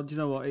dear. Well, do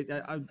you know what?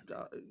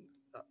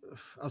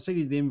 I'll send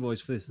you the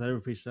invoice for this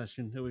therapy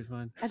session. It'll be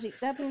fine. Actually,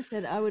 that being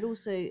said, I would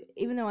also,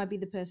 even though I'd be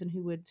the person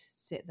who would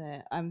sit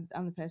there, I'm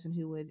the person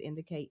who would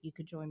indicate you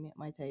could join me at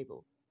my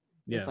table.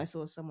 Yeah. If I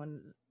saw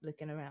someone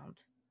looking around,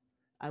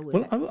 I would.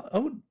 Well,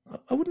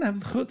 I wouldn't have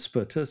the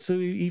chutzpah to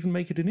even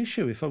make it an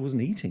issue if I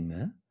wasn't eating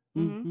there.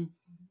 Mm-hmm.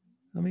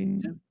 I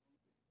mean,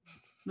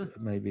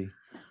 maybe.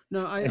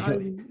 No,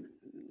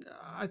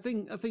 I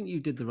think you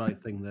did the right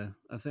thing there.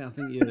 I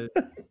think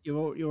you're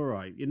all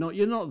right. You're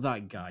not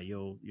that guy.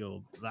 You're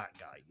that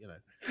guy.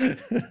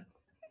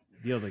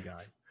 The other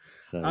guy.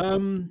 So, I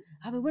mean,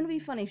 wouldn't it be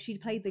funny if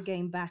she'd played the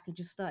game back and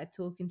just started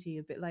talking to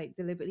you a bit, like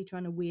deliberately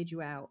trying to weird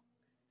you out,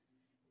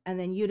 and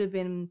then you'd have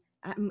been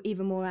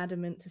even more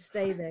adamant to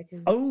stay there?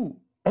 Because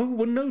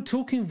well, no.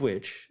 Talking of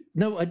which,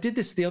 no, I did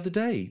this the other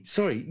day.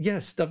 Sorry.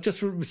 Yes, I've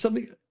just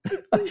something.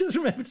 I just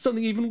remembered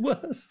something even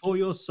worse. Pour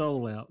your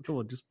soul out. Come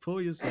on, just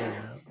pour your soul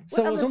out.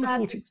 So what I was on the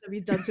 40. things have you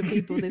done to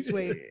people this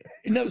week?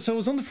 No, so I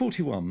was on the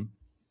 41,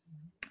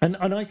 and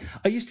I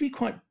used to be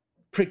quite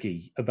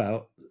pricky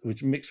about,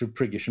 which mixed with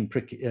priggish and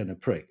pricky and a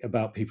prick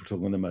about people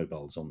talking on their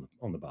mobiles on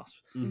the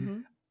bus.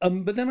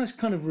 Mm-hmm. But then I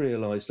kind of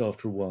realised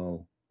after a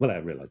while. Well, I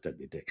realised don't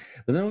be a dick,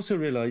 but then I also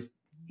realised,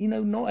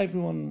 not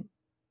everyone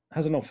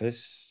has an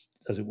office,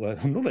 as it were.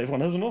 Not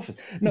everyone has an office.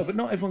 No, but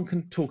not everyone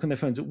can talk on their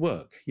phones at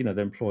work. Their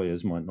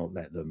employers might not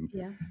let them.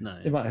 Yeah.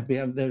 No. They might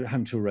they're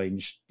having to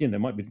arrange. They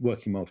might be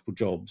working multiple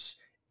jobs.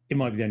 It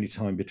might be the only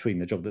time between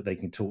the job that they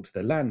can talk to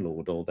their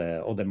landlord, or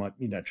they might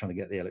trying to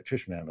get the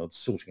electrician down, or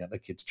sorting out their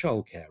kids'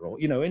 childcare, or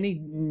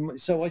any.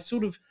 So I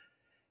sort of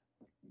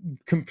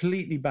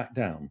completely backed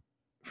down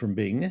from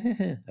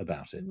being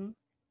about it.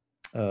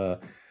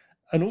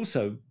 And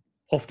also,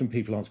 often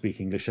people aren't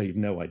speaking English, so you've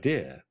no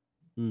idea.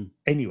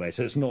 Anyway,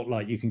 so it's not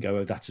like you can go,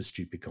 "Oh, that's a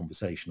stupid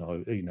conversation."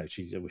 Or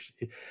she's.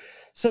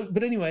 So,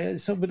 but anyway,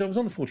 but I was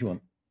on the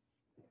 41,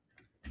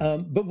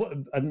 But what,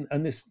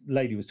 and this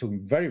lady was talking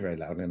very, very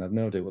loudly, and I've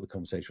no idea what the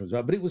conversation was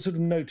about, but it was sort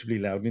of notably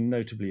loud and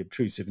notably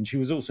obtrusive. And she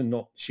was also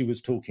not, she was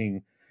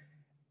talking,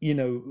 you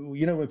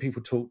know when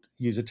people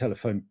use a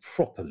telephone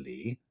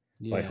properly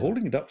by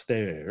holding it up to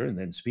their ear and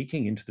then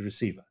speaking into the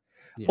receiver,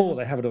 or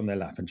they have it on their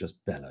lap and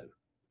just bellow,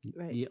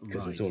 Right.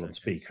 because it's all on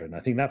speaker. And I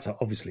think that's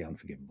obviously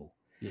unforgivable.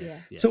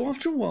 Yes. So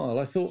after a while,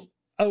 I thought,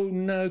 oh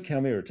no,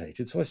 I'm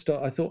irritated. So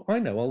I thought, I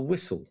know, I'll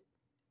whistle.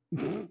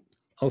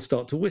 I'll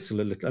start to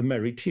whistle a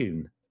merry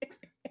tune.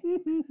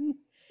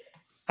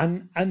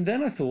 And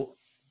then I thought,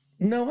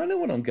 no, I know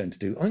what I'm going to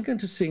do. I'm going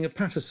to sing a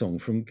patter song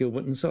from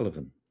Gilbert and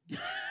Sullivan.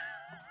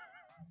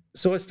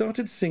 So I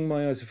started to sing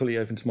My Eyes Are Fully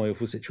Open to My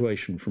Awful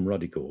Situation from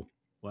Ruddy Gore.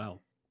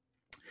 Wow.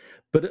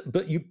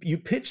 But you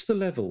pitch the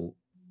level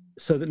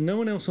so that no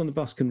one else on the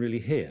bus can really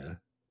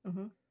hear.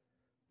 Mm-hmm.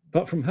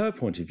 But from her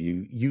point of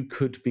view, you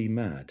could be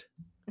mad.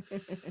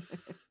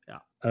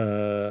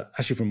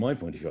 Actually, from my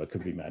point of view, I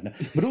could be mad now.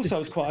 But also, I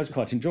was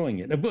quite enjoying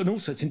it. But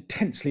also, it's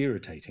intensely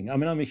irritating. I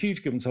mean, I'm a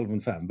huge Gilbert and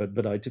Sullivan fan,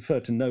 but I defer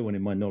to no one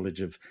in my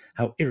knowledge of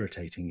how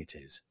irritating it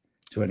is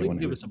to anyone.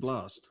 Give us a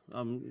blast.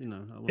 I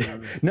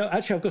wanna... No,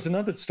 actually, I've got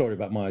another story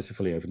about My Eyes Are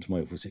Fully Open to My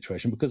Awful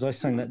Situation, because I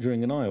sang that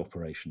during an eye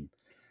operation.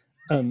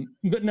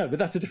 But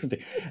that's a different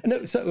thing.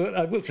 No, so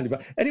I will tell you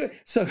about. Anyway,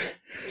 so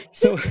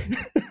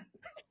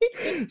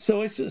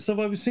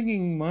I was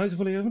singing My Eyes Are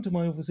Fully Open to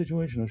My Awful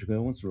Situation. I should go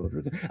once to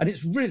Roderick, and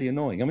it's really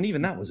annoying. I mean,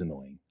 even that was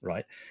annoying,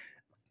 right?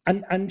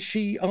 And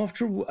she sorry,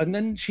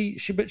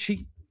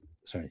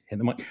 hit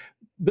the mic.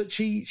 But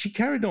she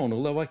carried on,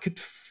 although I could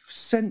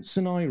sense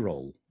an eye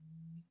roll,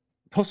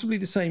 possibly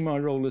the same eye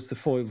roll as the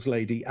Foyles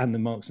lady and the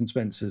Marks and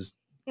Spencer's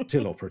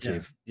till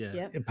operative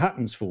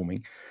patterns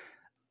forming.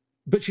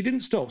 But she didn't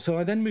stop, so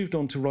I then moved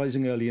on to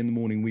Rising Early in the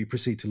Morning, We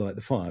Proceed to Light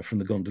the Fire from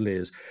the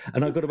Gondoliers,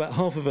 and I got about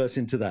half a verse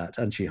into that,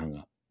 and she hung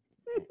up.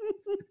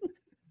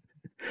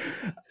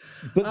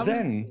 But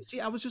I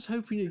was just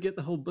hoping you'd get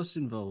the whole bus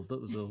involved, that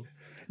was all.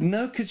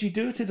 No, because you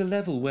do it at a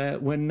level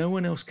where no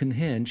one else can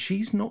hear, and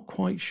she's not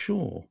quite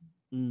sure.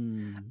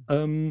 But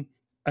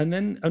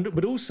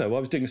also, I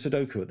was doing a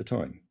Sudoku at the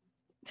time.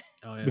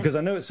 Oh, yeah. Because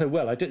I know it so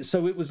well. I did.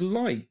 So it was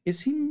like,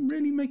 is he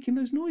really making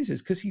those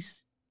noises?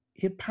 Because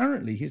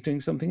apparently he's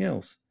doing something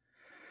else.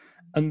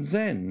 And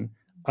then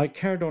I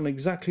carried on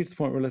exactly to the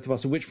point where I left the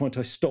bus, at which point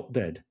I stopped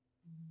dead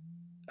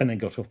and then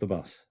got off the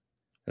bus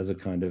as a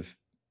kind of,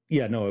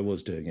 I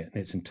was doing it,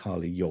 and it's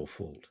entirely your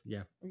fault.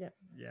 Yeah.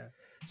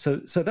 So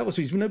that was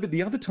reason. No, but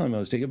the other time I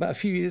was doing it, about a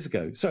few years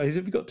ago. Sorry,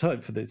 have we got time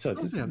for this? So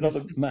this is not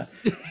a mad.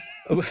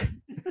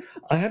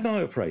 I had an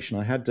eye operation.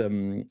 I had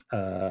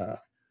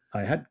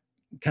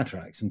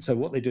cataracts, and so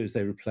what they do is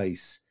they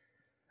replace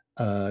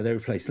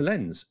the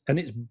lens, and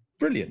it's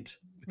brilliant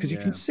because you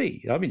can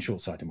see. I've been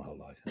short-sighted my whole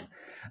life,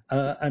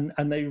 and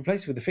they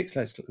replace it with a fixed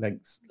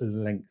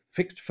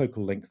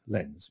focal length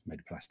lens made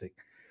of plastic,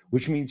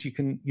 which means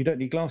you don't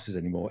need glasses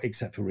anymore,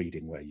 except for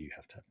reading, where you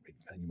have to have reading.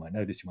 You might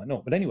know this, you might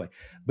not, but anyway.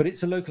 But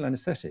it's a local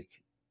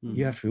anaesthetic. Mm-hmm.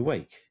 You have to be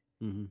awake.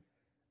 Mm-hmm.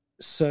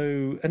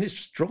 So, and it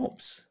just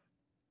drops,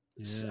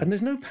 and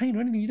there's no pain or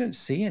anything. You don't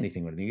see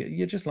anything or anything.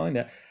 You're just lying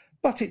there,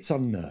 but it's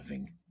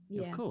unnerving.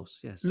 Yeah. Of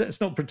course, yes.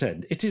 Let's not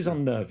pretend. It is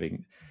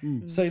unnerving.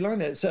 Mm. So you lie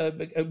there,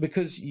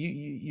 because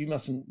you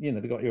mustn't,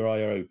 they've got your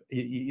eye open.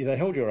 They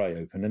hold your eye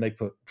open and they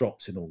put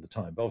drops in all the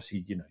time. But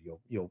obviously,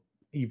 you're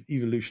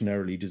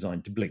evolutionarily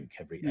designed to blink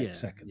every 8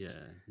 seconds.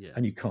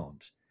 And you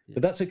can't. Yeah.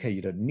 But that's okay.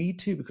 You don't need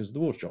to because of the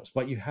water drops.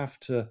 But you have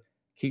to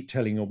keep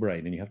telling your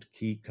brain, and you have to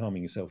keep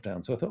calming yourself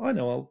down. So I thought, I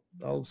know,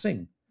 I'll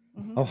sing.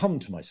 Mm-hmm. I'll hum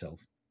to myself.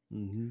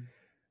 Mm-hmm.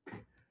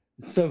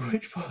 So at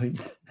which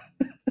point...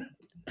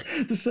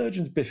 the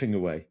surgeon's biffing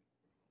away.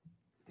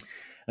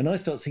 And I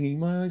start singing,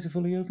 My eyes are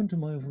fully open to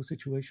my awful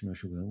situation. I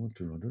shall go on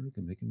to Roderick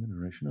and make a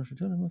narration. I shall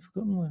tell him I've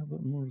forgotten why I've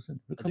got moral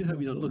sense. I do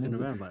hope you're not looking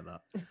around like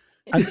that.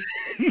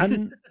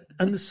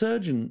 And the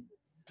surgeon,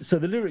 so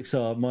the lyrics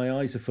are, My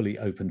eyes are fully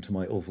open to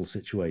my awful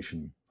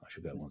situation. I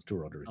shall go once to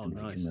Roderick and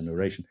make him a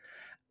narration.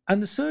 And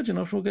the surgeon,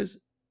 after all, goes,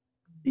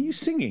 Are you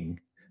singing?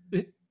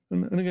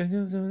 And I go,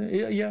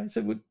 yeah. I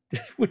said,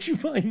 would you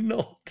mind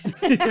not?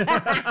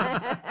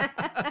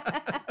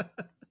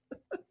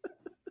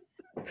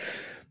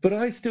 But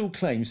I still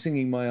claim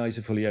singing My Eyes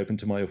Are Fully Open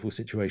to My Awful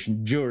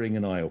Situation during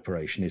an eye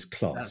operation is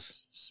class.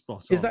 That's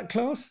spot on. Is that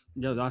class?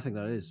 No, I think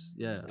that is,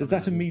 yeah. Does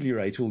that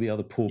ameliorate all the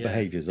other poor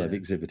behaviours I've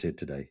exhibited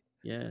today?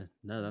 Yeah,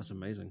 no, that's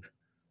amazing.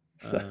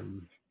 So, anyway.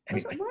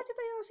 Why did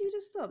they ask you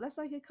to stop? That's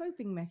like a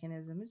coping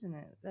mechanism, isn't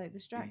it? Like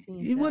distracting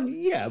yourself. Well,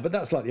 yeah, but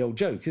that's like the old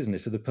joke, isn't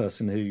it? To the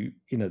person who,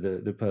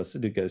 the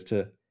person who goes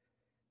to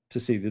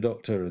see the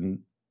doctor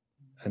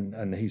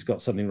and he's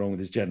got something wrong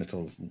with his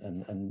genitals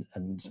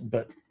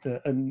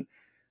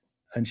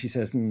and she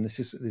says,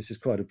 this is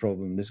quite a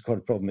problem. This is quite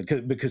a problem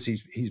because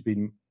he's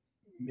been,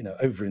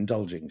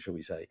 overindulging, shall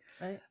we say?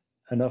 Right.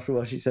 And after a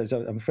while, she says,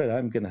 I'm afraid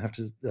I think you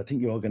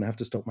are going to have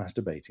to stop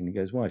masturbating. He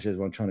goes, why? She says,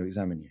 well, I'm trying to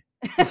examine you.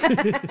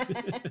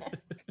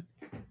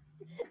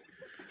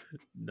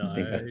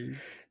 Nice.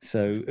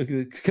 So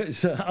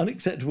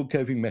unacceptable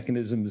coping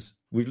mechanisms.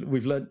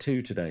 We've learnt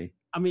 2 today.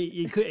 I mean,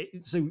 you could.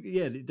 So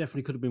yeah, it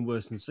definitely could have been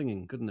worse than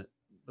singing, couldn't it?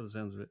 By the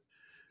sounds of it.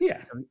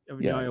 Yeah.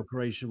 Having the eye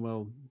operation.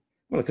 Well,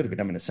 I could have been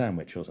having a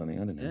sandwich or something.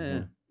 I don't know.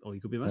 yeah. Or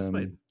you could be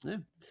masturbating. Yeah.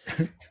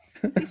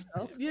 Please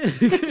stop. Yeah.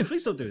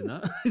 Please stop doing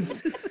that.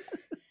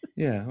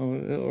 Yeah,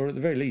 or at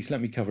the very least,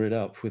 let me cover it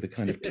up with a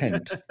kind of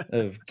tent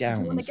of Do you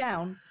want a gowns.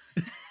 gown?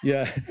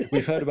 Yeah,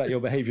 we've heard about your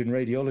behaviour in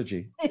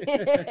radiology.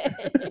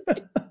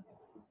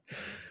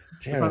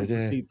 About to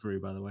proceed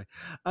through, by the way.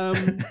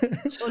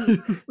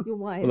 Your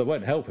wife. Well, it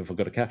won't help if I've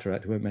got a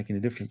cataract. It won't make any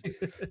difference.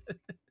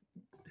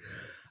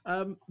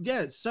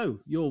 Yeah, so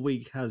your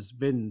week has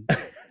been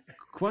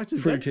quite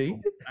Fruity.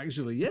 eventful,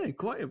 actually. Yeah,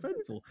 quite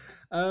eventful.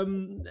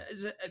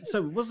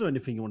 So was there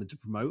anything you wanted to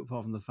promote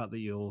apart from the fact that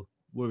you're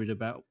worried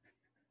about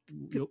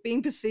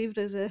being perceived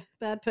as a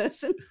bad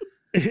person?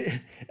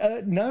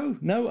 No.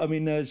 I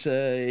mean,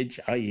 if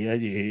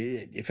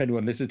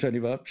anyone listens to any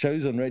of our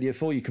shows on Radio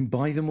 4, you can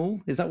buy them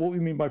all. Is that what we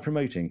mean by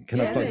promoting?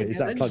 Can I plug it? Is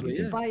that plugging?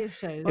 Yeah. Buy your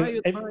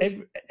shows.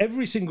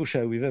 Every single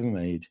show we've ever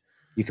made,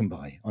 you can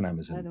buy on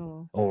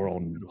Amazon or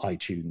on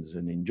iTunes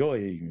and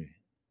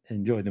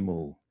enjoy them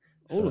all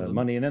for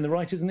money, and then the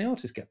writers and the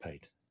artists get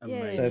paid.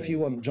 So if you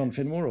want John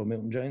Finmore or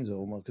Milton Jones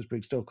or Marcus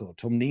Brigstock or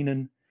Tom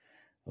Neenan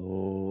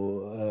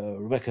or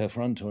Rebecca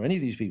Front or any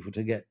of these people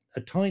to get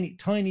a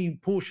tiny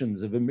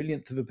portions of a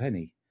millionth of a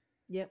penny,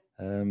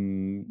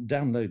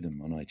 download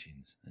them on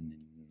iTunes, and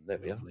there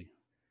we are.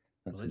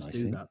 That's let's a nice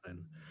do thing. that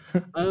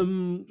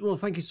then. Well,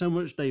 thank you so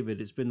much,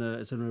 David. It's been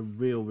a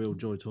real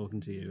joy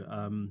talking to you.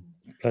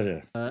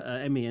 Pleasure.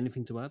 Emmy,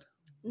 anything to add?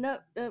 No,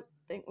 I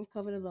think we've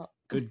covered a lot.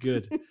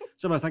 Good.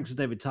 So my thanks to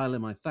David Tyler,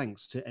 my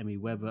thanks to Emmy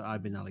Webber.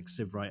 I've been Alex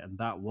Sivright, and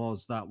that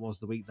was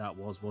the week. That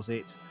was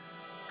it.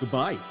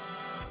 Goodbye.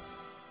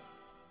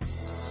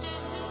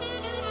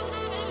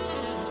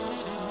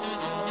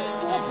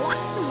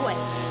 Blocks away.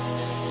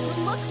 Good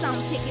looks on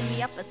picking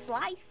me up a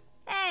slice.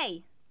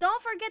 Hey,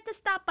 don't forget to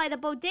stop by the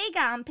bodega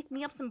and pick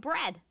me up some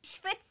bread.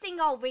 Schwitzing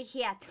over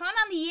here. Turn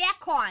on the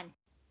aircon.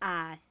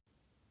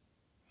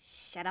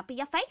 Shut up in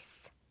your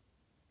face.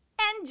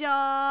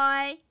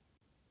 Enjoy.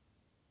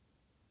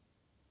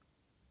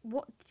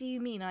 What do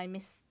you mean I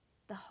missed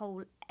the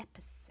whole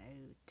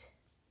episode?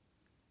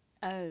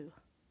 Oh.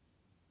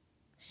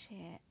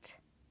 Shit.